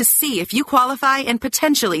Solutions to see if you qualify and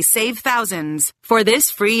potentially save thousands. For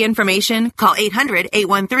this free information, call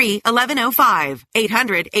 800-813-1105.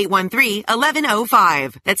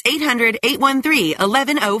 800-813-1105. That's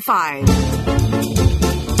 800-813-1105.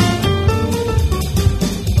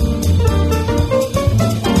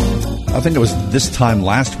 I think it was this time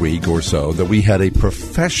last week or so that we had a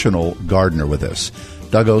professional gardener with us.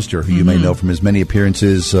 Doug Oster, who you may know from his many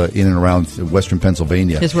appearances in and around western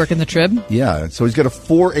Pennsylvania. His work in the Trib? Yeah. So he's got a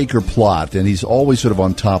 4-acre plot, and he's always sort of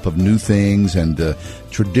on top of new things and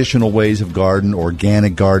traditional ways of garden,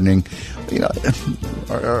 organic gardening. You know,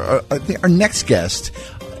 our next guest,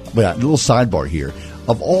 well, a little sidebar here.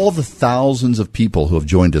 Of all the thousands of people who have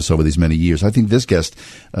joined us over these many years, I think this guest,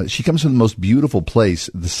 she comes from the most beautiful place,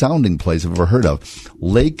 the sounding place I've ever heard of,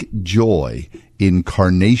 Lake Joy in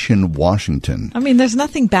Carnation, Washington. I mean, there's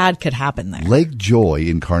nothing bad could happen there. Lake Joy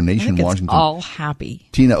in Carnation, Washington. It's all happy.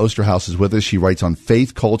 Tina Osterhaus is with us. She writes on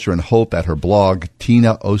faith, culture, and hope at her blog,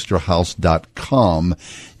 tinaosterhaus.com.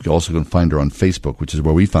 You also can find her on Facebook, which is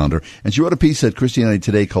where we found her. And she wrote a piece at Christianity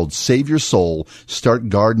Today called Save Your Soul, Start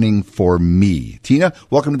Gardening for Me. Tina,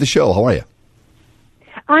 welcome to the show. How are you?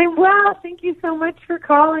 I'm well. Thank you so much for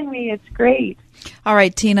calling me. It's great. All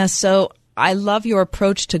right, Tina. So I love your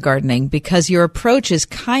approach to gardening because your approach is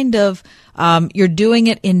kind of, you're doing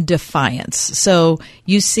it in defiance. So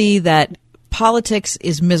you see that politics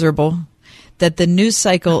is miserable, that the news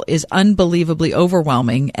cycle is unbelievably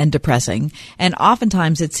overwhelming and depressing. And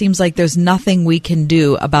oftentimes it seems like there's nothing we can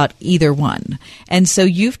do about either one. And so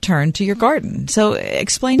you've turned to your garden. So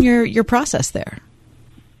explain your process there.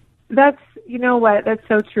 That's, you know what, that's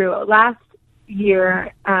so true. Last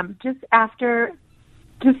year, just after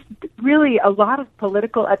really a lot of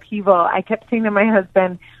political upheaval, I kept saying to my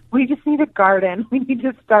husband, we just need a garden. We need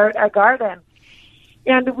to start a garden.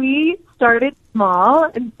 And we started small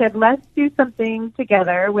and said, let's do something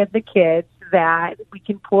together with the kids that we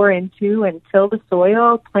can pour into and till the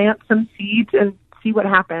soil, plant some seeds, and see what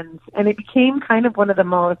happens. And it became kind of one of the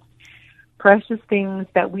most precious things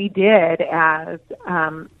that we did as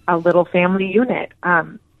a little family unit.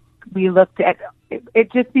 We looked at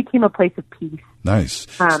it just became a place of peace. Nice.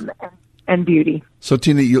 And beauty. So,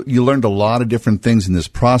 Tina, you learned a lot of different things in this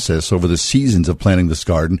process over the seasons of planting this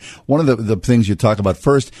garden. One of the things you talk about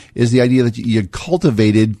first is the idea that you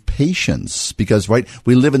cultivated patience because, right,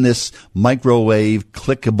 we live in this microwave,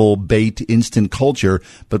 clickable, bait, instant culture,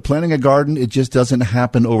 but planting a garden, it just doesn't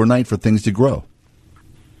happen overnight for things to grow.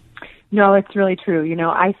 No, it's really true. You know,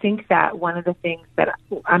 I think that one of the things that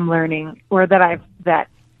I'm learning or that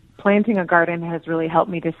planting a garden has really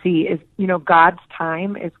helped me to see is, you know, God's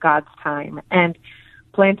time is God's time. And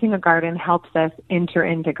planting a garden helps us enter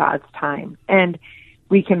into God's time. And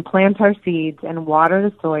we can plant our seeds and water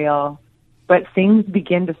the soil, but things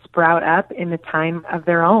begin to sprout up in the time of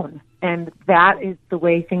their own. And that is the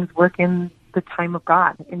way things work in the time of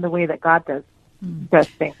God, in the way that God does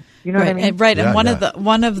things. You know what I mean? Right. And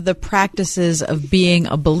one of the practices of being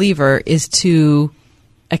a believer is to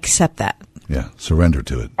accept that. Yeah, surrender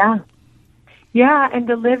to it. Yeah, and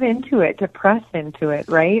to live into it, to press into it,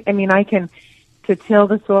 right? I mean, to till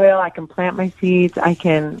the soil, I can plant my seeds, I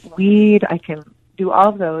can weed, I can do all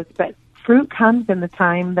of those, but fruit comes in the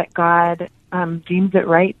time that God deems it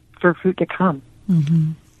right for fruit to come.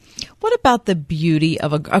 Mm-hmm. What about the beauty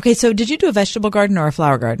of okay, so did you do a vegetable garden or a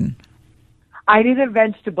flower garden? I did a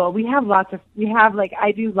vegetable.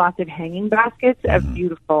 I do lots of hanging baskets of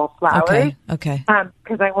beautiful flowers. Okay.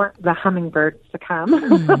 Because I want the hummingbirds to come.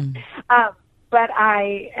 They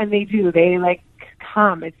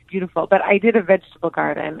come. It's beautiful. But I did a vegetable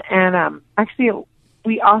garden, and actually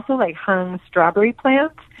we also hung strawberry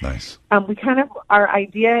plants. Nice. Our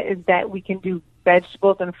idea is that we can do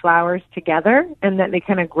vegetables and flowers together, and that they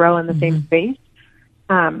kind of grow in the same space.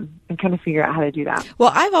 And kind of figure out how to do that.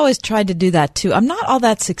 Well, I've always tried to do that too. I'm not all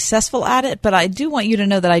that successful at it, but I do want you to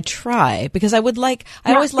know that I try, because I always like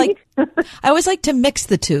to mix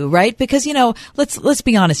the two, right? Because, let's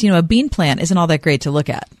be honest, a bean plant isn't all that great to look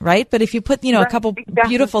at, right? But if you put, a couple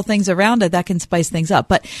beautiful things around it, that can spice things up.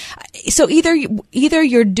 But so either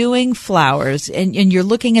you're doing flowers and you're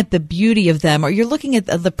looking at the beauty of them, or you're looking at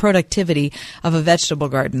the productivity of a vegetable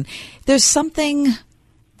garden. There's something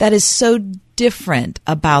that is so different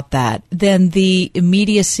about that than the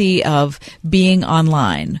immediacy of being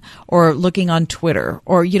online or looking on Twitter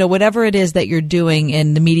or, whatever it is that you're doing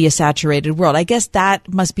in the media saturated world. I guess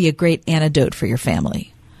that must be a great antidote for your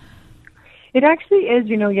family. It actually is.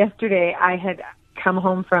 Yesterday I had come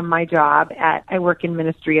home from my job I work in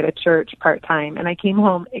ministry at a church part-time, and I came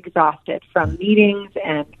home exhausted from meetings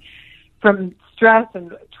and from stress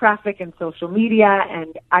and traffic and social media,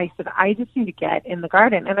 and I said, I just need to get in the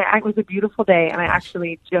garden. And it was a beautiful day, and I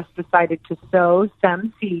actually just decided to sow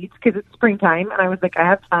some seeds because it's springtime, and I was like, I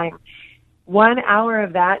have time. 1 hour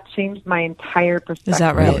of that changed my entire perspective. Is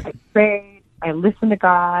that right? I prayed, I listened to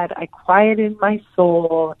God, I quieted my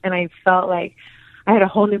soul, and I felt like I had a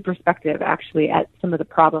whole new perspective, actually, at some of the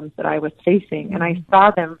problems that I was facing, and I saw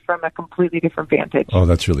them from a completely different vantage. Oh,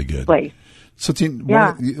 that's really good. Place. So,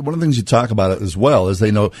 one of the things you talk about it as well is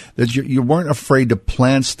they know that you weren't afraid to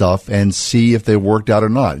plant stuff and see if they worked out or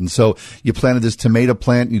not. And so you planted this tomato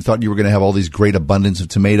plant, and you thought you were going to have all these great abundance of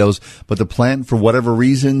tomatoes, but the plant, for whatever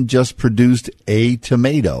reason, just produced a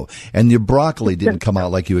tomato. And your broccoli didn't come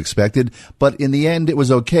out like you expected, but in the end, it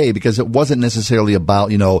was okay because it wasn't necessarily about,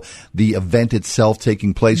 the event itself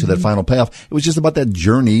taking place or that final payoff. It was just about that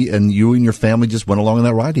journey, and you and your family just went along on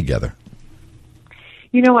that ride together.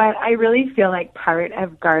 You know what? I really feel like part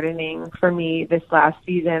of gardening for me this last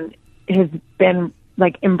season has been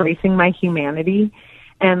embracing my humanity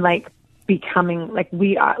and becoming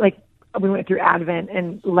we went through Advent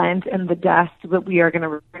and Lent and the dust, but we are going to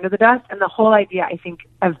return to the dust. And the whole idea, I think,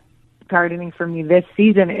 of gardening for me this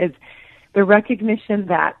season is the recognition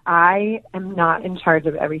that I am not in charge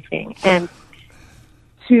of everything, and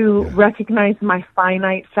to recognize my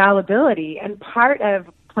finite fallibility. And part of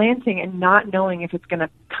planting and not knowing if it's going to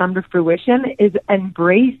come to fruition is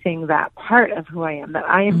embracing that part of who I am, that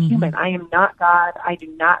I am human. I am not God.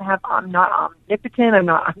 I'm not omnipotent. I'm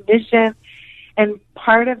not omniscient. And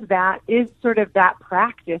part of that is sort of that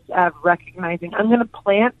practice of recognizing I'm going to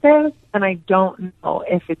plant this and I don't know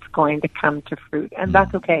if it's going to come to fruit. And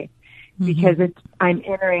that's okay, because I'm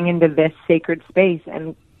entering into this sacred space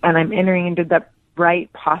and I'm entering into the right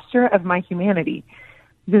posture of my humanity.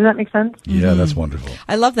 Does that make sense? Yeah, that's wonderful.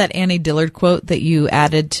 I love that Annie Dillard quote that you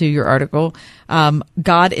added to your article.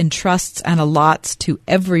 God entrusts and allots to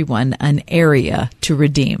everyone an area to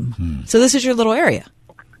redeem. So this is your little area.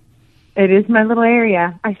 It is my little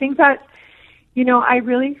area. I think that, I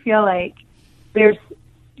really feel like there's,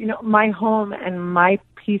 my home and my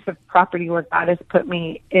piece of property where God has put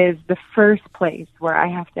me is the first place where I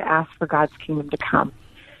have to ask for God's kingdom to come.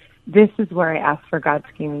 This is where I ask for God's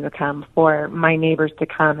kingdom to come, for my neighbors to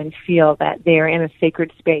come and feel that they are in a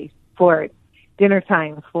sacred space, for dinner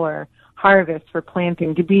time, for harvest, for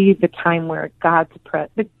planting, to be the time where God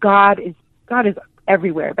is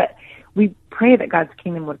everywhere. But we pray that God's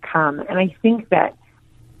kingdom would come. And I think that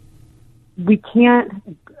I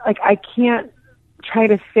can't try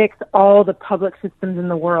to fix all the public systems in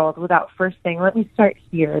the world without first saying, let me start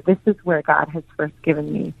here. This is where God has first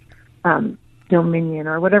given me dominion,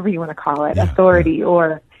 or whatever you want to call it, authority,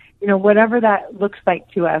 or, whatever that looks like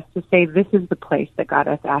to us, to say, this is the place that God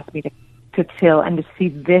has asked me to till, and to see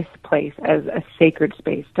this place as a sacred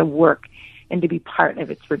space to work and to be part of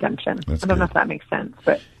its redemption. I don't know if that makes sense,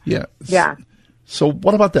 but yeah. So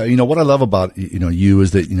what about that? What I love about, you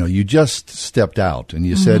is that, you just stepped out and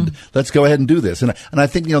you said, let's go ahead and do this. And I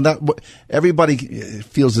think, that everybody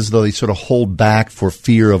feels as though they sort of hold back for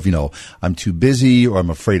fear of, I'm too busy, or I'm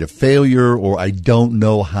afraid of failure, or I don't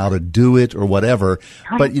know how to do it, or whatever.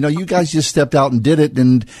 But, you guys just stepped out and did it,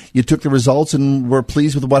 and you took the results and were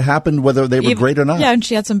pleased with what happened, whether they were great or not. Yeah, and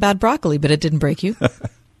she had some bad broccoli, but it didn't break you.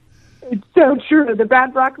 It's so true. The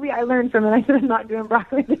bad broccoli, I learned from it. I said I'm not doing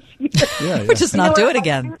broccoli this year. Or just not do it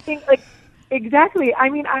again. Exactly. I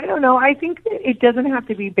mean, I don't know. I think that it doesn't have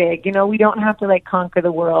to be big. We don't have to conquer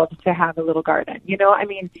the world to have a little garden. I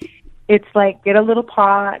mean, it's get a little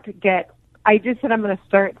pot, I just said I'm going to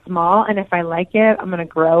start small, and if I like it, I'm going to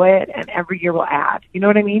grow it, and every year we'll add. You know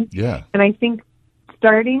what I mean? Yeah. And I think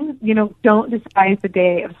starting, don't despise the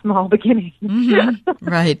day of small beginnings. Mm-hmm.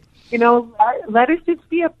 Right. Lettuce just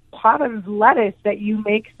be a pot of lettuce that you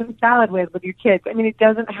make some salad with your kids. I mean, it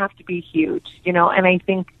doesn't have to be huge, and I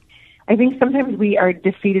think sometimes we are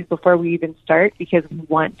defeated before we even start because we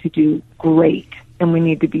want to do great, and we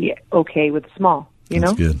need to be okay with small,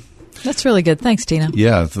 That's good. That's really good. Thanks, Tina.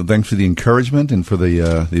 Yeah, so thanks for the encouragement and for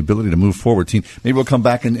the ability to move forward, Tina. Maybe we'll come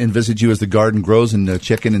back and visit you as the garden grows and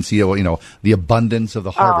check in and see the abundance of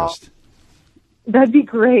the harvest. That'd be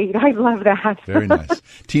great. I'd love that. Very nice.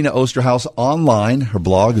 Tina Osterhaus online. Her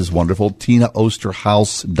blog is wonderful,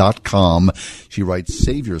 tinaosterhaus.com. She writes,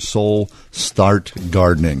 Save Your Soul, Start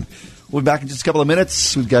Gardening. We'll be back in just a couple of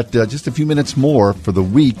minutes. We've got just a few minutes more for the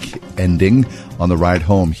week ending on the ride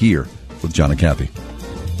home here with John and Kathy.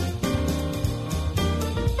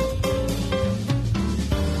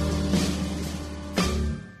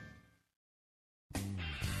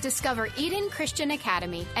 Discover Eden Christian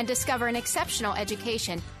Academy and discover an exceptional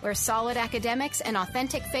education where solid academics and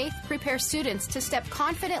authentic faith prepare students to step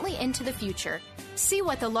confidently into the future. See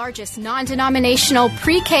what the largest non-denominational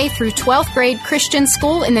pre-K through 12th grade Christian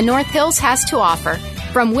school in the North Hills has to offer.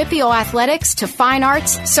 From WIPIO athletics to fine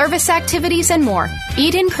arts, service activities, and more.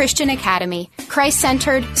 Eden Christian Academy,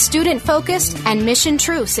 Christ-centered, student-focused, and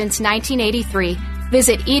mission-true since 1983.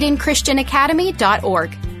 Visit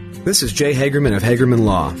EdenChristianAcademy.org. This is Jay Hagerman of Hagerman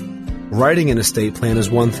Law. Writing an estate plan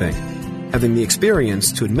is one thing. Having the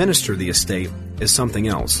experience to administer the estate is something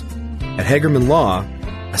else. At Hagerman Law,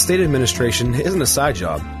 estate administration isn't a side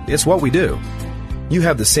job. It's what we do. You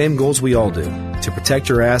have the same goals we all do, to protect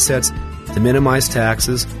your assets, to minimize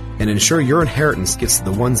taxes, and ensure your inheritance gets to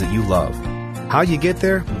the ones that you love. How you get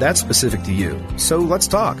there, that's specific to you. So let's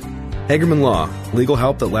talk. Hagerman Law, legal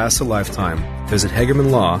help that lasts a lifetime. Visit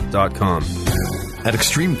HagermanLaw.com. At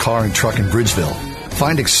Extreme Car and Truck in Bridgeville,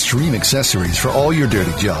 find extreme accessories for all your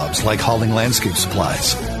dirty jobs, like hauling landscape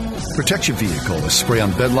supplies. Protect your vehicle with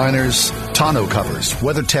spray-on bed liners, tonneau covers,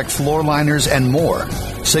 WeatherTech floor liners, and more.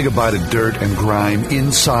 Say goodbye to dirt and grime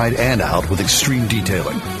inside and out with extreme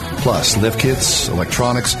detailing. Plus, lift kits,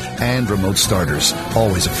 electronics, and remote starters.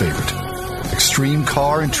 Always a favorite. Extreme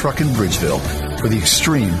Car and Truck in Bridgeville. For the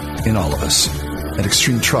extreme in all of us. At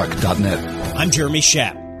extremetruck.net. I'm Jeremy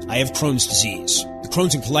Schaap. I have Crohn's disease. The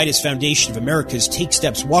Crohn's and Colitis Foundation of America's Take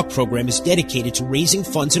Steps Walk program is dedicated to raising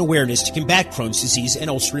funds and awareness to combat Crohn's disease and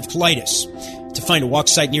ulcerative colitis. To find a walk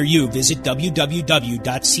site near you, visit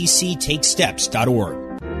www.cctakesteps.org.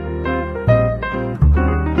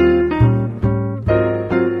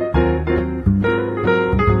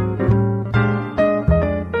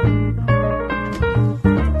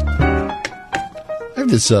 I have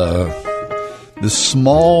this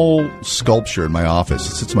small sculpture in my office.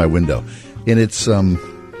 It sits in my window, and it's a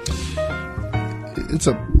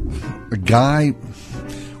guy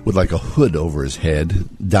with like a hood over his head,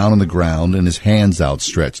 down on the ground, and his hands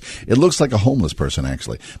outstretched. It looks like a homeless person,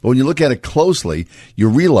 actually. But when you look at it closely, you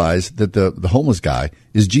realize that the homeless guy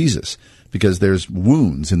is Jesus, because there's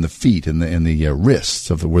wounds in the feet and the wrists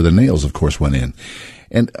where the nails, of course, went in.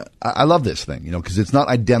 And I love this thing, because it's not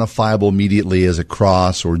identifiable immediately as a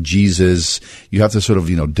cross or Jesus. You have to sort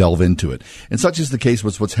of, delve into it. And such is the case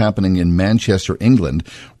with what's happening in Manchester, England,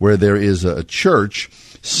 where there is a church,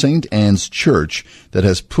 St. Anne's Church, that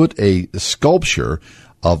has put a sculpture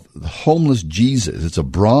of homeless Jesus. It's a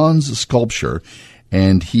bronze sculpture,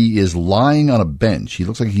 and he is lying on a bench. He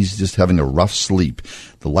looks like he's just having a rough sleep.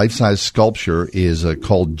 The life-size sculpture is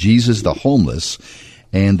called Jesus the Homeless.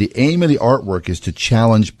 And the aim of the artwork is to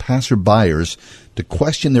challenge passerbyers to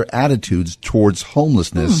question their attitudes towards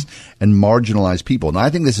homelessness and marginalized people. And I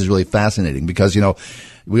think this is really fascinating because,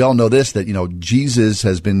 we all know this, that, Jesus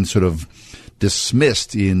has been sort of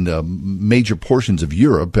dismissed in major portions of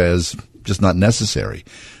Europe as just not necessary.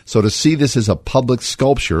 So to see this as a public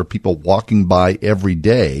sculpture, people walking by every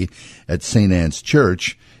day at St. Anne's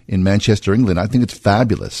Church in Manchester, England, I think it's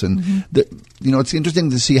fabulous. And, it's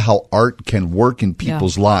interesting to see how art can work in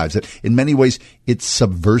people's lives. In many ways, it's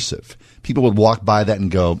subversive. People would walk by that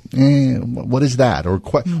and go, what is that? Or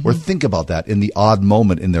think about that in the odd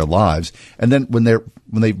moment in their lives. And then when they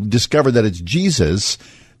discover that it's Jesus,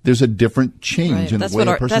 there's a different change in the way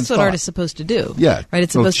a person That's what thought. art is supposed to do. Yeah. Right?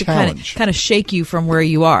 It's supposed to kind of shake you from where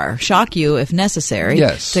you are, shock you if necessary,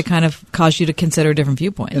 Yes. to kind of cause you to consider a different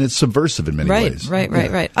viewpoint. And it's subversive in many ways.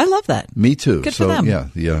 Right. I love that. Me too. Good for them. Yeah,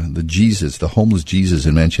 the Jesus, the homeless Jesus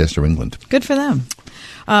in Manchester, England. Good for them.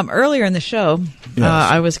 Earlier in the show,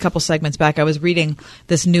 I was a couple segments back. I was reading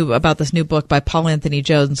this new book by Paul Anthony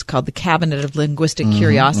Jones called "The Cabinet of Linguistic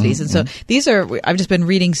Curiosities," and so these are. I've just been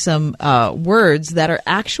reading some words that are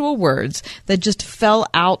actual words that just fell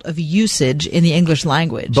out of usage in the English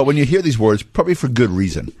language. But when you hear these words, probably for good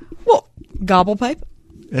reason. Well, gobble pipe.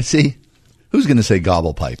 See, who's going to say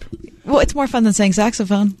gobble pipe? Well, it's more fun than saying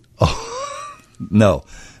saxophone. Oh, no,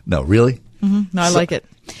 really? No, I like it.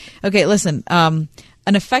 Okay, listen.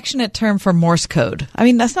 An affectionate term for Morse code. I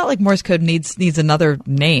mean, that's not like Morse code needs another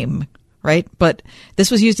name, right? But this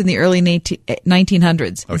was used in the early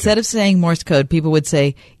 1900s. Okay. Instead of saying Morse code, people would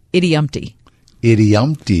say idiumpty.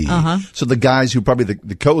 Idiumpty. Uh-huh. So the guys who probably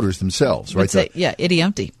the coders themselves, right?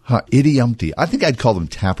 Idiumpty. Idiumpty. I think I'd call them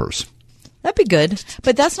tappers. That'd be good.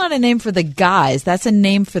 But that's not a name for the guys. That's a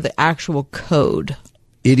name for the actual code.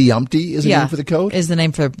 Idiumpty is a name for the code? Is the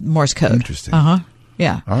name for Morse code. Interesting. Uh-huh.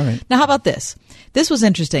 Yeah. All right. Now, how about this? This was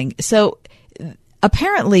interesting. So,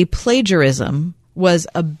 apparently, plagiarism was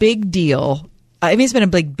a big deal. I mean, it's been a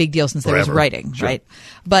big deal since there was writing, sure. right?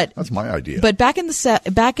 But that's my idea. But back in the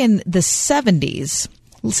 70s,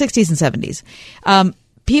 60s and 70s,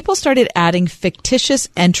 people started adding fictitious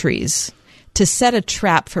entries to set a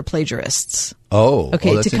trap for plagiarists.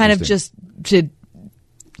 Okay, to kind of just to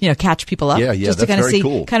catch people up. Yeah, just that's to kind of very see,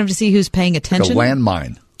 cool. kind of to see who's paying attention. Like a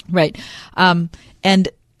landmine. Right. And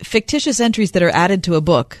fictitious entries that are added to a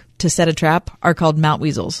book to set a trap are called mount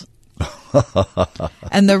weasels.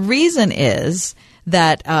 And the reason is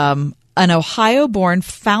that an Ohio-born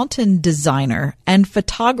fountain designer and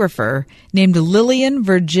photographer named Lillian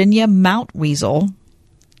Virginia Mountweasel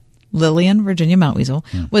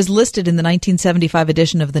was listed in the 1975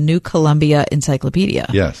 edition of the New Columbia Encyclopedia.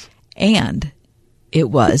 Yes. And it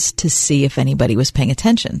was to see if anybody was paying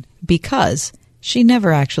attention because she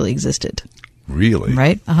never actually existed. Really?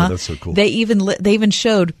 Right? Uh-huh. Oh, that's so cool. They even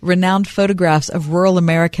showed renowned photographs of rural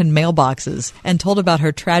American mailboxes and told about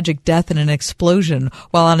her tragic death in an explosion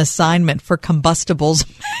while on assignment for Combustibles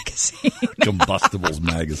magazine. Combustibles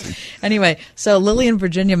magazine. Anyway, so Lillian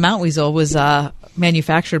Virginia Mountweasel was a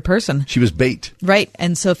manufactured person. She was bait. Right.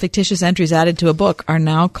 And so fictitious entries added to a book are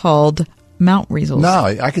now called mount weasels. No,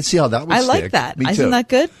 I could see how that would I stick. like that. Me too. Isn't that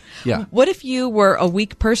good? Yeah. What if you were a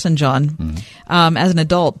weak person, John, as an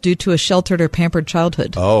adult due to a sheltered or pampered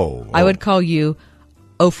childhood? I would call you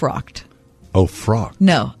oaf-rocked. Oaf-rocked?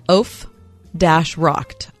 No,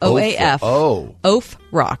 oaf-rocked. O-A-F.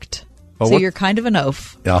 Oaf-rocked. So you're kind of an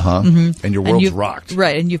oaf. Uh-huh. Mm-hmm. And your world's rocked.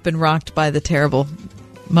 Right, and you've been rocked by the terrible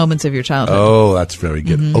moments of your childhood. Oh, that's very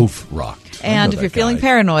good. Mm-hmm. Oaf-rocked. And if you're feeling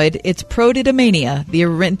paranoid, it's prodidomania,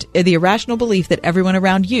 the irrational belief that everyone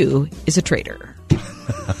around you is a traitor.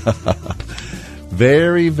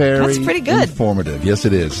 Very, very That's pretty good. Informative. Yes,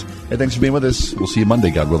 it is. Hey, thanks for being with us. We'll see you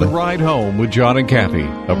Monday, God willing. The Ride Home with John and Kathy,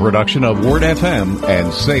 a production of Word FM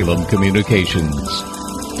and Salem Communications.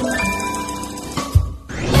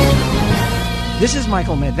 This is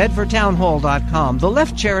Michael Medved for townhall.com. The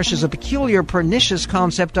left cherishes a peculiar, pernicious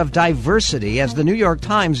concept of diversity, as the New York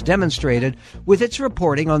Times demonstrated with its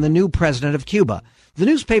reporting on the new president of Cuba. The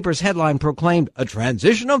newspaper's headline proclaimed, "A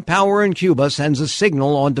transition of power in Cuba sends a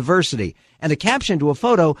signal on diversity." And a caption to a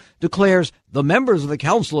photo declares, "The members of the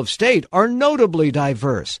Council of State are notably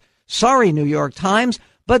diverse." Sorry, New York Times,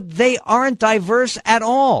 but they aren't diverse at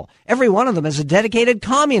all. Every one of them is a dedicated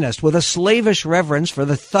communist with a slavish reverence for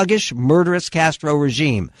the thuggish, murderous Castro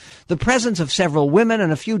regime. The presence of several women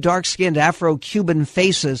and a few dark-skinned Afro-Cuban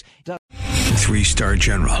faces... 3-star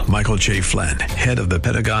General Michael J. Flynn, head of the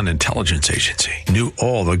Pentagon Intelligence Agency, knew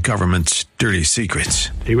all the government's dirty secrets.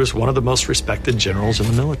 He was one of the most respected generals in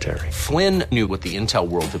the military. Flynn knew what the intel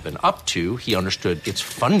world had been up to. He understood its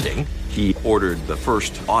funding. He ordered the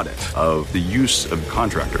first audit of the use of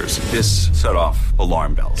contractors. This set off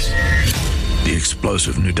alarm bells. The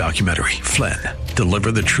explosive new documentary, Flynn,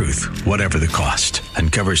 Deliver the Truth, Whatever the Cost,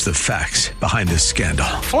 uncovers the facts behind this scandal.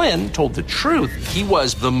 Flynn told the truth. He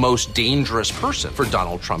was the most dangerous person for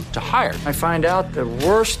Donald Trump to hire. I find out the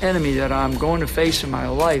worst enemy that I'm going to face in my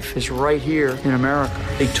life is right here in America.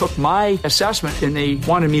 They took my assessment and they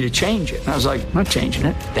wanted me to change it. And I was like, I'm not changing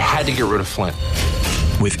it. They had to get rid of Flynn.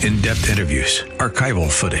 with in-depth interviews, archival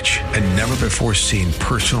footage, and never-before-seen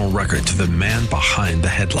personal records of the man behind the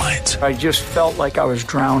headlines. I just felt like I was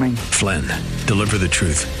drowning. Flynn, deliver the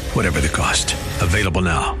truth, whatever the cost. Available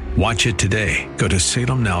now. Watch it today. Go to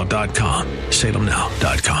salemnow.com.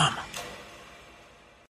 salemnow.com.